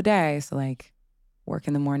the middle of the day. So like work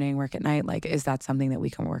in the morning, work at night. Like, is that something that we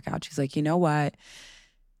can work out? She's like, you know what?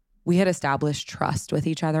 We had established trust with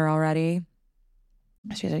each other already.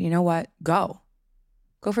 She said, you know what? Go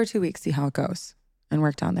for 2 weeks, see how it goes and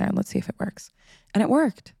work down there and let's see if it works. And it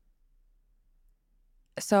worked.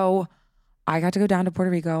 So I got to go down to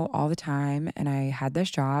Puerto Rico all the time and I had this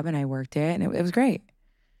job and I worked it and it was great.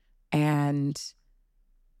 And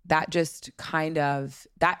that just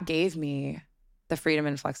that gave me the freedom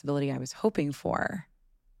and flexibility I was hoping for.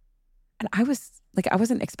 And I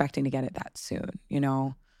wasn't expecting to get it that soon, you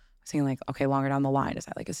know? I was thinking like, okay, longer down the line as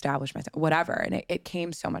I like establish myself, whatever. And it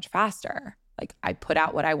came so much faster. Like I put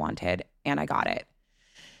out what I wanted and I got it.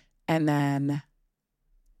 And then,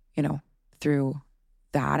 you know, through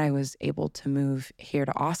that, I was able to move here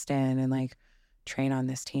to Austin and like train on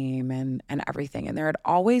this team and everything. And there had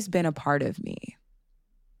always been a part of me.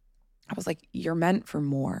 I was like, you're meant for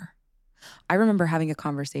more. I remember having a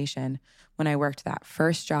conversation when I worked that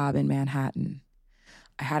first job in Manhattan.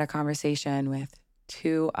 I had a conversation with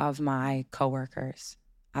 2 of my coworkers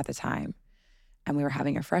at the time, and we were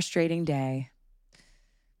having a frustrating day.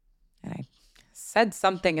 And I said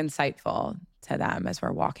something insightful to them as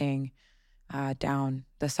we're walking down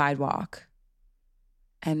the sidewalk.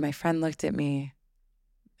 And my friend looked at me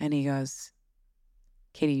and he goes,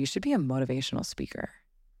 Katie, you should be a motivational speaker.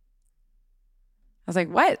 I was like,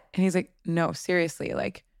 what? And he's like, no, seriously,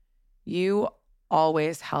 like you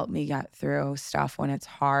always help me get through stuff when it's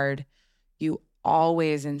hard. You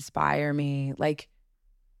always inspire me. Like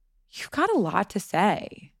you've got a lot to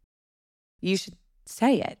say. You should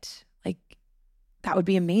say it. Like that would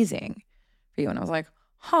be amazing for you. And I was like,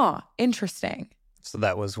 huh, interesting. So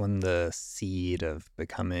that was when the seed of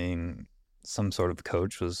becoming some sort of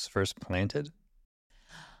coach was first planted?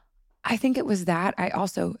 I think it was that. I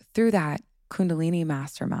also, through that Kundalini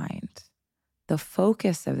mastermind, the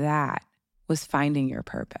focus of that was finding your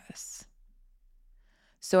purpose.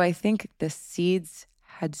 So I think the seeds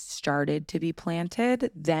had started to be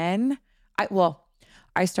planted then.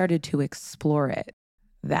 I started to explore it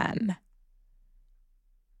then.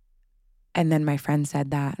 And then my friend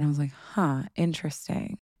said that, and I was like, huh,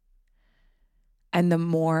 interesting. And the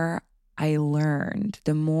more I learned,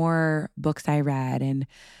 the more books I read and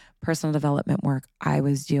personal development work I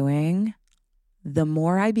was doing, the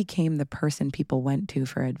more I became the person people went to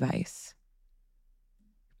for advice.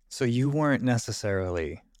 So you weren't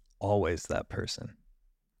necessarily always that person.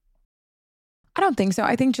 I don't think so.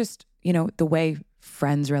 I think just, you know, the way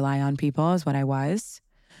friends rely on people is what I was.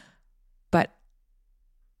 But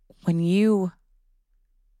when you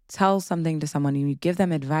tell something to someone and you give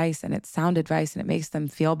them advice and it's sound advice and it makes them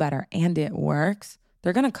feel better and it works,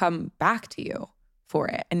 they're going to come back to you for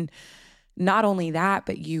it. And not only that,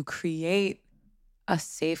 but you create a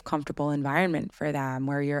safe, comfortable environment for them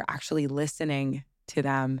where you're actually listening to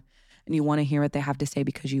them and you want to hear what they have to say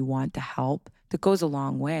because you want to help. That goes a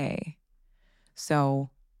long way. So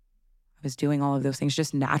I was doing all of those things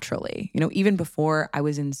just naturally, you know, even before I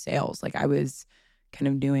was in sales. Like I was kind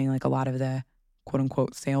of doing like a lot of the quote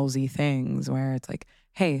unquote salesy things where it's like,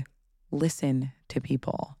 hey, listen to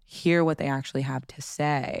people, hear what they actually have to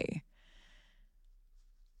say.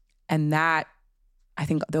 And that, I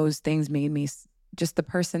think those things made me just the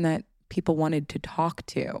person that people wanted to talk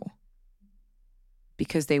to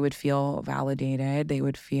because they would feel validated, they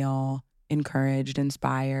would feel encouraged,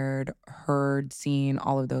 inspired, heard, seen,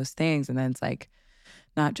 all of those things. And then it's like,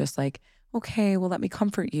 not just like, okay, well, let me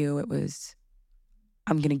comfort you. It was,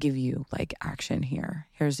 I'm going to give you like action here.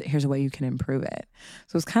 Here's a way you can improve it.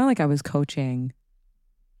 So it's kind of like I was coaching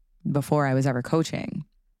before I was ever coaching.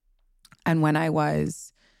 And when I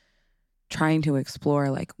was trying to explore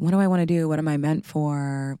like, what do I want to do? What am I meant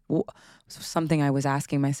for? Something I was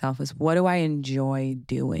asking myself was, what do I enjoy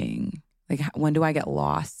doing? Like, when do I get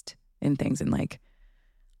lost in things? And like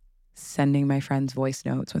sending my friends voice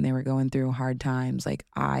notes when they were going through hard times. Like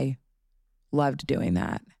I loved doing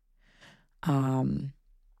that.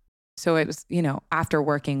 So it was, you know, after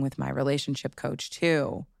working with my relationship coach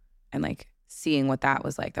too, and like seeing what that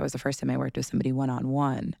was like, that was the first time I worked with somebody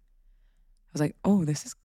one-on-one. I was like, oh, this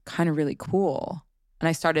is kind of really cool. And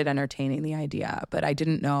I started entertaining the idea, but I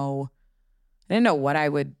didn't know what I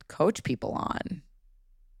would coach people on.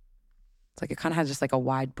 It's like, it kind of has just like a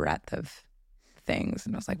wide breadth of things.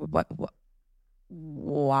 And I was like,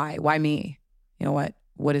 why me? You know,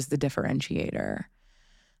 what is the differentiator?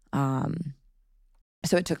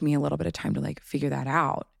 So it took me a little bit of time to like figure that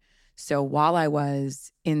out. So while I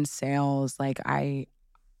was in sales, like I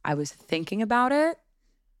was thinking about it,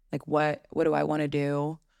 like what do I want to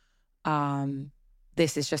do?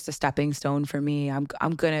 This is just a stepping stone for me. I'm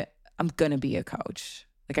gonna be a coach.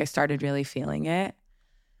 Like I started really feeling it.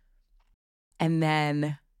 And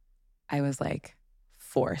then I was like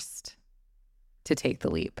forced to take the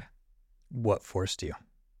leap. What forced you?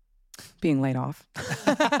 Being laid off.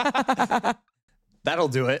 That'll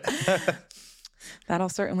do it. That'll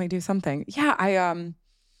certainly do something. Yeah,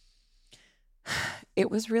 it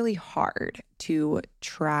was really hard to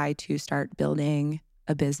try to start building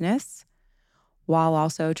a business while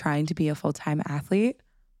also trying to be a full-time athlete,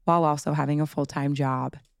 while also having a full-time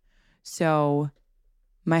job. So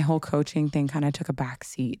my whole coaching thing kind of took a back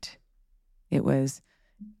seat. It was,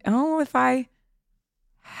 if I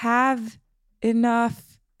have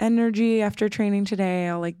enough energy after training today,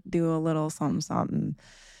 I'll like do a little something, something.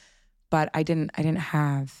 But I didn't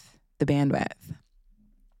have the bandwidth.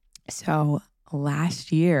 So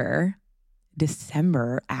last year,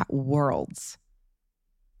 December at Worlds,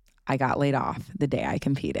 I got laid off the day I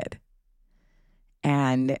competed.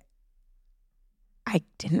 And I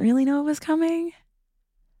didn't really know it was coming.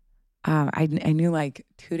 I knew like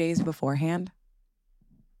 2 days beforehand.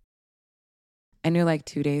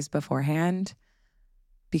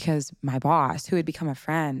 Because my boss, who had become a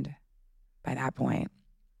friend by that point,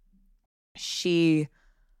 she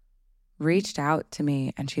reached out to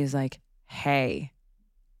me and she's like, hey,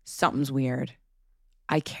 something's weird.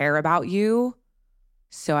 I care about you.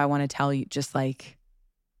 So I want to tell you, just like,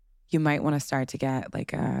 you might want to start to get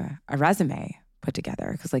like a resume put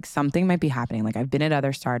together because like something might be happening. Like I've been at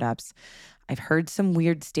other startups. I've heard some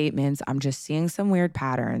weird statements. I'm just seeing some weird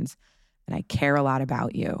patterns and I care a lot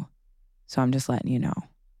about you. So I'm just letting you know.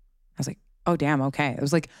 I was like, oh, damn. Okay. It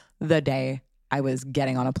was like the day I was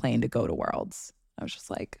getting on a plane to go to Worlds. I was just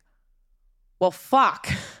like, well, fuck.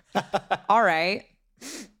 All right.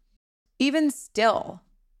 Even still,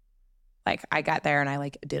 like I got there and I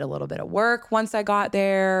like did a little bit of work once I got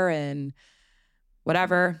there and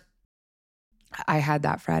whatever. I had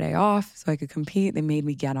that Friday off so I could compete. They made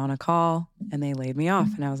me get on a call and they laid me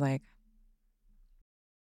off. And I was like,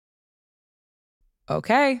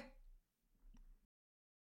 okay,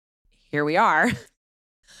 here we are.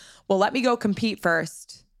 Well, let me go compete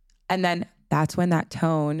first. And then that's when that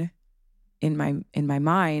tone in my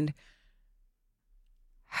mind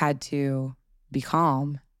had to be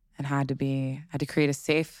calm and had to create a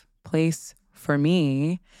safe place for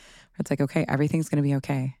me. It's like, okay, everything's going to be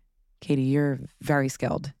okay. Katie, you're very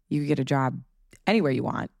skilled. You get a job anywhere you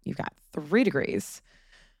want. You've got 3 degrees,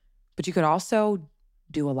 but you could also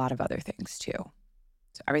do a lot of other things too.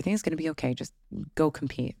 So everything's going to be okay. Just go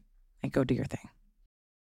compete and go do your thing.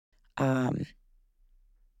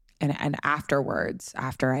 And afterwards,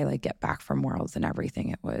 after I like get back from Worlds and everything,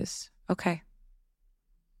 it was, okay,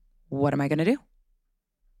 what am I going to do?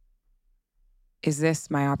 Is this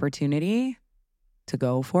my opportunity to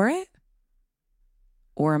go for it?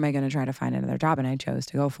 Or am I going to try to find another job? And I chose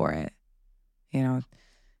to go for it. You know,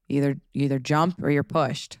 you either jump or you're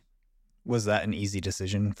pushed. Was that an easy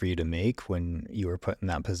decision for you to make when you were put in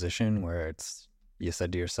that position where you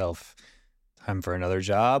said to yourself, time for another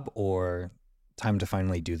job or time to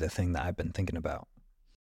finally do the thing that I've been thinking about?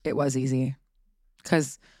 It was easy.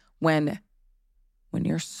 Because when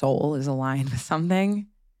your soul is aligned with something,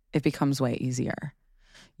 it becomes way easier.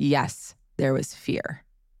 Yes, there was fear.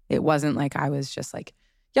 It wasn't like I was just like,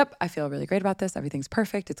 yep, I feel really great about this. Everything's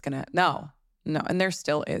perfect. It's going to, no. And there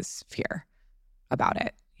still is fear about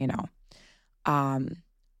it, you know.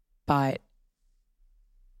 But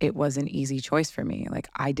it was an easy choice for me. Like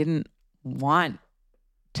I didn't want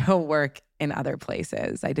to work in other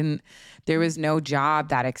places. There was no job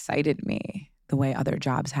that excited me the way other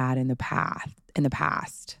jobs had in the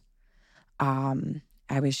past.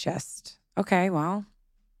 I was just, okay, well,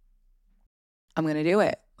 I'm going to do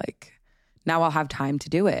it. Like now I'll have time to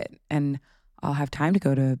do it and I'll have time to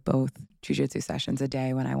go to both jiu-jitsu sessions a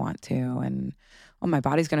day when I want to. And my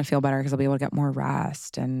body's going to feel better because I'll be able to get more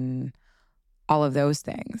rest and all of those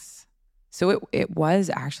things. So it was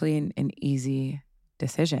actually an easy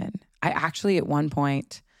decision. I actually, at one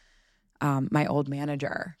point, my old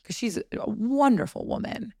manager, because she's a wonderful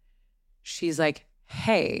woman, she's like,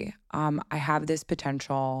 hey, I have this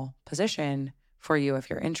potential position for you if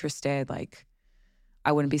you're interested. Like,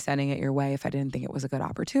 I wouldn't be sending it your way if I didn't think it was a good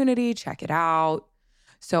opportunity. Check it out.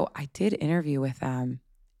 So I did interview with them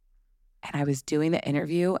and I was doing the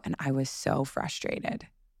interview and I was so frustrated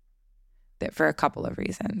that for a couple of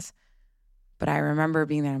reasons. But I remember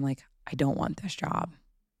being there, I'm like, I don't want this job.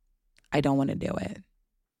 I don't want to do it.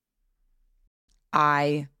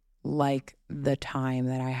 I like the time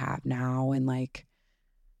that I have now. And like,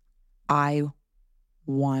 I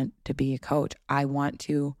want to be a coach. I want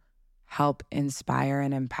to help inspire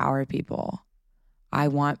and empower people. I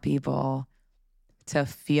want people to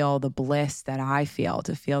feel the bliss that I feel,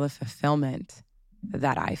 to feel the fulfillment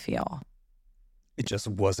that I feel. It just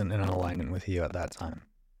wasn't in alignment with you at that time.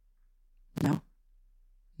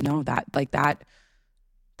 No, that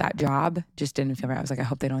job just didn't feel right. I was like, I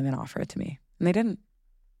hope they don't even offer it to me. And they didn't.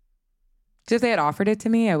 Because if they had offered it to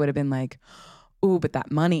me, I would have been like, ooh, but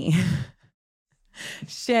that money.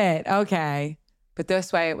 Shit, okay. But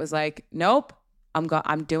this way it was like, nope, I'm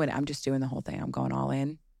doing it. I'm just doing the whole thing. I'm going all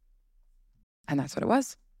in. And that's what it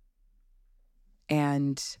was.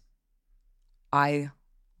 And I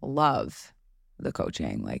love the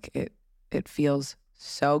coaching. Like it feels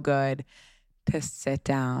so good to sit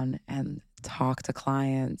down and talk to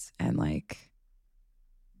clients and like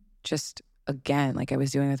just again, like I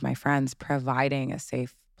was doing with my friends, providing a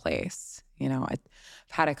safe place. You know, I've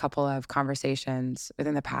had a couple of conversations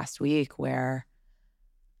within the past week where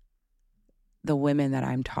the women that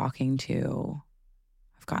I'm talking to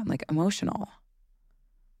have gotten like emotional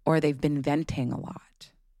or they've been venting a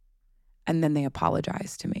lot. And then they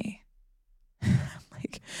apologize to me. I'm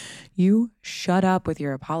like, you shut up with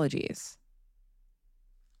your apologies.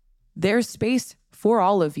 There's space for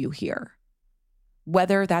all of you here.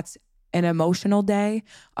 Whether that's an emotional day,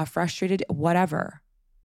 a frustrated, whatever.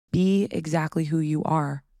 Be exactly who you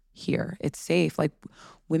are here. It's safe. Like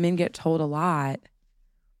women get told a lot,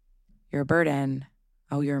 you're a burden.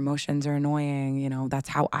 Oh, your emotions are annoying. You know, that's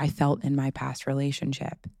how I felt in my past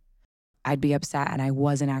relationship. I'd be upset and I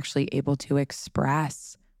wasn't actually able to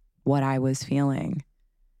express what I was feeling.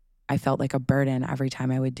 I felt like a burden every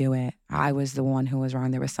time I would do it. I was the one who was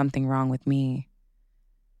wrong. There was something wrong with me.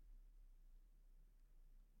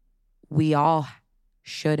 We all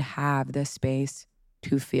should have the space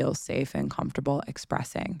to feel safe and comfortable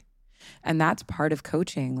expressing. And that's part of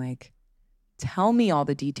coaching. Like, tell me all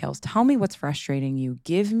the details. Tell me what's frustrating you.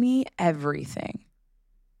 Give me everything.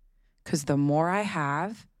 Because the more I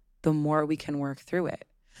have, the more we can work through it.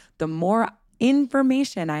 The more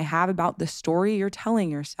information I have about the story you're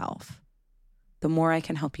telling yourself, the more I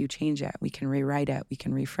can help you change it. We can rewrite it. We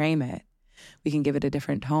can reframe it. We can give it a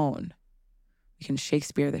different tone. We can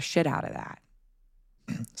Shakespeare the shit out of that.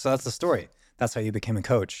 So that's the story. That's how you became a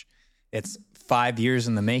coach. It's 5 years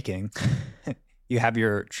in the making. You have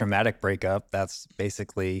your traumatic breakup. That's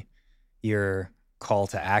basically your call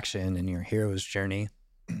to action and your hero's journey.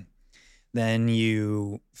 Then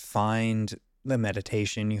you find the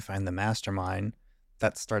meditation, you find the mastermind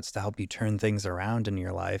that starts to help you turn things around in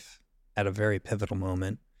your life at a very pivotal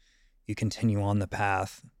moment. You continue on the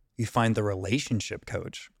path. You find the relationship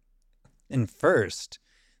coach. And first,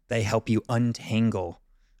 they help you untangle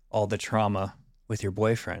all the trauma with your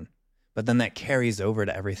boyfriend. But then that carries over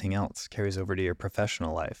to everything else, carries over to your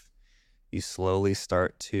professional life. You slowly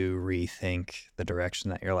start to rethink the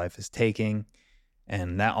direction that your life is taking.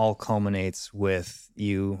 And that all culminates with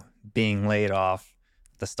you being laid off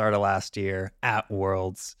at the start of last year at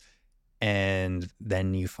Worlds. And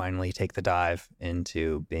then you finally take the dive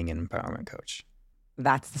into being an empowerment coach.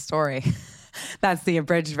 That's the story. That's the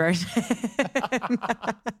abridged version.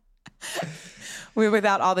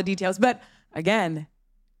 Without all the details. But again,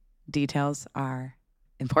 details are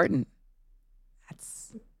important.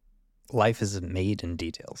 Life isn't made in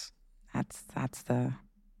details. That's the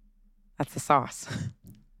sauce.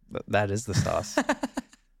 That is the sauce.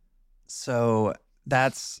 So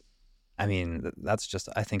that's just,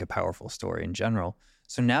 I think, a powerful story in general.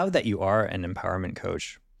 So now that you are an empowerment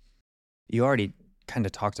coach, you already kind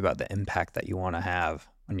of talked about the impact that you want to have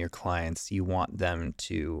on your clients. You want them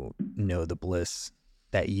to know the bliss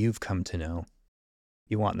that you've come to know.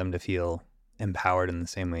 You want them to feel empowered in the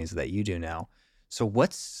same ways that you do now. So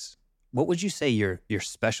what would you say your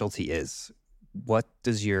specialty is? What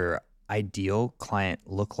does your ideal client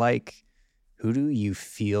look like? Who do you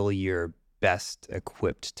feel you're best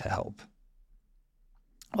equipped to help?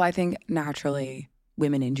 Well, I think naturally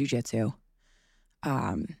women in jiu-jitsu.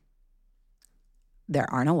 There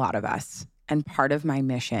aren't a lot of us. And part of my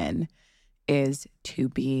mission is to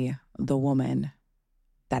be the woman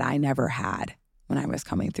that I never had when I was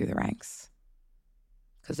coming through the ranks.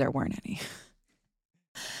 Because there weren't any.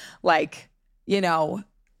 Like, you know,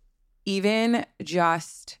 even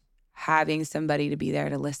just having somebody to be there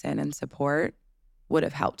to listen and support would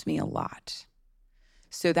have helped me a lot.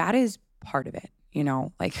 So that is part of it, you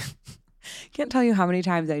know, like can't tell you how many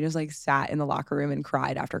times I just like sat in the locker room and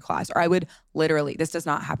cried after class. Or I would literally, this does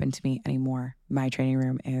not happen to me anymore. My training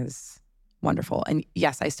room is wonderful. And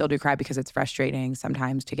yes, I still do cry because it's frustrating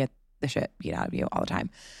sometimes to get the shit beat out of you all the time.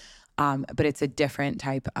 But it's a different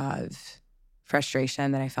type of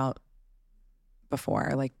frustration that I felt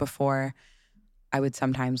before. Like before, I would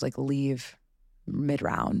sometimes like leave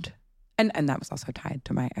mid-round. And that was also tied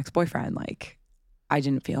to my ex-boyfriend. Like I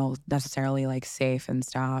didn't feel necessarily like safe and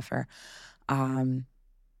stuff, or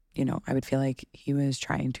you know, I would feel like he was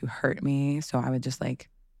trying to hurt me. So I would just like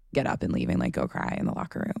get up and leave and like go cry in the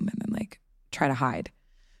locker room and then like try to hide.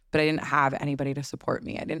 But I didn't have anybody to support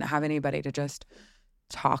me. I didn't have anybody to just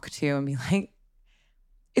talk to and be like,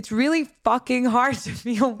 it's really fucking hard to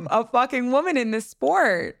feel a fucking woman in this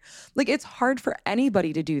sport. Like it's hard for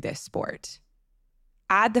anybody to do this sport.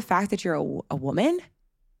 Add the fact that you're a woman,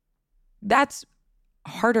 that's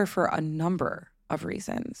harder for a number of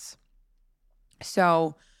reasons.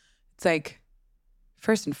 So it's like,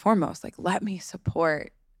 first and foremost, like, let me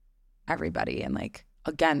support everybody and like,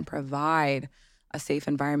 again, provide a safe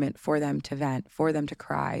environment for them to vent, for them to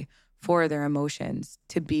cry, for their emotions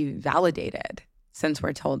to be validated, since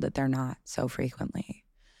we're told that they're not so frequently.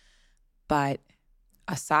 But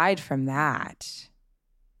aside from that,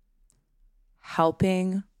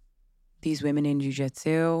 helping these women in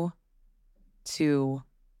jiu-jitsu to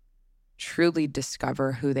truly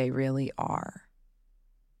discover who they really are,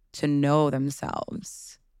 to know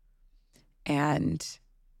themselves and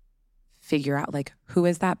figure out like, who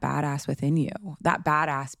is that badass within you? That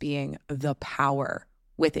badass being the power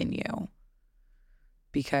within you.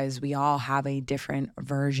 Because we all have a different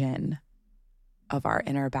version of our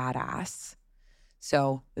inner badass.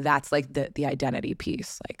 So that's like the identity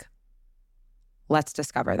piece. Like, let's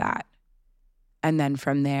discover that. And then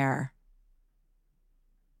from there,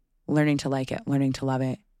 learning to like it, learning to love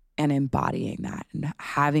it, and embodying that and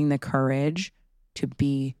having the courage to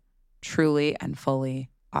be truly and fully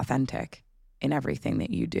authentic in everything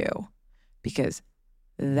that you do, because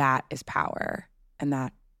that is power and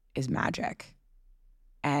that is magic.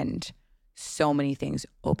 And so many things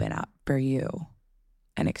open up for you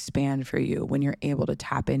and expand for you when you're able to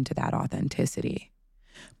tap into that authenticity.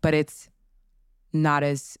 But it's not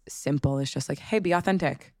as simple as just like, hey, be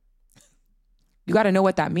authentic. You got to know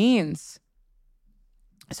what that means.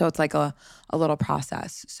 So it's like a little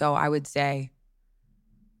process. So I would say,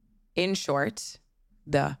 in short,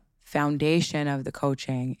 the foundation of the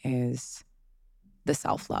coaching is the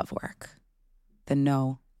self-love work, the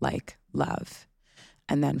know, like, love.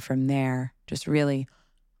 And then from there, just really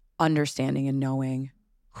understanding and knowing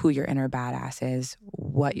who your inner badass is,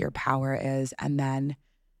 what your power is, and then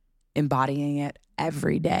embodying it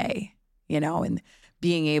every day, you know, and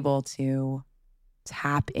being able to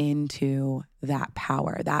tap into that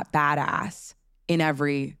power, that badass in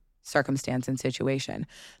every circumstance and situation,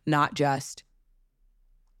 not just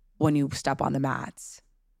when you step on the mats,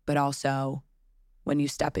 but also when you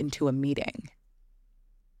step into a meeting.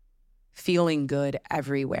 Feeling good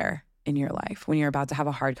everywhere in your life. When you're about to have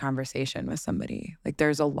a hard conversation with somebody, like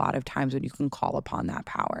there's a lot of times when you can call upon that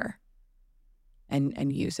power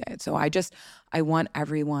and use it. So I want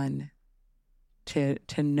everyone to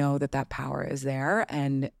know that power is there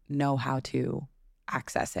and know how to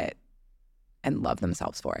access it and love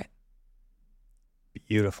themselves for it.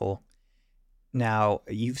 Beautiful. Now,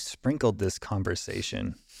 you've sprinkled this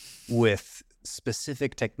conversation with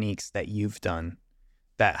specific techniques that you've done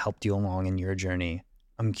that helped you along in your journey.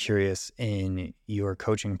 I'm curious, in your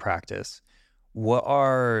coaching practice, what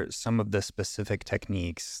are some of the specific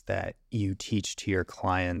techniques that you teach to your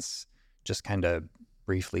clients, just kind of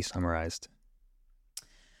briefly summarized?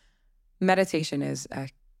 Meditation is a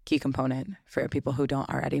key component for people who don't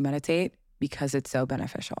already meditate because it's so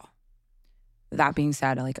beneficial. That being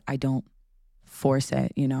said, like, I don't force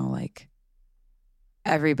it, you know, like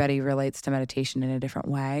everybody relates to meditation in a different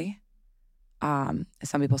way.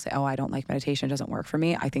 Some people say, oh, I don't like meditation, it doesn't work for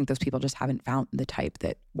me. I think those people just haven't found the type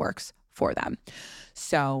that works for them.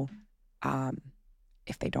 So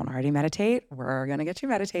if they don't already meditate, we're going to get you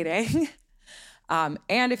meditating. And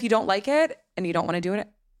if you don't like it and you don't want to do it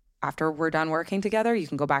after we're done working together, you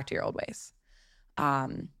can go back to your old ways.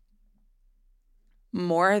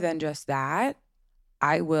 More than just that,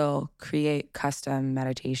 I will create custom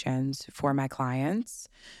meditations for my clients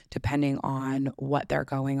depending on what they're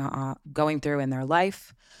going through in their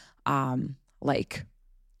life, like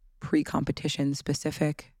pre-competition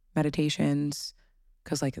specific meditations,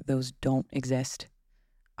 because like those don't exist.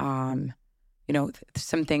 You know,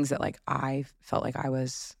 some things that like I felt like I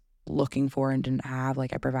was looking for and didn't have,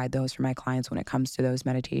 like I provide those for my clients when it comes to those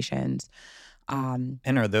meditations. And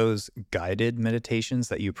are those guided meditations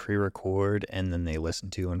that you pre-record and then they listen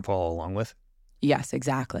to and follow along with? Yes,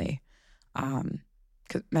 exactly.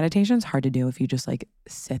 'cause meditation's hard to do if you just like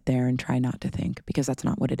sit there and try not to think, because that's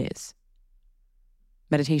not what it is.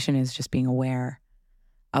 Meditation is just being aware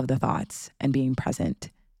of the thoughts and being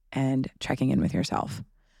present and checking in with yourself.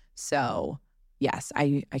 So yes,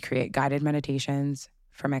 I create guided meditations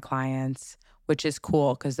for my clients, which is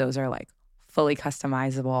cool because those are like fully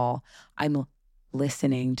customizable. I'm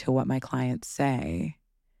listening to what my clients say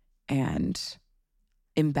and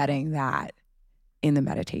embedding that in the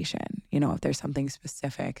meditation. You know, if there's something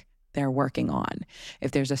specific they're working on,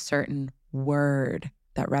 if there's a certain word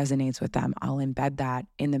that resonates with them, I'll embed that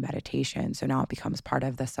in the meditation. So now it becomes part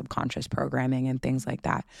of the subconscious programming and things like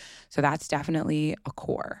that. So that's definitely a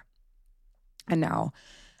core. And now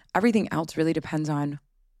everything else really depends on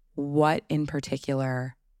what in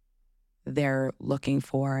particular they're looking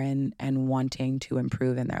for and wanting to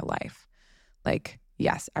improve in their life. Like,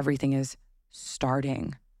 yes, everything is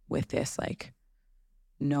starting with this like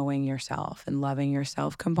knowing yourself and loving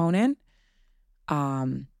yourself component.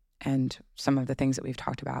 And some of the things that we've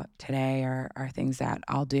talked about today are things that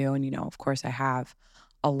I'll do. And, you know, of course, I have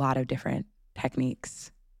a lot of different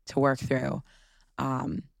techniques to work through.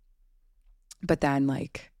 But then,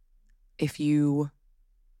 like, if you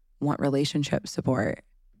want relationship support,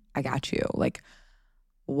 I got you. Like,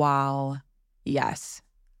 while, yes,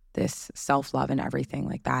 this self-love and everything,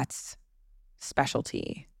 like, that's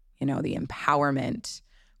specialty, you know, the empowerment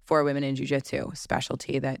for women in jiu-jitsu,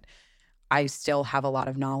 specialty that I still have a lot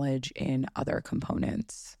of knowledge in other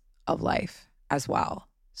components of life as well.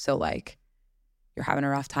 So like you're having a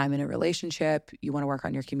rough time in a relationship, you want to work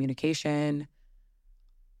on your communication,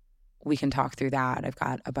 we can talk through that. I've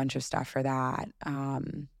got a bunch of stuff for that.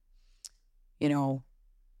 You know,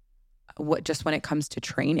 just when it comes to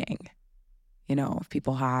training, you know, if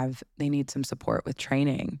people they need some support with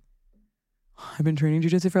training. I've been training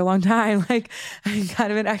jiu-jitsu for a long time. Like I'm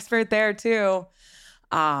kind of an expert there too.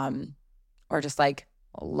 Or just like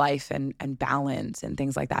life and balance and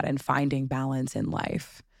things like that, and finding balance in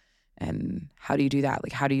life. And how do you do that?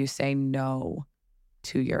 Like, how do you say no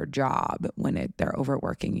to your job when they're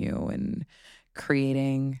overworking you, and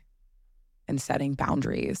creating and setting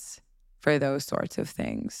boundaries for those sorts of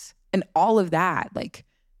things? And all of that, like,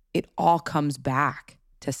 it all comes back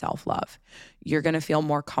to self-love. You're going to feel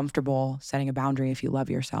more comfortable setting a boundary if you love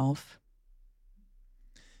yourself.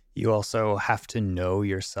 You also have to know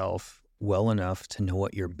yourself well enough to know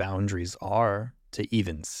what your boundaries are to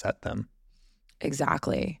even set them.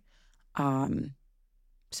 Exactly.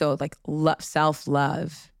 So like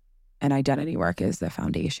self-love and identity work is the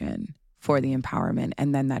foundation for the empowerment.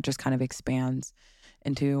 And then that just kind of expands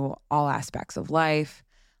into all aspects of life.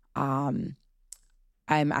 I'm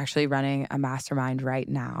actually running a mastermind right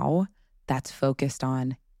now that's focused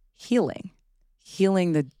on healing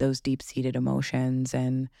those deep-seated emotions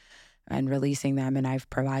and releasing them. And I've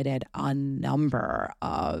provided a number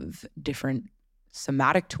of different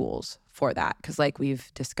somatic tools for that. Because like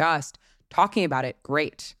we've discussed, talking about it,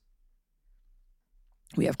 great.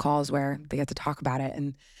 We have calls where they get to talk about it.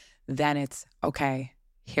 And then it's, okay,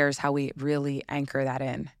 here's how we really anchor that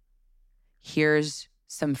in. Here's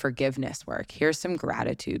some forgiveness work. Here's some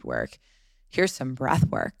gratitude work. Here's some breath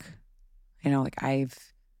work. You know, like I'll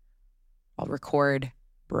record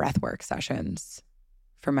breath work sessions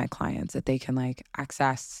for my clients that they can like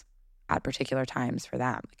access at particular times for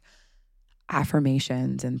them. Like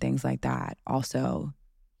affirmations and things like that. Also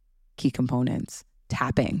key components,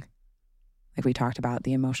 tapping. Like we talked about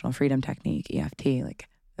the emotional freedom technique, EFT, like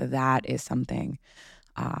that is something.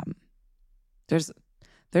 There's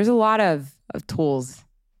a lot of tools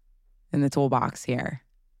in the toolbox here.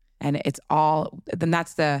 And then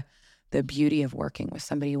that's the beauty of working with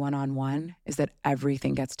somebody one-on-one, is that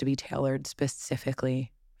everything gets to be tailored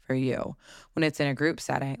specifically for you. When it's in a group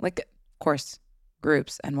setting, like, of course,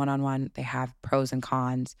 groups and one-on-one, they have pros and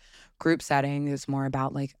cons. Group setting is more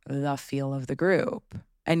about like the feel of the group.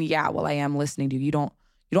 And yeah, well, I am listening to you. You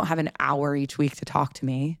don't have an hour each week to talk to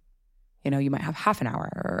me. You know, you might have half an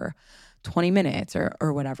hour or 20 minutes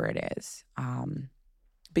or whatever it is.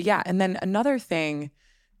 But yeah, and then another thing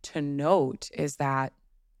to note is that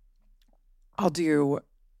I'll do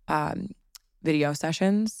video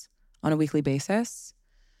sessions on a weekly basis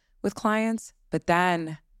with clients, but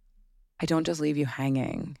then I don't just leave you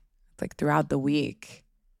hanging. Like throughout the week,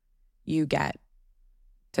 you get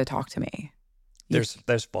to talk to me. There's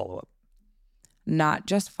follow-up. Not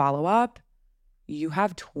just follow-up. You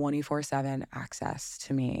have 24/7 access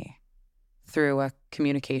to me through a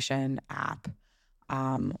communication app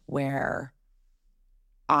where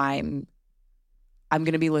I'm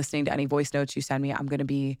going to be listening to any voice notes you send me. I'm going to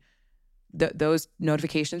be, those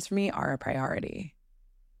notifications for me are a priority.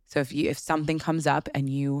 So if something comes up and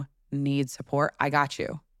you need support, I got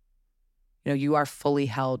you. You are fully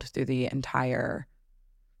held through the entire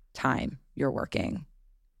time you're working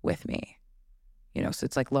with me. So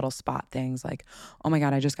it's like little spot things like, oh my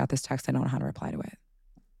God, I just got this text. I don't know how to reply to it.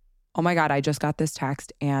 Oh my God, I just got this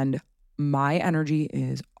text and my energy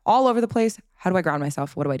is all over the place. How do I ground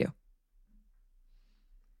myself? What do I do?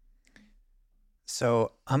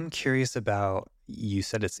 So I'm curious about, you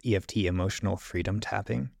said it's EFT, emotional freedom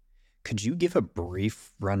tapping. Could you give a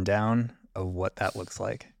brief rundown of what that looks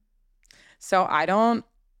like? So I'm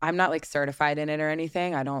not like certified in it or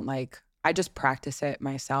anything. I just practice it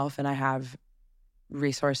myself, and I have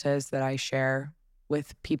resources that I share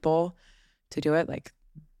with people to do it, like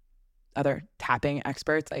other tapping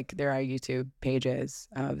experts. Like there are YouTube pages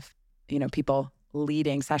of, people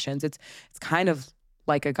leading sessions. It's kind of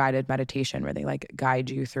like a guided meditation where they like guide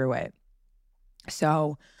you through it.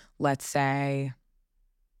 So let's say,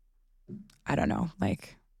 I don't know,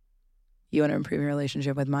 like you want to improve your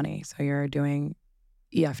relationship with money. So you're doing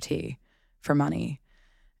EFT for money.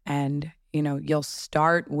 And, you'll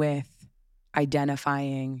start with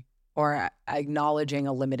identifying or acknowledging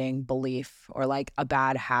a limiting belief or like a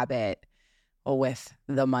bad habit with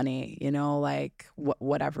the money, like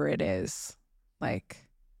whatever it is. Like,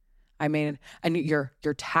 and you're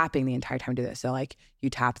tapping the entire time to do this. So like you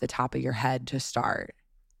tap the top of your head to start,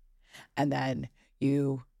 and then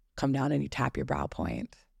you come down and you tap your brow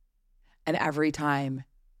point. And every time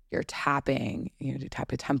you're tapping, you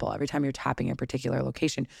tap your temple. Every time you're tapping a particular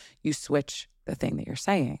location, you switch the thing that you're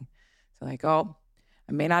saying. So like, oh,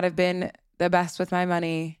 I may not have been the best with my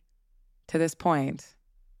money to this point,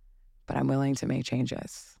 but I'm willing to make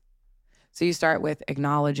changes. So you start with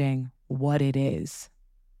acknowledging what it is,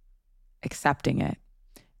 accepting it,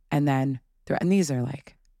 and then and these are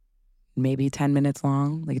like maybe 10 minutes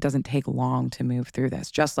long. Like it doesn't take long to move through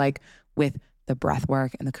this. Just like with the breath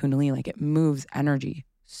work and the Kundalini, like it moves energy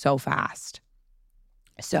so fast.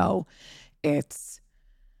 So you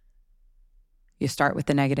start with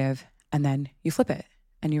the negative and then you flip it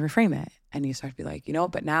and you reframe it and you start to be like,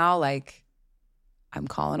 but now like I'm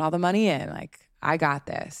calling all the money in, like I got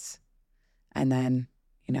this. And then,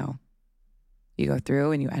 you go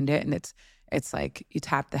through and you end it, and it's like you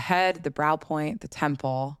tap the head, the brow point, the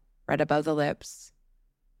temple, right above the lips,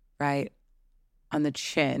 right on the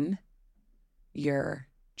chin, your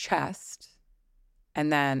chest,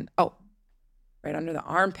 and then, right under the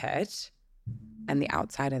armpit and the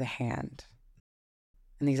outside of the hand.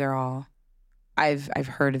 And these are all, I've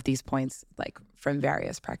heard of these points like from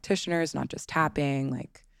various practitioners, not just tapping,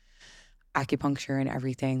 like acupuncture and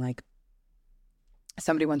everything. Like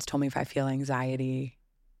somebody once told me if I feel anxiety,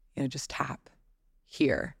 just tap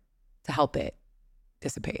here to help it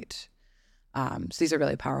dissipate. So these are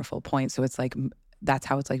really powerful points. So it's like, that's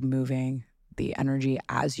how it's like moving the energy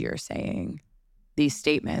as you're saying these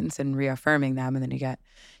statements and reaffirming them. And then you get,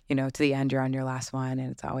 to the end, you're on your last one.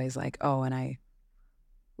 And it's always like, oh, and I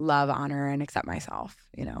love, honor, and accept myself,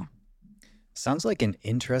 Sounds like an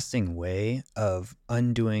interesting way of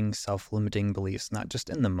undoing self-limiting beliefs, not just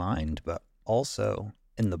in the mind, but also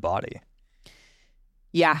in the body.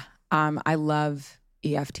 Yeah. I love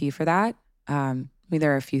EFT for that.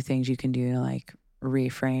 There are a few things you can do to like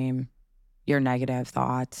reframe your negative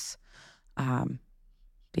thoughts.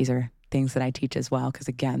 These are things that I teach as well, because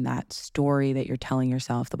again, that story that you're telling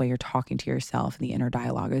yourself, the way you're talking to yourself, and the inner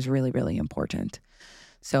dialogue is really, really important.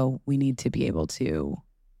 So we need to be able to,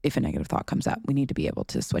 if a negative thought comes up, we need to be able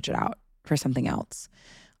to switch it out for something else.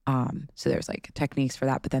 So there's like techniques for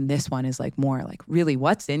that. But then this one is like more like really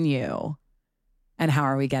what's in you and how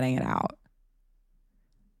are we getting it out?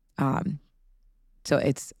 So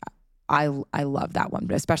I love that one,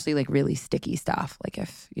 but especially like really sticky stuff. Like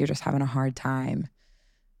if you're just having a hard time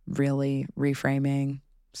really reframing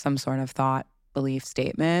some sort of thought, belief,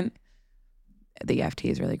 statement, the EFT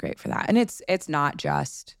is really great for that. And it's not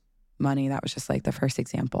just money. That was just like the first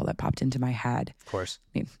example that popped into my head. Of course.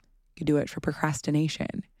 I mean, you could do it for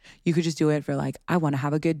procrastination. You could just do it for like, I want to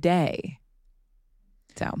have a good day.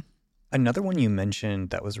 So another one you mentioned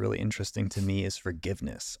that was really interesting to me is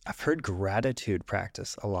forgiveness. I've heard gratitude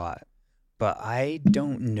practice a lot, but I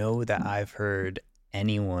don't know that I've heard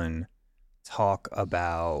anyone talk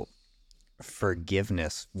about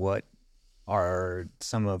forgiveness. What's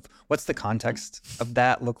the context of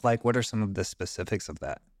that look like? What are some of the specifics of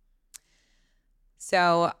that?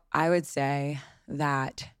 So I would say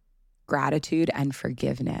that gratitude and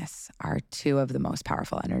forgiveness are two of the most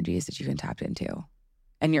powerful energies that you can tap into.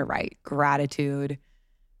 And you're right, gratitude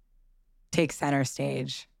takes center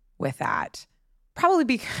stage with that. Probably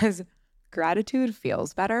because gratitude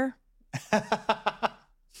feels better.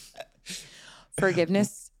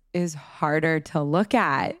 Forgiveness is harder to look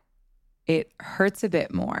at. It hurts a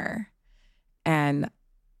bit more. And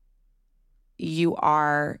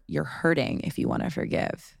you're hurting if you want to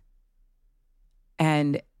forgive.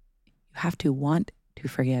 And you have to want to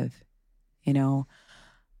forgive. You know,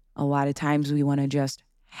 a lot of times we want to just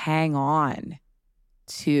hang on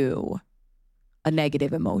to a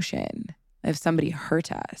negative emotion. If somebody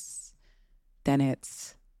hurt us, then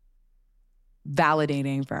it's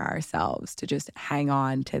validating for ourselves to just hang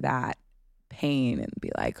on to that pain and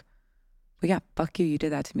be like, fuck you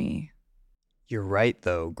did that to me. You're right,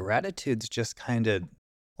 though. Gratitude's just kind of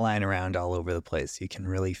lying around all over the place. You can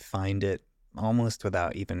really find it almost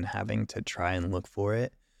without even having to try and look for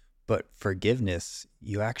it. But forgiveness,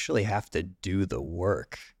 you actually have to do the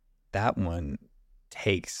work. That one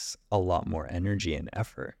takes a lot more energy and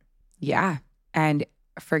effort. Yeah. And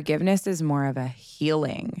forgiveness is more of a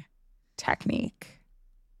healing technique.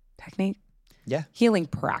 Yeah. Healing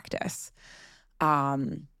practice.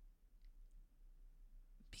 Because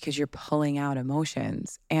you're pulling out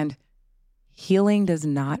emotions. And healing does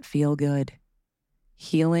not feel good.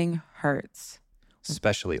 Healing hurts.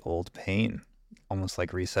 Especially old pain. Almost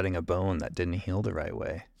like resetting a bone that didn't heal the right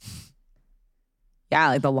way. Yeah,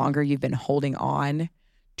 like the longer you've been holding on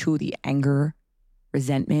to the anger,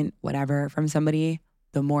 resentment, whatever from somebody,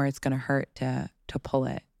 the more it's going to hurt to pull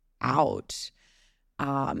it out.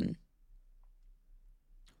 But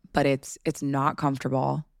it's not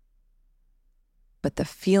comfortable. But the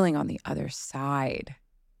feeling on the other side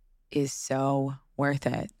is so worth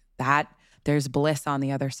it. There's bliss on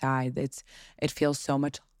the other side. It feels so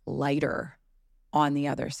much lighter on the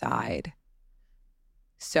other side.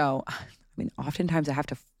 So, I mean, oftentimes I have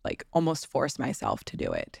to like almost force myself to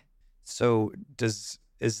do it. So is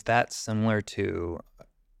that similar to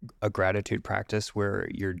a gratitude practice where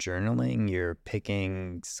you're journaling, you're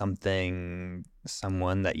picking someone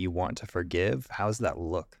that you want to forgive? How does that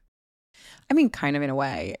look? I mean, kind of in a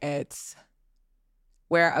way. It's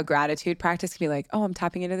where a gratitude practice can be like, oh, I'm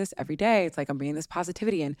tapping into this every day. It's like I'm bringing this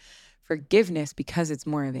positivity and forgiveness because it's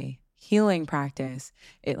more of a healing practice.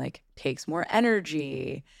 It like takes more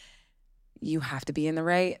energy. You have to be in the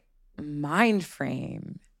right mind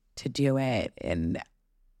frame to do it. And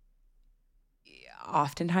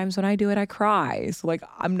oftentimes when I do it, I cry. So like,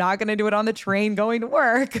 I'm not going to do it on the train going to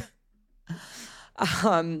work.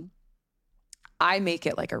 I make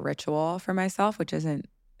it like a ritual for myself, which isn't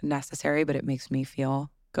necessary, but it makes me feel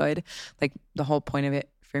good. Like the whole point of it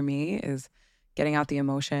for me is getting out the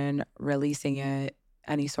emotion, releasing it,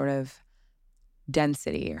 any sort of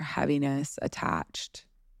density or heaviness attached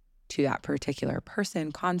to that particular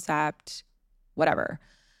person, concept, whatever.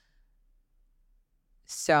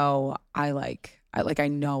 So I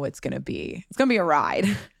know it's going to be a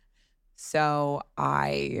ride. So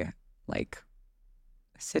I like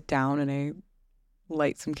sit down and I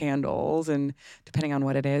light some candles, and depending on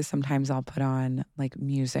what it is, sometimes I'll put on like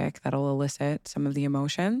music that'll elicit some of the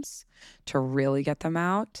emotions to really get them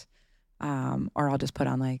out. Or I'll just put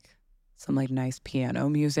on like some like nice piano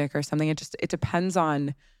music or something. It depends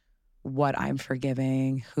on what I'm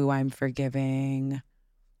forgiving, who I'm forgiving,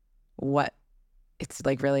 what it's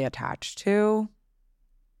like really attached to.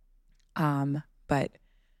 But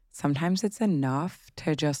sometimes it's enough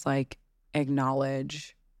to just like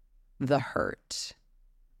acknowledge the hurt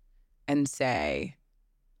and say,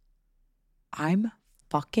 I'm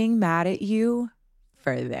fucking mad at you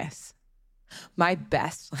for this. My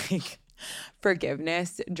best like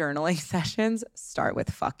forgiveness journaling sessions start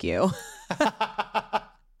with fuck you.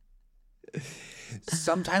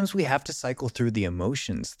 Sometimes we have to cycle through the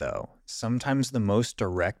emotions, though. Sometimes the most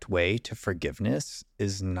direct way to forgiveness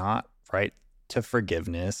is not right to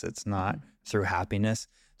forgiveness. It's not through happiness.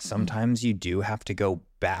 Sometimes you do have to go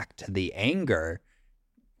back to the anger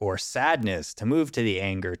or sadness to move to the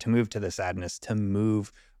anger, to move to the sadness, to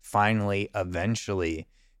move finally, eventually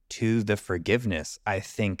to the forgiveness. I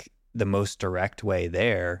think the most direct way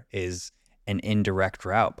there is an indirect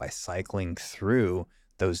route by cycling through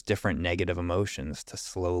those different negative emotions to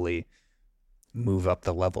slowly move up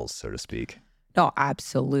the levels, so to speak. No,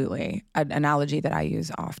 absolutely. An analogy that I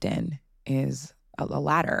use often is a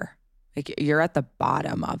ladder. Like you're at the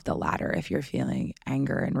bottom of the ladder if you're feeling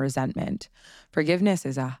anger and resentment. Forgiveness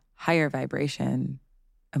is a higher vibration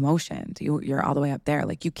emotion. You're all the way up there.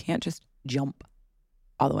 Like you can't just jump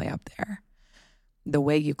all the way up there. The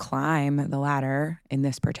way you climb the ladder in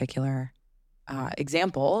this particular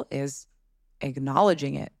example is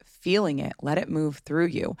acknowledging it, feeling it, let it move through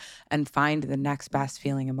you, and find the next best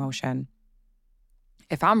feeling emotion.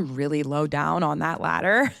 If I'm really low down on that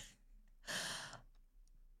ladder,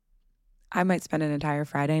 I might spend an entire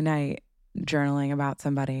Friday night journaling about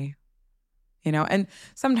somebody, you know? And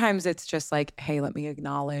sometimes it's just like, hey, let me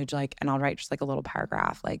acknowledge, like, and I'll write just like a little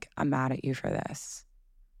paragraph, like, I'm mad at you for this.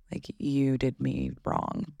 Like, you did me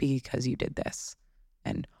wrong because you did this.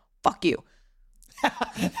 And fuck you.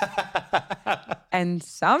 And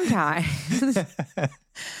sometimes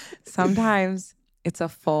it's a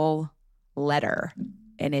full letter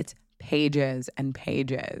and it's pages and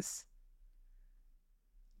pages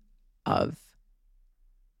of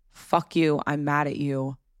fuck you, I'm mad at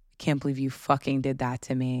you. I can't believe you fucking did that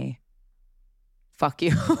to me. Fuck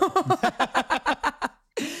you.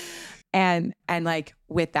 And like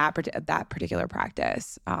with that particular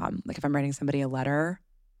practice, like if I'm writing somebody a letter,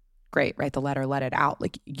 great, write the letter, let it out.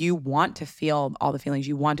 Like you want to feel all the feelings.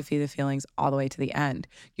 You want to feel the feelings all the way to the end.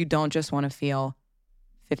 You don't just want to feel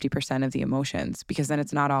 50% of the emotions because then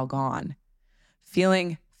it's not all gone.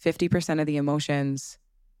 Feeling 50% of the emotions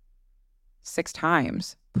 6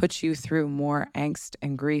 times puts you through more angst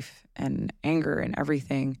and grief and anger and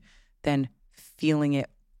everything than feeling it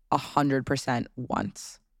 100%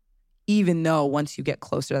 once. Even though once you get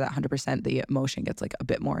closer to that 100%, the emotion gets like a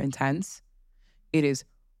bit more intense. It is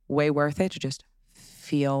way worth it to just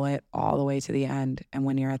feel it all the way to the end. And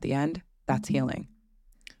when you're at the end, that's healing.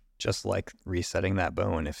 Just like resetting that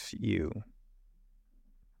bone if you...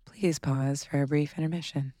 Please pause for a brief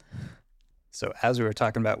intermission. So as we were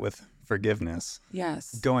talking about with forgiveness,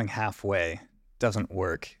 yes, going halfway doesn't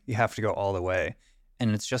work. You have to go all the way.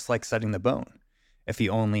 And it's just like setting the bone. If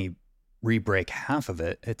you only re-break half of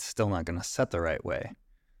it, it's still not going to set the right way.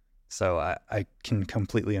 So I can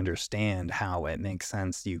completely understand how it makes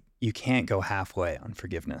sense. You can't go halfway on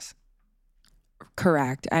forgiveness.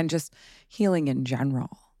 Correct. And just healing in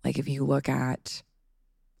general. Like if you look at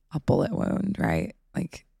a bullet wound, right?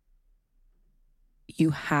 Like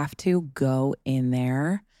you have to go in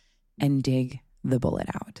there and dig the bullet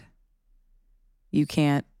out. You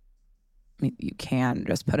can't, I mean, you can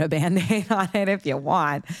just put a Band-Aid on it if you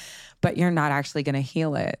want, but you're not actually going to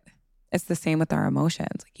heal it. It's the same with our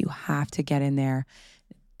emotions. Like you have to get in there,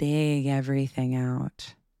 dig everything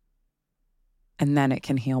out, and then it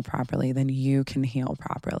can heal properly. Then you can heal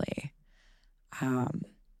properly.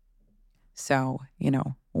 So, you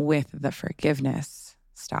know, with the forgiveness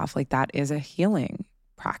stuff, like that is a healing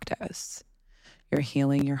practice. You're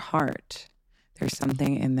healing your heart. There's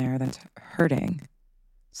something in there that's hurting.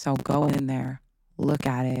 So go in there, look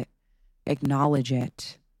at it, acknowledge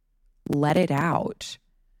it, let it out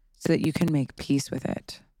so that you can make peace with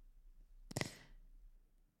it.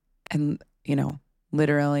 And, you know,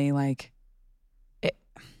 literally like it,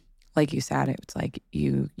 like you said, it's like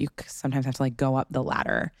you sometimes have to like go up the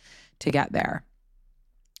ladder to get there.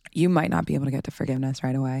 You might not be able to get to forgiveness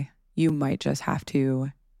right away. You might just have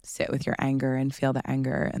to sit with your anger and feel the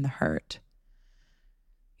anger and the hurt.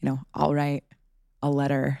 You know, I'll write a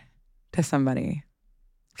letter to somebody.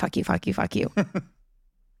 Fuck you, fuck you, fuck you.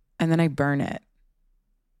 And then I burn it.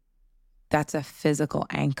 That's a physical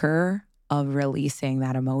anchor of releasing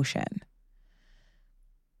that emotion.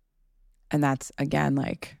 And that's, again,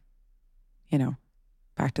 like, you know,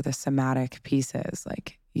 back to the somatic pieces.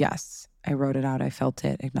 Like, yes, I wrote it out, I felt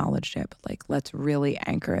it, acknowledged it, but like, let's really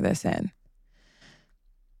anchor this in.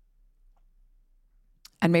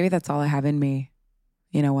 And maybe that's all I have in me,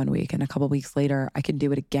 you know, 1 week. And a couple weeks later, I can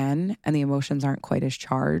do it again and the emotions aren't quite as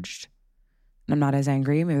charged. And I'm not as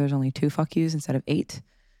angry. Maybe there's only 2 fuck yous instead of 8.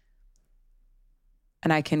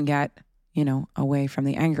 And I can get, you know, away from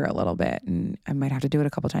the anger a little bit. And I might have to do it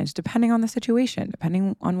a couple times, depending on the situation,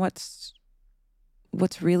 depending on what's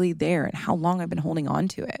really there and how long I've been holding on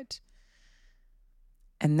to it.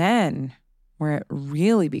 And then where it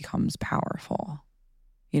really becomes powerful,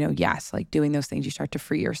 you know, yes, like doing those things, you start to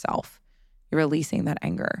free yourself. You're releasing that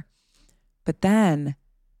anger. But then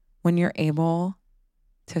when you're able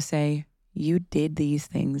to say, you did these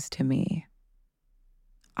things to me,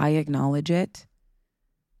 I acknowledge it,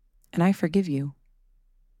 and I forgive you.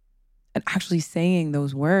 And actually saying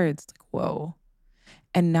those words, like, whoa.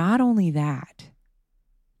 And not only that,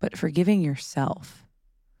 but forgiving yourself.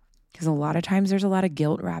 Because a lot of times there's a lot of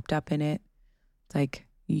guilt wrapped up in it. It's like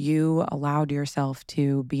you allowed yourself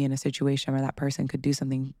to be in a situation where that person could do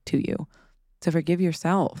something to you. So forgive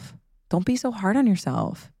yourself. Don't be so hard on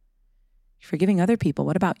yourself. You're forgiving other people.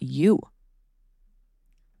 What about you?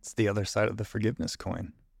 It's the other side of the forgiveness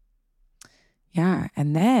coin. Yeah.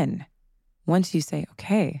 And then once you say,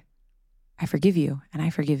 okay, I forgive you and I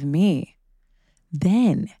forgive me,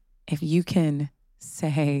 then if you can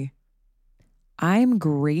say, I'm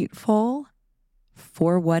grateful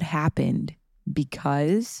for what happened,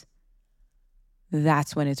 because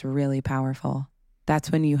that's when it's really powerful. That's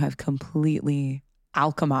when you have completely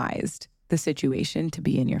alchemized the situation to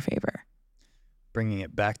be in your favor. Bringing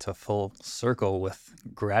it back to full circle with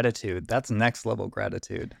gratitude. That's next level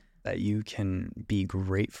gratitude, that you can be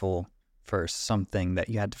grateful for something that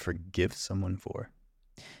you had to forgive someone for.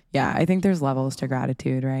 Yeah, I think there's levels to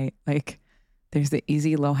gratitude, right? Like there's the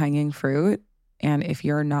easy low-hanging fruit. And if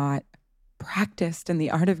you're not practiced in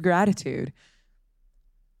the art of gratitude,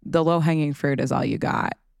 the low-hanging fruit is all you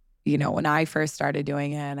got. You know, when I first started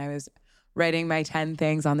doing it and I was writing my 10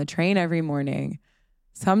 things on the train every morning,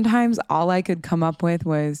 sometimes all I could come up with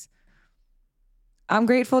was, I'm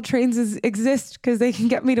grateful trains exist because they can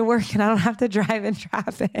get me to work and I don't have to drive in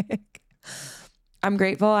traffic. I'm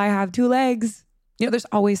grateful I have 2 legs. You know, there's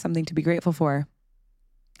always something to be grateful for.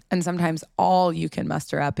 And sometimes all you can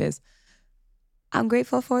muster up is, I'm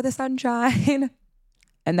grateful for the sunshine.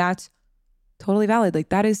 And that's totally valid. Like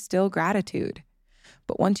that is still gratitude.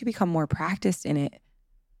 But once you become more practiced in it,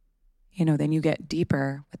 you know, then you get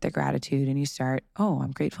deeper with the gratitude and you start, oh,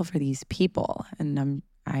 I'm grateful for these people and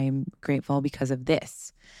I'm grateful because of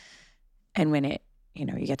this. And when it, you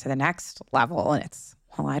know, you get to the next level and it's,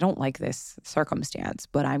 well, I don't like this circumstance,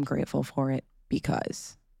 but I'm grateful for it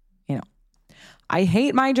because, you know, I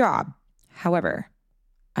hate my job. However,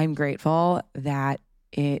 I'm grateful that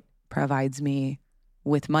it provides me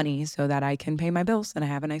with money so that I can pay my bills and I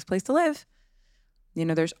have a nice place to live. You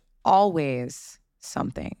know, there's always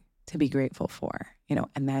something to be grateful for, you know,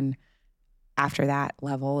 and then after that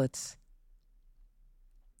level, it's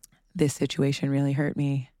this situation really hurt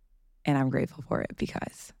me and I'm grateful for it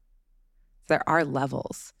because there are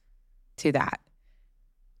levels to that.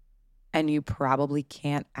 And you probably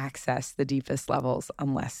can't access the deepest levels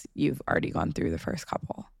unless you've already gone through the first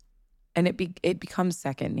couple. And it becomes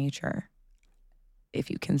second nature if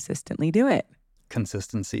you consistently do it.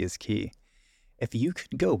 Consistency is key. If you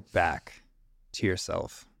could go back to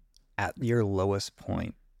yourself at your lowest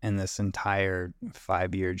point in this entire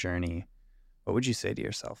 5-year journey, what would you say to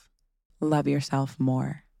yourself? Love yourself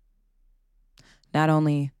more. Not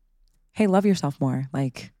only, hey, love yourself more.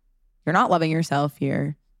 Like, you're not loving yourself.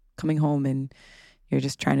 You're coming home and you're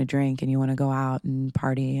just trying to drink and you want to go out and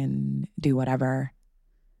party and do whatever.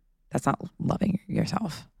 That's not loving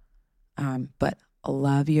yourself. But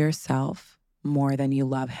love yourself more than you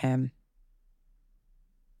love him.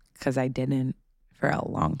 Because I didn't for a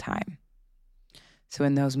long time. So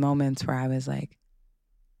in those moments where I was like,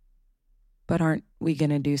 but aren't we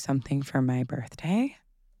going to do something for my birthday?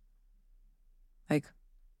 Like,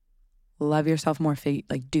 love yourself more.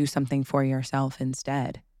 Like, do something for yourself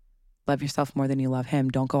instead. Love yourself more than you love him.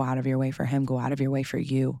 Don't go out of your way for him. Go out of your way for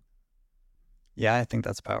you. Yeah, I think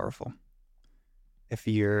that's powerful. If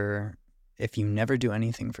you never do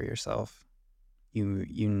anything for yourself, you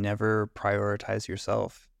never prioritize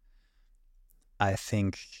yourself, I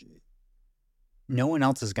think no one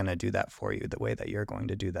else is going to do that for you the way that you're going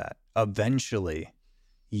to do that. Eventually,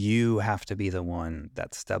 you have to be the one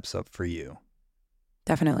that steps up for you.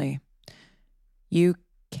 Definitely. You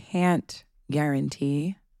can't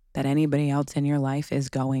guarantee that anybody else in your life is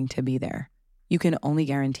going to be there. You can only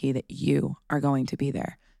guarantee that you are going to be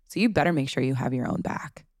there. So you better make sure you have your own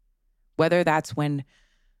back. Whether that's when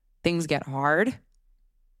things get hard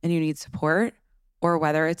and you need support, or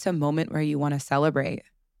whether it's a moment where you want to celebrate.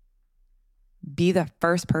 Be the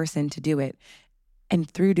first person to do it. And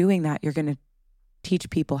through doing that, you're going to teach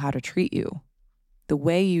people how to treat you. The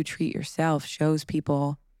way you treat yourself shows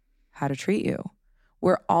people how to treat you.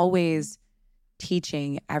 We're always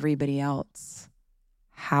teaching everybody else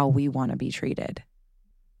how we want to be treated.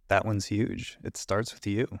 That one's huge. It starts with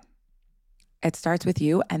you. It starts with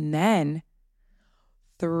you. And then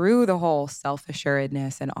through the whole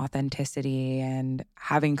self-assuredness and authenticity and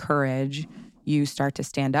having courage, you start to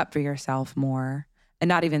stand up for yourself more, and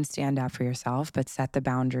not even stand up for yourself, but set the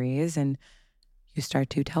boundaries, and you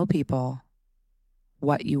start to tell people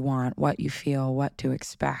what you want, what you feel, what to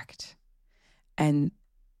expect. And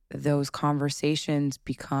those conversations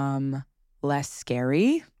become less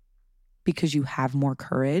scary because you have more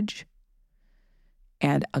courage.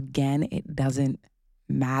 And again, it doesn't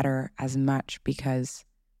matter as much because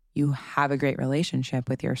you have a great relationship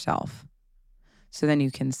with yourself. So then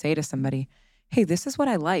you can say to somebody, hey, this is what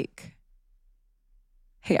I like.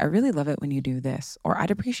 Hey, I really love it when you do this. Or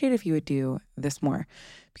I'd appreciate if you would do this more.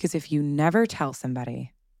 Because if you never tell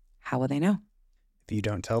somebody, how will they know? If you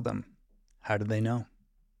don't tell them, how do they know?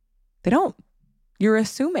 They don't. You're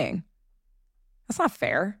assuming. That's not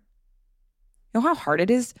fair. You know how hard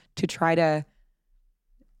it is to try to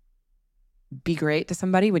be great to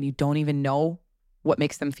somebody when you don't even know what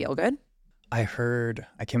makes them feel good? I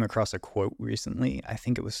came across a quote recently. I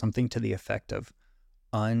think it was something to the effect of,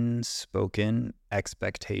 unspoken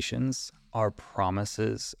expectations are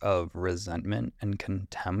promises of resentment and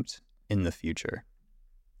contempt in the future.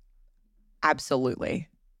 Absolutely.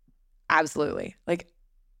 Absolutely. Like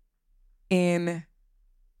in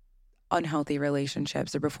unhealthy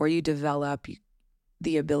relationships, or before you develop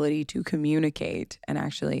the ability to communicate and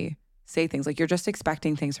actually say things, like you're just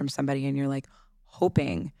expecting things from somebody and you're like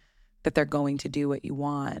hoping that they're going to do what you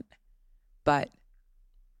want. But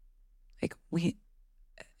like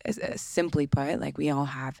as simply put, like we all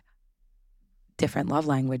have different love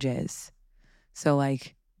languages. So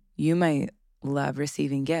like you might love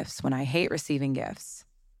receiving gifts when I hate receiving gifts.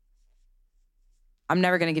 I'm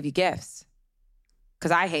never going to give you gifts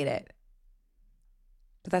because I hate it.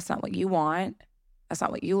 But that's not what you want. That's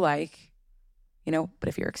not what you like, you know? But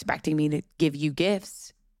if you're expecting me to give you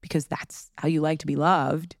gifts because that's how you like to be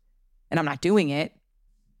loved and I'm not doing it,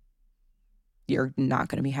 you're not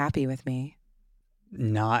going to be happy with me.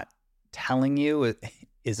 Not telling you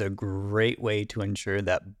is a great way to ensure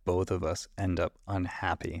that both of us end up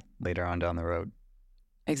unhappy later on down the road.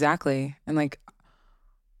 Exactly. And like,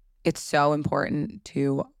 it's so important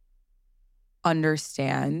to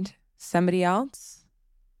understand somebody else,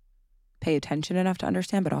 pay attention enough to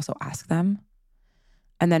understand, but also ask them,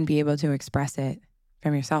 and then be able to express it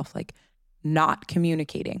from yourself. Like not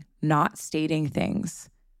communicating, not stating things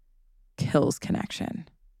kills connection.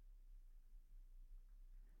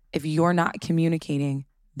 If you're not communicating,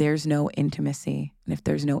 there's no intimacy. And if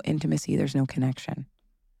there's no intimacy, there's no connection.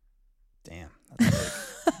 Damn,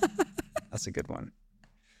 that's a good one.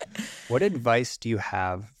 What advice do you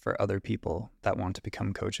have for other people that want to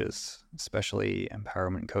become coaches, especially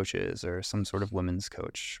empowerment coaches or some sort of women's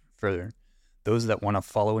coach? For those that want to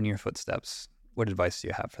follow in your footsteps, what advice do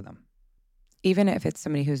you have for them? Even if it's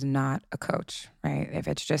somebody who's not a coach, right? If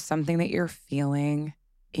it's just something that you're feeling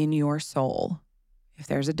in your soul, if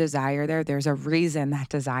there's a desire there, there's a reason that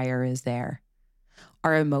desire is there.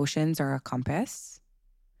 Our emotions are a compass.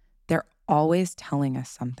 They're always telling us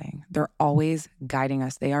something. They're always guiding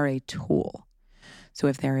us. They are a tool. So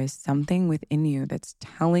if there is something within you that's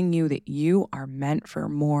telling you that you are meant for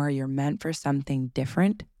more, you're meant for something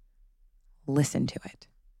different, listen to it.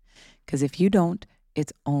 Because if you don't,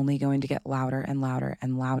 it's only going to get louder and louder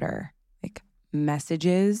and louder. Like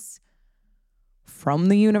messages from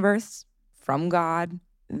the universe, from God,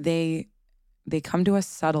 they come to us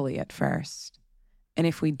subtly at first. And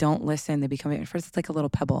if we don't listen, they become, at first it's like a little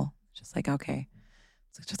pebble. Just like, okay,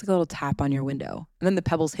 it's just like a little tap on your window. And then the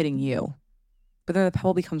pebble's hitting you. But then the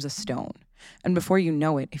pebble becomes a stone. And before you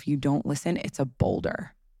know it, if you don't listen, it's a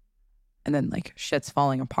boulder. And then like shit's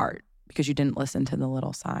falling apart because you didn't listen to the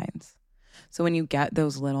little signs. So when you get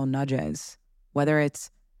those little nudges, whether it's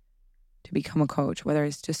to become a coach, whether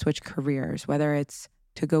it's to switch careers, whether it's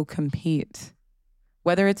to go compete,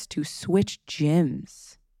 whether it's to switch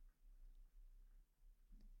gyms,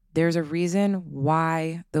 there's a reason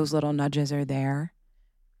why those little nudges are there,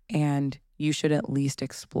 and you should at least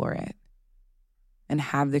explore it and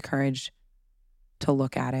have the courage to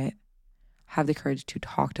look at it, have the courage to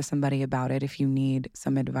talk to somebody about it if you need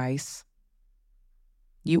some advice.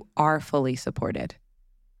 You are fully supported.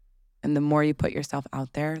 And the more you put yourself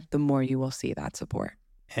out there, the more you will see that support.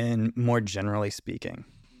 And more generally speaking,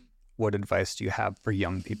 what advice do you have for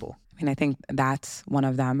young people? I mean, I think that's one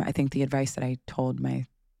of them. I think the advice that I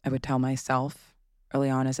would tell myself early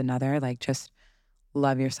on is another, like just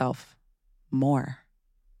love yourself more.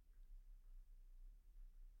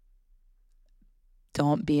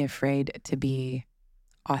 Don't be afraid to be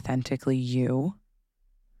authentically you.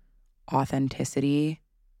 Authenticity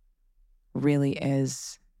really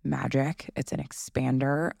is magic. It's an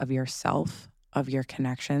expander of yourself, of your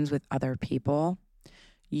connections with other people.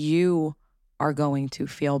 You are going to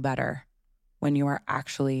feel better when you are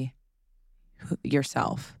actually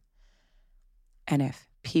yourself. And if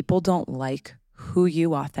people don't like who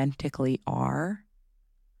you authentically are,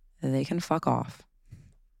 they can fuck off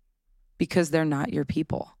because they're not your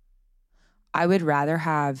people. I would rather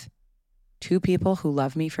have two people who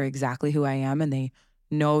love me for exactly who I am, and they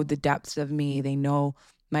know the depths of me. They know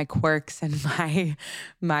my quirks and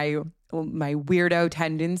my weirdo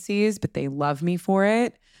tendencies, but they love me for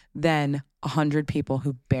it, than 100 people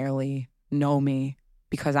who barely know me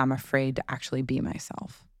because I'm afraid to actually be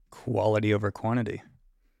myself. Quality over quantity.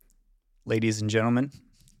 Ladies and gentlemen,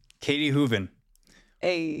 Katie Hooven.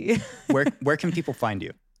 Hey. Where can people find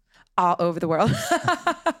you? All over the world.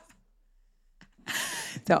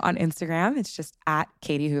 So on Instagram, it's just at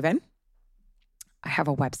Katie Hooven. I have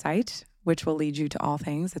a website, which will lead you to all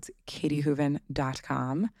things. It's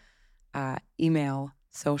katiehooven.com. Email,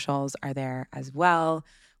 socials are there as well.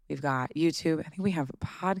 We've got YouTube. I think we have a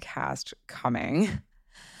podcast coming.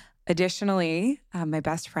 Additionally, my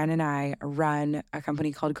best friend and I run a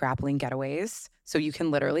company called Grappling Getaways. So you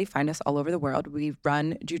can literally find us all over the world. We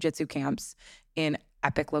run jiu-jitsu camps in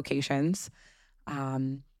epic locations.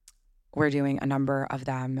 We're doing a number of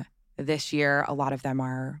them this year. A lot of them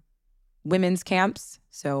are women's camps.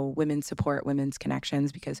 So women support women's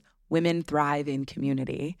connections because women thrive in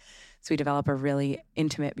community. So we develop a really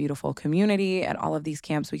intimate, beautiful community at all of these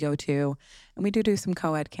camps we go to. And we do some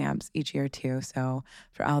co-ed camps each year too. So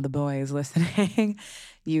for all the boys listening,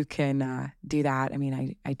 you can do that. I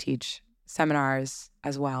mean, I teach seminars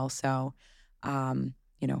as well. So,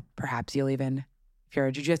 perhaps you'll even, if you're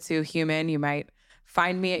a jiu-jitsu human, you might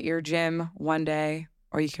find me at your gym one day,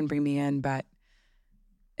 or you can bring me in. But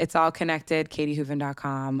it's all connected,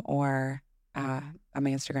 katiehooven.com or on my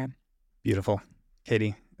Instagram. Beautiful.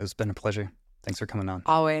 Katie, it's been a pleasure. Thanks for coming on.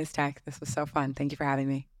 Always, Tech. This was so fun. Thank you for having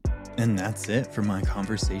me. And that's it for my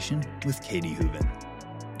conversation with Katie Hooven.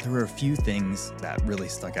 There were a few things that really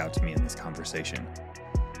stuck out to me in this conversation.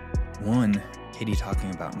 One, Katie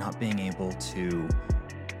talking about not being able to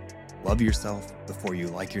love yourself before you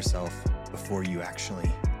like yourself, before you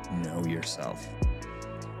actually know yourself.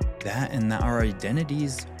 That and that our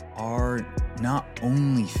identities are not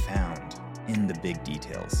only found in the big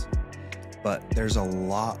details, but there's a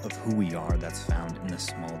lot of who we are that's found in the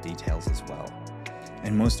small details as well.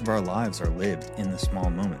 And most of our lives are lived in the small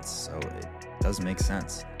moments, so it does make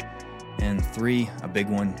sense. And 3, a big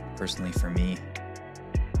one personally for me,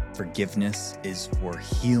 forgiveness is for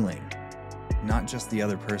healing, not just the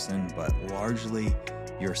other person, but largely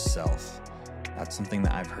yourself. That's something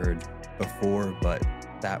that I've heard before, but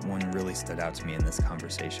that one really stood out to me in this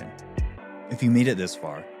conversation. If you made it this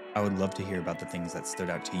far, I would love to hear about the things that stood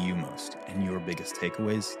out to you most and your biggest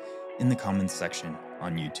takeaways in the comments section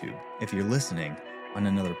on YouTube. If you're listening on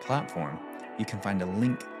another platform, you can find a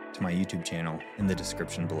link to my YouTube channel in the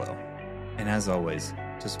description below. And as always,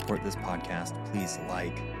 to support this podcast, please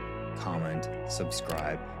like, comment,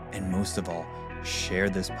 subscribe, and most of all, share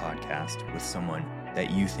this podcast with someone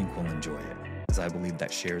that you think will enjoy it, as I believe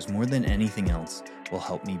that shares more than anything else will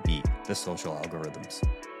help me beat the social algorithms.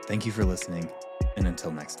 Thank you for listening, and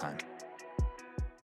until next time.